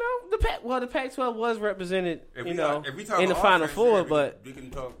 Well, the Pac-12 was represented, If in we the talk Final offense, Four, yeah, but we can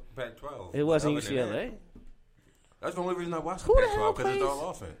talk Pac-12. It wasn't Other than UCLA. that, that's the only reason I watched the Who the hell Pac-12 because it's plays- all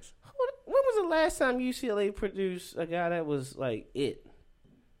offense. When was the last time UCLA produced a guy that was like it?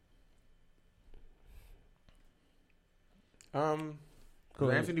 Go Was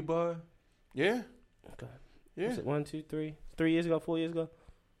ahead. Anthony Barr? Yeah. Okay. Yeah. Was it 1, 2, 3? 3 years ago, 4 years ago?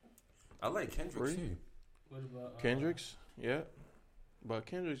 I like Kendrick Three. too. What about Kendricks. Yeah. But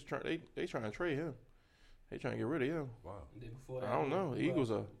Kendricks, they trying to trade him. They trying to get rid of him. Wow. the day before that? I don't know. The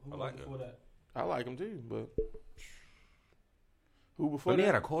Eagles are. Who I was like before that? I like him too, but who before But he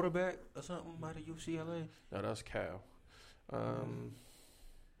that? had a quarterback or something out of UCLA. No, that's Cal.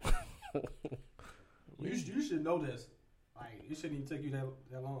 You should know this. Like, it shouldn't even take you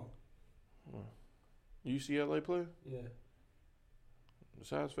that long. UCLA player? Yeah.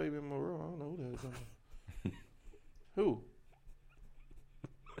 Besides Fabian Moreau, I don't know who that is. Who?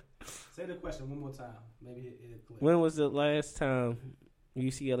 Say the question one more time. Maybe it click. When was the last time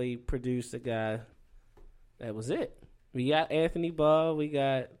UCLA produced a guy that was it? We got Anthony Barr. We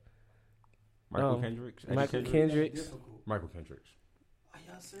got Michael Kendricks. Eddie Michael Kendricks? Kendricks. Difficult. Michael Kendricks. Are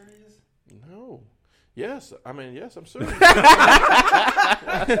y'all serious? No. Yes, I mean yes. I'm serious.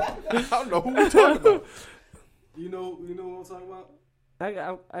 I don't know who we're talking about. You know what I'm talking about?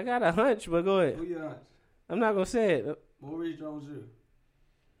 I got a hunch, but go Who ahead. you hunch? I'm not gonna say it. Maurice Jones-Drew.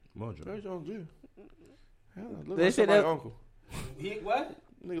 Mojo. Barry Jones Jr. Hell, look They like said somebody's that- uncle. He what?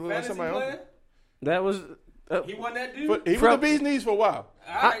 Nigga look like Fantasy somebody's player? uncle. That was. He won that dude. But he was From- the bee's knees for a while.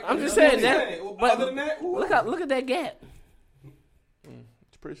 Alright, I'm just that's saying what I'm that- saying. but- Other than that, who Look at that gap.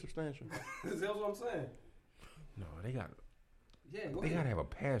 It's pretty substantial. That's what I'm saying. No, they got. Yeah, go They ahead. gotta have a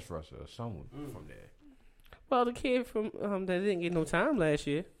pass rusher or someone from there. Well, the kid from that didn't get no time last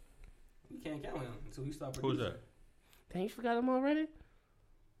year. You can't count him until he starts Who's producing. that? Dang, you forgot him already?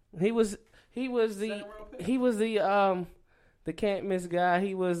 He was the Second round pick. he was the can't miss guy.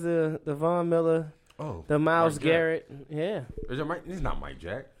 He was the Von Miller, Oh, the Miles Mike Jack. Garrett. Yeah, Is it Mike? It's not Mike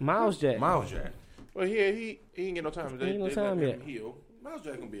Jack. Miles Jack. Miles Jack. Well, he ain't get no time. He ain't no They time let yet. him heal. Miles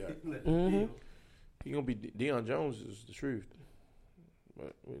Jack gonna be alright. Mhm. He gonna be Deion Jones is the truth.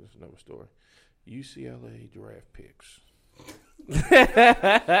 But it's another story. UCLA draft picks.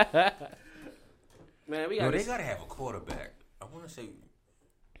 Man, we Yo, got they gotta have a quarterback. I want to say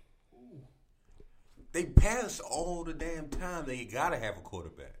they pass all the damn time. They gotta have a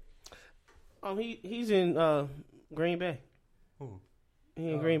quarterback. he's in Green Bay. Who? He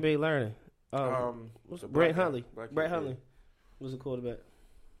in Green Bay learning. The Brett black guy. Hundley. Black Brett kid. Hundley was the quarterback.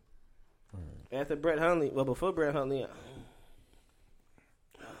 After Brett Hundley, well, before Brett Hundley,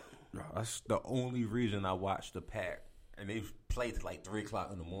 That's the only reason I watched the Pack, and they play till like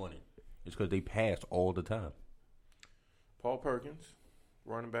 3:00 in the morning. It's because they passed all the time. Paul Perkins,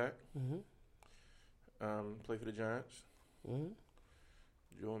 running back. Mhm. Played for the Giants. Mhm.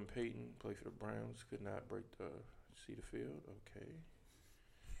 Jordan Payton played for the Browns. Could not see the field. Okay.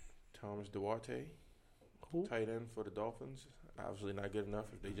 Thomas Duarte, Who? tight end for the Dolphins. Obviously not good enough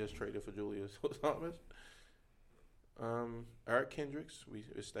if they just traded for Julius Thomas. Eric Kendricks, we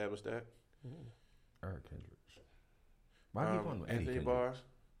established that. Eric Kendricks. Why are you calling him Eddie Anthony Kendricks? Barr.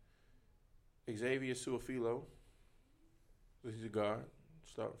 Xavier Suafilo. He's a guard,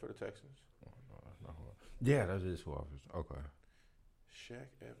 starting for the Texans. Oh, no, that's not who yeah, that is who I was. Okay. Shaq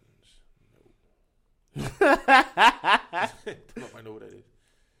Evans. No. Nobody know what that is.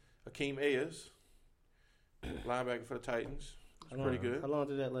 Akeem Ayers, linebacker for the Titans. It's pretty good. How long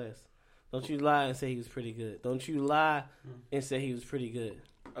did that last? Don't you lie and say he was pretty good. Don't you lie and say he was pretty good.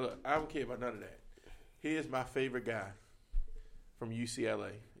 Look, I don't care about none of that. Here's my favorite guy from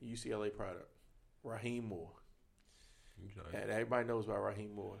UCLA product, Raheem Moore. And everybody knows about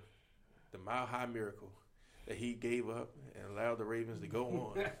Raheem Moore. The Mile High Miracle that he gave up and allowed the Ravens to go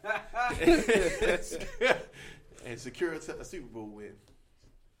on and secure a Super Bowl win.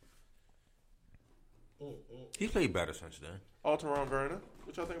 He's played better since then. Alteron Verner,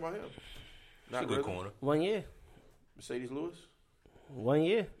 what y'all think about him? He's a good really. corner. 1 year. Mercedes Lewis. 1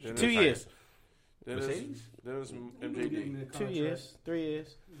 year. Then 2 it's- years. Then Mercedes? it's Getting MJD. the 2 contract. years. 3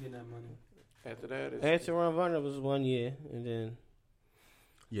 years. Getting that money. After that, it's After Ron Varner was 1 year, and then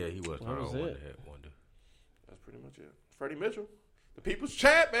Yeah, he was. That was it. Wonder. that's pretty much it. Freddie Mitchell, the People's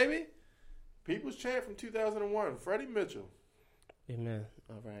Champ, baby. People's Champ from 2001. Freddie Mitchell. amen.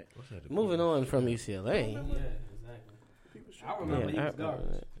 All right. What's that? Moving on from UCLA. Yeah, exactly. People's I Champ. remember he I was garbage.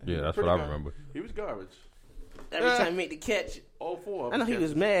 remember Yeah, that's Pretty what I good. remember. He was garbage. that. Every time he make the catch, All four of I know them he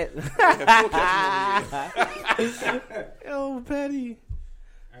was catches. mad. He had 4 catches on the year. Oh, Petty.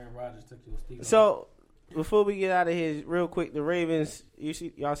 Aaron Rodgers took you a steal. So, before we get out of here, real quick, the Ravens.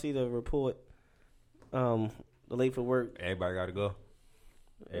 Y'all see the report? The late for work. Everybody got to go.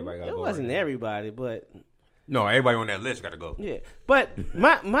 Everybody got to It go. wasn't right now. everybody, but No, everybody on that list got to go. yeah. But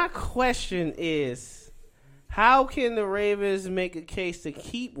my question is, how can the Ravens make a case to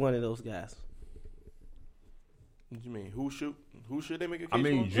keep one of those guys? What do you mean? Who should they make a case I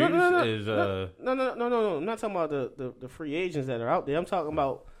mean, for? Juice is No. I'm not talking about the free agents that are out there. I'm talking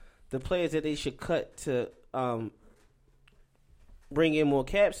about the players that they should cut to bring in more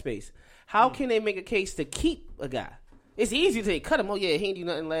cap space. How can they make a case to keep a guy? It's easy to say, cut him. Oh, yeah, he ain't do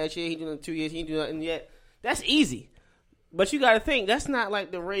nothing last year. He ain't do nothing 2 years. He ain't do nothing yet. That's easy. But you got to think, that's not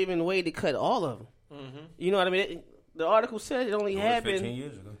like the Raven way to cut all of them. Mm-hmm. You know what I mean? The article said it only happened 15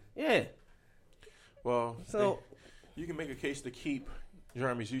 years ago. Yeah. Well, So you can make a case to keep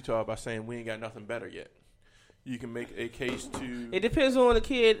Jeremy's Utah by saying we ain't got nothing better yet. You can make a case to. it depends on the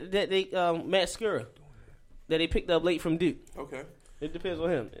kid that they Matt Skura that they picked up late from Duke. Okay. It depends on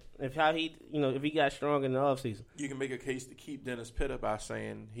him. If he got strong in the offseason. You can make a case to keep Dennis Pitta by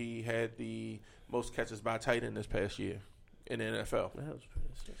saying he had the most catches by tight end this past year in the NFL.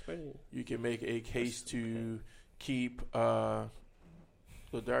 That's pretty. You can make a case to keep Ladarius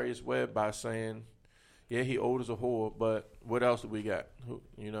Webb by saying, yeah, he old as a whore, but what else do we got?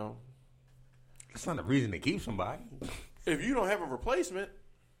 You know? That's not a reason to keep somebody. If you don't have a replacement,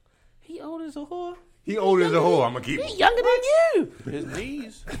 He old as a whore. He old as a whole. I'm gonna keep He him. younger than you. his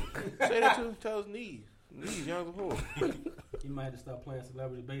knees. Say that to him. Tell his knees. Knees young as a whore. You might have to stop playing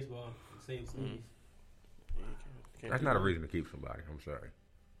celebrity baseball and save some knees. That's not a reason to keep somebody. I'm sorry.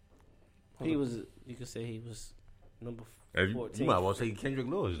 He was. You could say he was number You 14. might well say Kendrick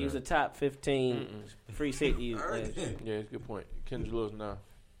Lewis. He was a then. top 15 free safety. Yeah, it's a good point. Kendrick Lewis, nah.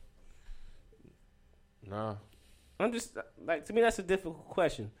 I'm just like, to me that's a difficult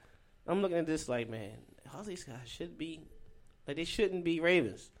question. I'm looking at this like, man, all these guys should be like, they shouldn't be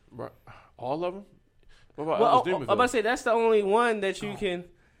Ravens. Bro, all of them? What about Well, Elvis I'm about to say that's the only one that you can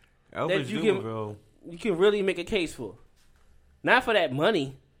Elvis you Dumervil. you can really make a case for. Not for that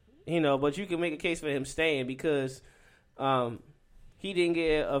money, but you can make a case for him staying because he didn't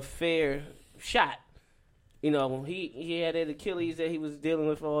get a fair shot. He had that Achilles that he was dealing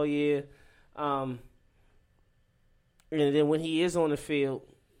with all year. And then when he is on the field,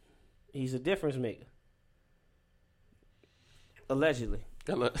 he's a difference maker. Allegedly.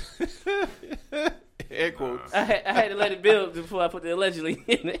 Air quotes. I had to let it build before I put the allegedly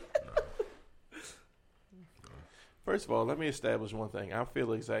in it. First of all, let me establish one thing. I feel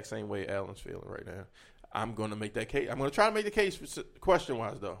the exact same way Alan's feeling right now. I'm going to make that case. I'm going to try to make the case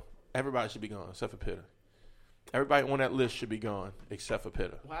question-wise, though. Everybody should be gone except for Pitta. Everybody on that list should be gone except for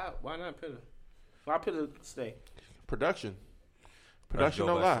Pitta. Why not Pitta? Why Pitta stay? Production That's don't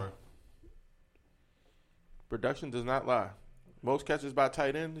Joe lie. Westbrook. Production does not lie. Most catches by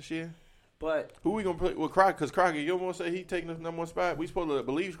tight end this year. But Who we going to put with Crockett? Because Crockett, you want to say he taking the number one spot? We supposed to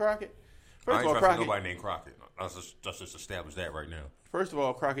believe Crockett? I First ain't of all, trusting Crockett. nobody named Crockett. Let's just establish that right now. First of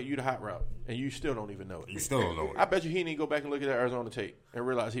all, Crockett, you the hot route, and you still don't even know You it. still don't know I it. bet you he didn't go back and look at that Arizona tape and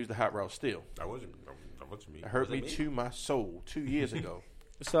realize he was the hot route still. That wasn't me. It hurt me to my soul 2 years ago.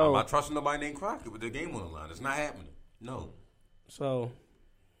 I'm so not trusting nobody named Crockett with the game on the line. It's not happening. No. so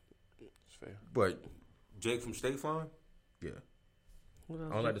It's fair. But Jake from State Farm? yeah, what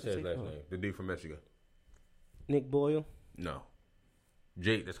else I don't like to say his you last can name. The dude from Michigan. Nick Boyle. No,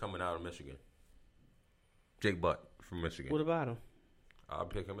 Jake that's coming out of Michigan. Jake Butt from Michigan. What about him? I'll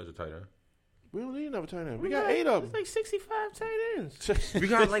pick him as a tight end. We don't need another tight end. We got 8 of It's them. like 65 tight ends. We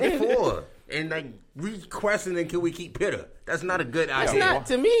got like 4, and like we questioning can we keep Pitta? That's not a good That's idea. not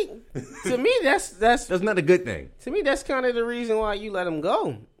to me. To me, that's That's not a good thing. to me. That's kind of the reason why you let him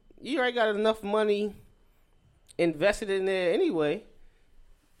go. You already got enough money invested in there anyway.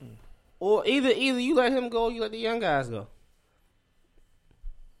 Or either you let him go, or you let the young guys go.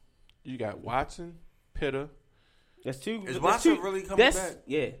 You got Watson, Pitta. That's two. Is that's Watson two- really coming that's, back?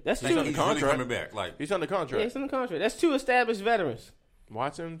 Yeah, that's He's two. on the He's really contract. coming back. Like, He's under Yeah, contract. it's in the contract. That's two established veterans.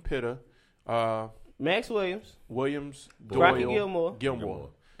 Watson, Pitta, Max Williams, Williams, Crockett Doyle, Gilmore.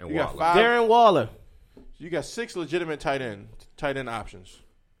 And You got Waller. 5. Darren Waller. You got 6 legitimate tight end options.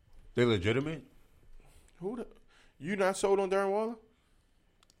 They legitimate. You not sold on Darren Waller?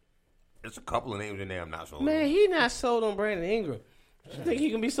 there's a couple of names in there I'm not sure. Man, he not sold on Brandon Ingram. You think he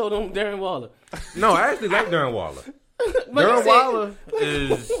can be sold on Darren Waller? No, I actually like Darren Waller. But Darren you said- Waller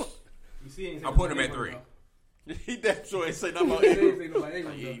is. You see, he ain't say I'm putting him nobody at Ingram, 3. He damn sure ain't say nothing about though. He ain't Ingram. say nobody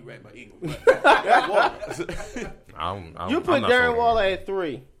Ingram, Yeah, though. you right about Ingram. But Darren Waller. You put Darren Waller at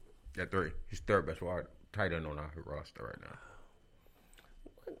 3. at 3. He's third best wide tight end on our roster right now.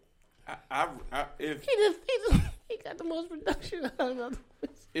 If He got the most production out of them.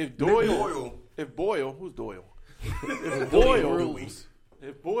 Doyle, if Boyle, who's Doyle? If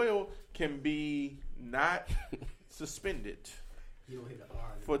if Boyle can be not suspended You don't hit the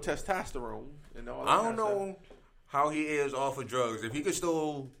R. for testosterone and all that I don't kind of stuff. know how he is off of drugs. If he could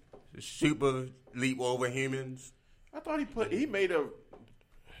still super leap over humans, I thought he made a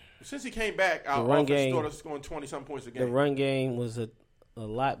since he came back. Our run offense game- started scoring 20-some points a The game. run game was a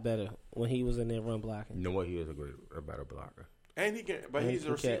lot better when he was in there run You blocking. know what? He is a better blocker. And he can, but And he's he a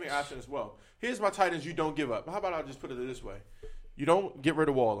can receiving catch. option as well. Here's my tight ends you don't give up. How about I just put it this way: you don't get rid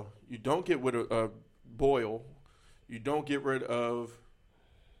of Waller, you don't get rid of Boyle, you don't get rid of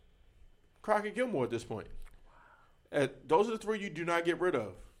Crockett Gilmore at this point. Those are the three you do not get rid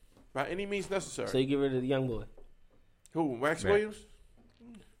of by any means necessary. So you get rid of the young boy. Who? Max Max. Williams?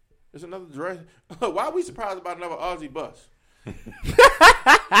 There's another dress. Why are we surprised about another Aussie bus?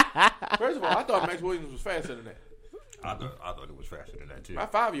 First of all, I thought Max Williams was faster than that. I thought it was faster than that too. My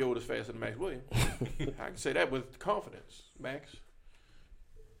 5-year-old is faster than Max Williams. I can say that with confidence, Max.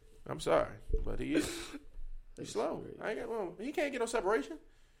 I'm sorry, but he is. He's slow. He can't get no separation.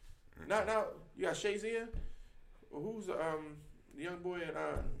 Now you got Shazier. Who's the young boy?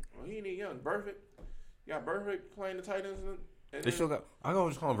 He ain't even young. Burfict. You got Burfict playing the tight ends. And They still got. I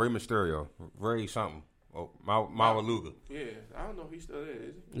always call him Ray Mysterio, Ray something. Oh, Mawaluga. Yeah, I don't know if he's still there.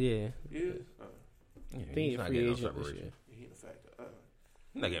 Is he? Yeah. He is. Yeah, I think he's he's not free getting no agent this separation. year. He in fact.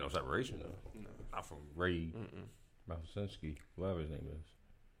 He's not getting no separation though. No. Not from Ray Mausinski, whatever his name is.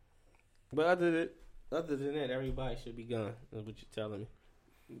 But other than that, everybody should be gone. That's what you're telling me.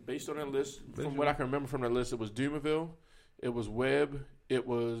 Based on that list, from what I can remember from the list, it was Dumerville, it was Webb, it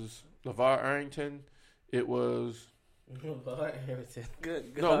was LeVar Arrington, it was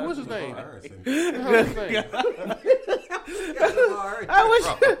Good. no, what's his name? Harrison. What's his name? I wish.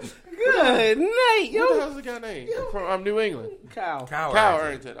 Good night, What the yo. hell's the guy name from New England? Kyle. Kyle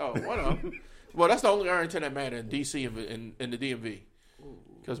Arrington. Oh, one of them. Well, that's the only Arrington that mattered in DC and in the DMV.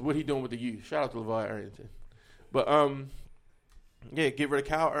 Because what he doing with the youth? Shout out to LeVar Arrington. But yeah, get rid of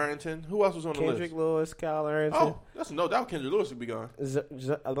Kyle Arrington. Who else was on the Kendrick list? Lewis, Kyle Arrington. Oh, that's no doubt. Kendrick Lewis would be gone.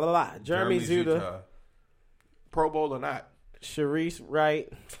 Jeremy Zuta, Pro Bowl or not? Sharice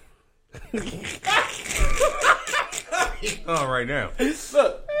Wright. Oh, right now.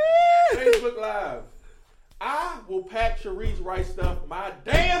 Look, Facebook Live. I will pack Sharice Wright stuff my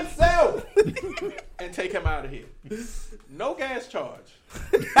damn self and take him out of here. No gas charge.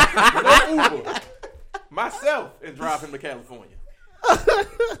 No Uber. Myself and drive him to California.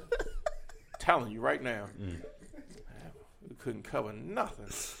 Telling you right now. We couldn't cover nothing.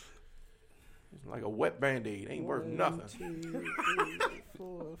 It's like a wet Band-Aid. Ain't worth nothing. 2, 3,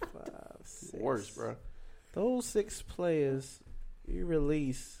 4, 5, 6. Worse, bro. Those 6 players you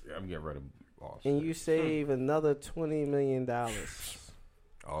release Yeah, I'm getting rid of all and six. you save another $20 million.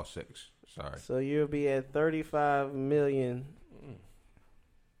 All 6. Sorry. So you'll be at $35 million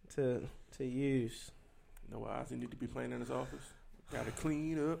to use. You know why Ozzy need to be playing in his office? Got to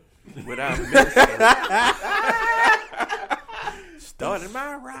clean up without Minnesota. Starting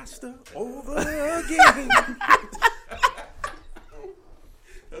my roster over again.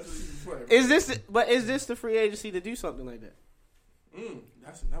 That's what he's playing. Is this the free agency to do something like that?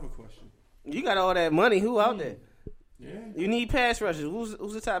 That's another question. You got all that money. Who out there? Yeah. You need pass rushers.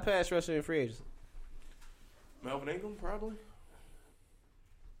 Who's the top pass rusher in free agency? Melvin Ingram, probably.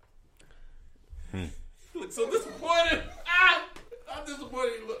 Look so disappointed. I'm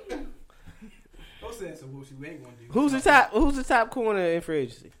disappointed. Look. Don't say that's what you ain't gonna do. Who's the top corner in free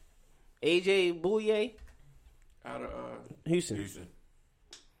agency? AJ Bouye, Out of Houston.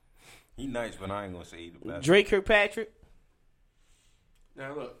 He nice, but I ain't gonna say he the best. Drake Kirkpatrick.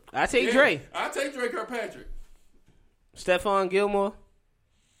 now look. I take Yeah, Dre. I take Drake Kirkpatrick. Stephon Gilmore.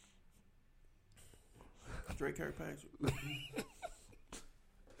 Drake Kirkpatrick.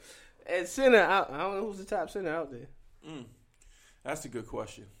 At center, I don't know who's the top center out there. That's a good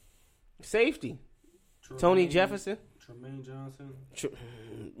question. Safety. Tony Jefferson. Tremaine Johnson.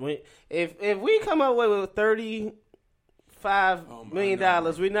 If we come up with $35 million,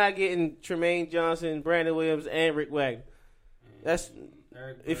 we're not getting Tremaine Johnson, Brandon Williams, and Rick Wagner. That's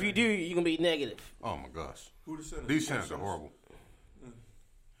if you do, you're gonna be negative. Oh my gosh, Who the center? these centers are horrible.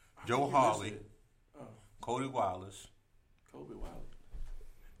 Joe Hawley, Cody Wallace, Kobe Wilder.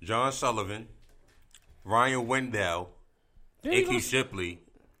 John Sullivan, Ryan Wendell, A.Q. Shipley,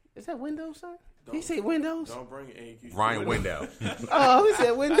 Is that Windows, son? He said Windows. Don't bring AQ. Ryan Wendell, Oh, he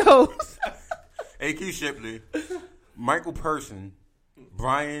said Windows. A.Q. Shipley, Michael Person,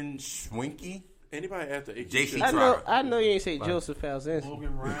 Brian Schwenke, Anybody after AQ? JC I know you ain't say Joseph Falzanski.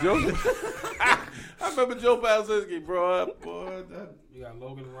 Logan Ryan. I remember Joe Balzinski, bro. Boy, You got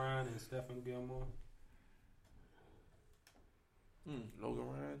Logan Ryan and Stephon Gilmore. Logan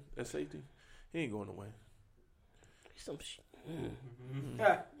Ryan at safety. He ain't going away. Some shit.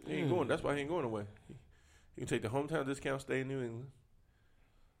 He ain't going. That's why he ain't going away. He can take the hometown discount, stay in New England.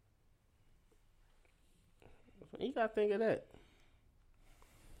 You gotta think of that.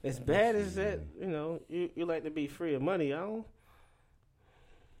 As bad as that, you like to be free of money. I don't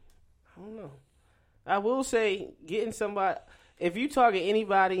know. I will say, getting somebody. If you target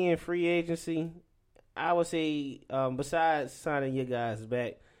anybody in free agency, I would say, besides signing your guys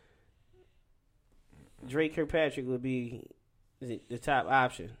back, Drake Kirkpatrick would be the top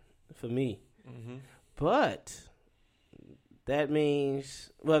option for me. Mm-hmm. But that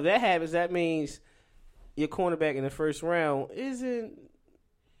means, if that happens, that means your cornerback in the first round isn't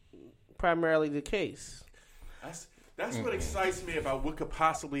primarily the case. That's what excites me about what could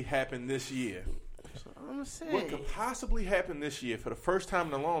possibly happen this year. I'm gonna say What could possibly happen this year, for the first time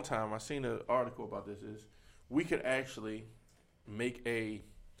in a long time, I seen an article about this, is we could actually make a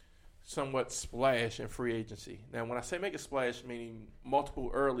somewhat splash in free agency. Now, when I say make a splash, meaning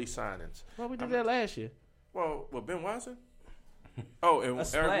multiple early signings. Well, we did that last year. Well, Ben Watson? Oh, and A Eric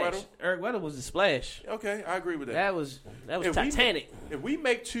splash. Weddle? Eric Weddle was the splash. Okay, I agree with that. That was If Titanic. If we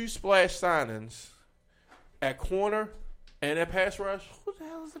make 2 splash signings at corner and at pass rush, Who the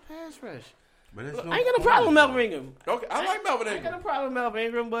hell is the pass rush? But there's I ain't got no problem with Melvin Ingram. okay, I like Melvin I ain't got Ingram. no problem with Melvin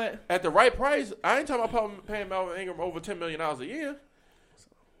Ingram, but At the right price, I ain't talking about paying Melvin Ingram over $10 million a year.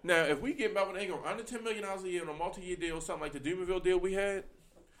 Now, if we get Melvin Ingram under $10 million a year on a multi-year deal, something like the Dumerville deal we had,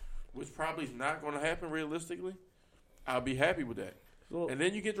 which probably is not going to happen realistically, I'll be happy with that. so, And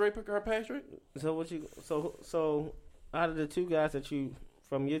then you get Drake Kirkpatrick. so out of the 2 guys that you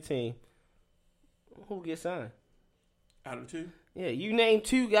from your team, who gets signed? Out of 2. Yeah, you name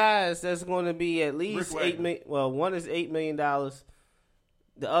 2 guys that's going to be at least Rick $8 million. Well, one is $8 million. The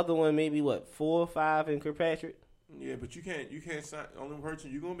other one maybe 4 or 5 in Kirkpatrick. Yeah, but you can't sign. Only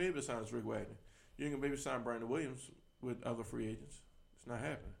person you're gonna be able to sign is Rick Wagner. You ain't gonna be able to sign Brandon Williams with other free agents. It's not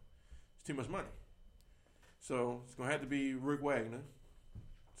happening. It's too much money. So it's gonna have to be Rick Wagner.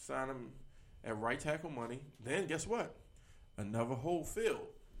 Sign him at right tackle money. Then guess what? Another whole field.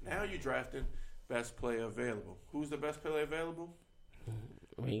 Now you're drafting best player available. Who's the best player available?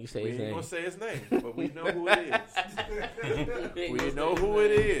 I mean, you say We his ain't name. gonna say his name, but we know who it is. We know who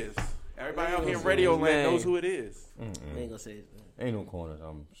it is. Everybody out here in Radio Land knows who it is. I ain't gonna say his name. Ain't no corners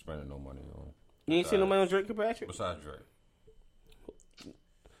I'm spending no money on. You ain't seen no money on Drake Kirkpatrick? Besides Drake.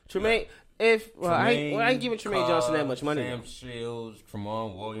 Tremaine, I ain't giving Tremaine Johnson that much money. Sam Shields,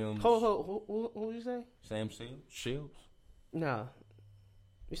 Tremont Williams. Who you say? Sam Shields? No.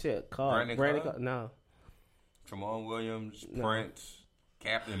 You said Carr. Brandon Carr? No. Tremont Williams, Prince,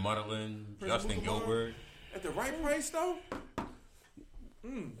 Captain Mutterland, Justin Gilbert. At the right price, though?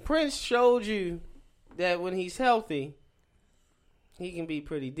 Prince showed you that when he's healthy, he can be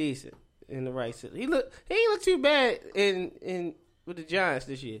pretty decent in the right system. He ain't look too bad in with the Giants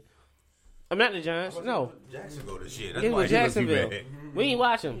this year. I'm not the Giants. No, Jacksonville this year. it was Jacksonville. We ain't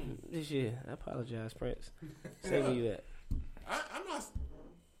watch him this year. I apologize, Prince. Saving you that. I'm not.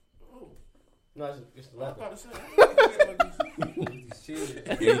 Oh, No, it's the I was left. about to say.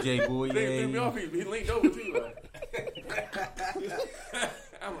 AJ Bouye. Threw me off. He leaned over too. Like.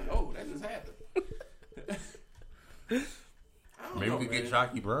 I'm like, oh, that just happened. Maybe we could get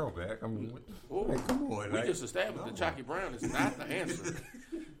Chalky Brown back. I mean, come on. We just established that Chalky Brown is not the answer.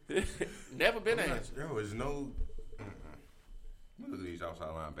 Never been an answer. There was no. Look at these outside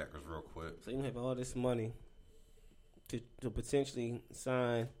linebackers real quick. So you have all this money to potentially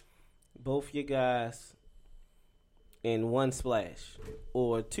sign both your guys in one splash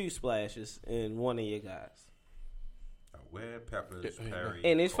or 2 splashes in one of your guys. Webb, Peppers, Perry.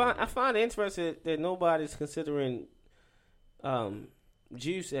 And it's fine. I find it interesting that nobody's considering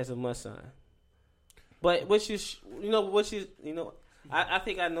Juice as a must sign. But I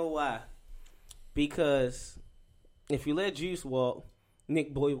think I know why. Because if you let Juice walk,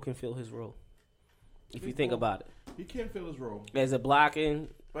 Nick Boyle can fill his role. If you think about it, He can fill his role. as a blocking.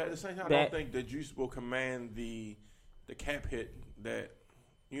 But at the same time, I don't think that Juice will command the cap hit that,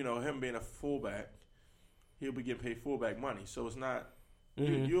 him being a fullback, he'll be getting paid fullback money. So it's not,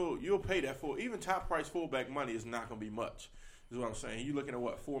 you'll pay that full, even top price fullback money is not going to be much, is what I'm saying. You looking at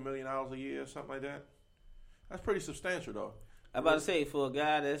what, $4 million a year or something like that? That's pretty substantial though. I'm about to say, for a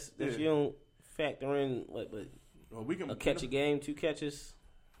guy that's Yeah. you don't factor in, Well, we can a catch a game, 2 catches.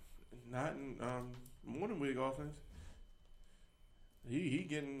 Not in Morningwig offense. He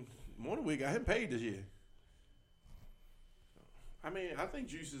getting Morningwig got him paid this year. I mean, I think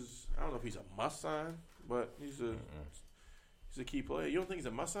Juice is. I don't know if he's a must sign, but he's a key player. You don't think he's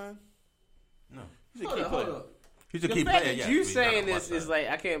a must sign? No. He's a key player. He's a The key fact player. that Yeah, you but he's not saying a this must-have. is like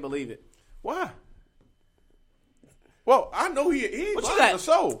I can't believe it. Why? Well, I know he ain't What you blocking got? a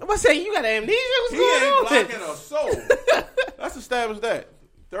soul. I'm saying you got amnesia. What's He going ain't on? blocking a soul. Let's establish that.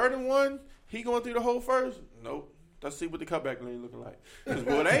 3rd and 1, he going through the hole first? Nope. Let's see what the cutback lane looking like. Because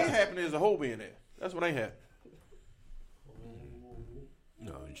what ain't happening is a hole being there. That's what ain't happening.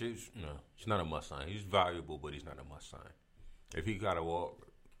 No, he's not a must sign. He's valuable, but he's not a must sign. If he got to walk,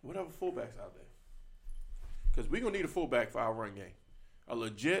 Whatever fullbacks out there. Because we're going to need a fullback for our run game. A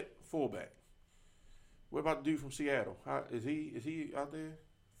legit fullback. What about the dude from Seattle? Is he out there?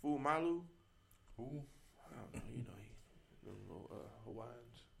 Malu? who? I don't know. You know, he little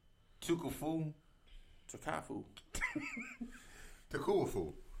Hawaiians. Tukufu, Takafu.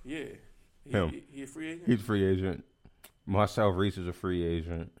 Takuafu. Yeah. Him. He a free agent? He's a free agent. Marcel Reese is a free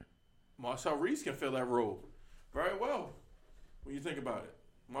agent. Marcel Reese can fill that role very well when you think about it.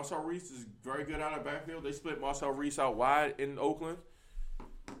 Marcel Reese is very good out of the backfield. They split Marcel Reese out wide in Oakland.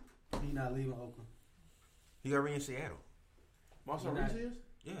 He not leaving Oakland. He got ring in Seattle. Marcel He Reese not- is?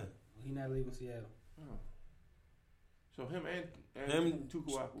 Yeah. He not leaving Seattle. So him and Him-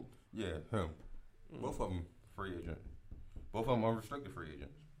 Tukuaku. Yeah, him. Both of them free agent. Both of them unrestricted free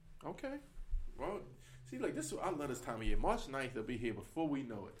agents. Okay. Well, see, like this, I love this time of year. March 9th, they'll be here before we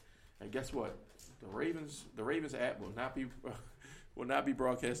know it. And guess what? The Ravens app will not be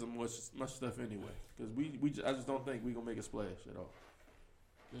broadcasting much stuff anyway. Because I just don't think we're gonna make a splash at all.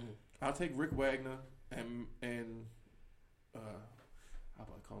 I'll take Rick Wagner and how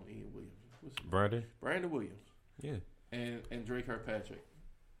about I call him Ian Williams? What's his name? Brandon Williams. Yeah. And Drake Kirkpatrick.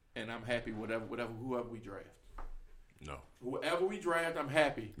 And I'm happy whoever we draft. No. Whoever we draft, I'm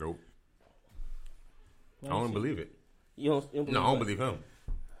happy. Nope. I don't believe it. You don't believe No, I don't what? believe him.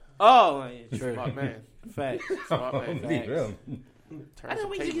 Oh, yeah, true. Smart man. Facts. Smart man. Believe him. Turn I know some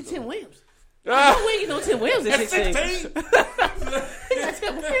where you get tables Tim over. Williams. I know where you know Tim Williams at 16. 16. He got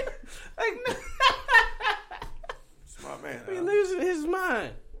Tim Williams. Like, no. Smart man. He losing his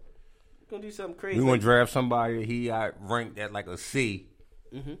mind. Gonna do something crazy. We want to draft somebody he got ranked at like a C.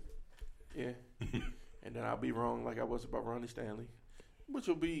 Yeah. And then I'll be wrong like I was about Ronnie Stanley.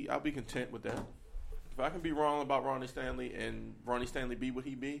 I'll be content with that. If I can be wrong about Ronnie Stanley and Ronnie Stanley be what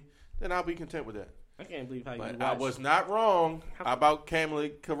he be, then I'll be content with that. I can't believe how you But watched. I was not wrong about Kamala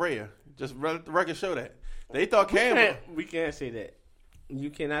Correa. Just let the record show that. They thought Cam. We can't say that. You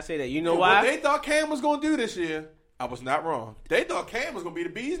cannot say that. You know What why? they thought Cam was going to do this year, I was not wrong. They thought Cam was going to be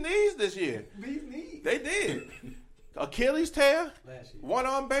the bee's knees this year. Beef knees. They did. Achilles tear, Last year. one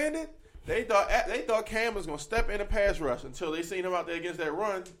arm bandit. They thought Cam was going to step in a pass rush until they seen him out there against that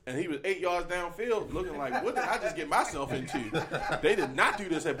run, and he was 8 yards downfield, looking like, what did I just get myself into? They did not do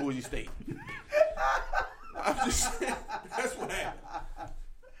this at Boise State. I'm just saying, that's what happened.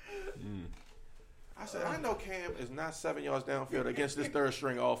 I said, I know Cam is not 7 yards downfield against this third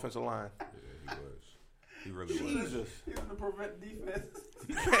string offensive line. Yeah, he was. He really was. Jesus. He was to prevent defense.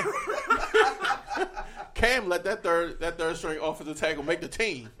 Cam let that third string offensive tackle make the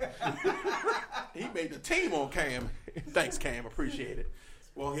team. He made the team on Cam. Thanks, Cam. Appreciate it.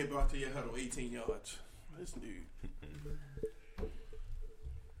 Well, hit brought to your huddle, 18 yards. This dude.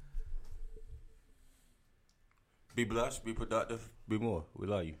 Be blessed. Be productive. Be more. We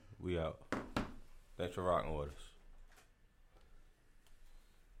love you. We out. Thanks for rocking with us.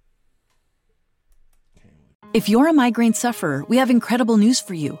 If you're a migraine sufferer, we have incredible news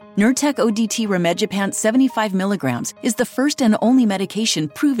for you. Nurtec ODT Rimegepant 75 milligrams is the first and only medication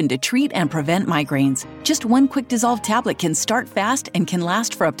proven to treat and prevent migraines. Just one quick dissolved tablet can start fast and can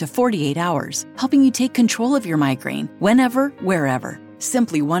last for up to 48 hours, helping you take control of your migraine whenever, wherever.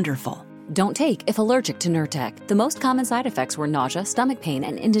 Simply wonderful. Don't take if allergic to Nurtec. The most common side effects were nausea, stomach pain,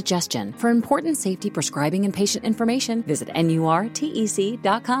 and indigestion. For important safety prescribing and patient information, visit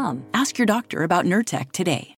NURTEC.com. Ask your doctor about Nurtec today.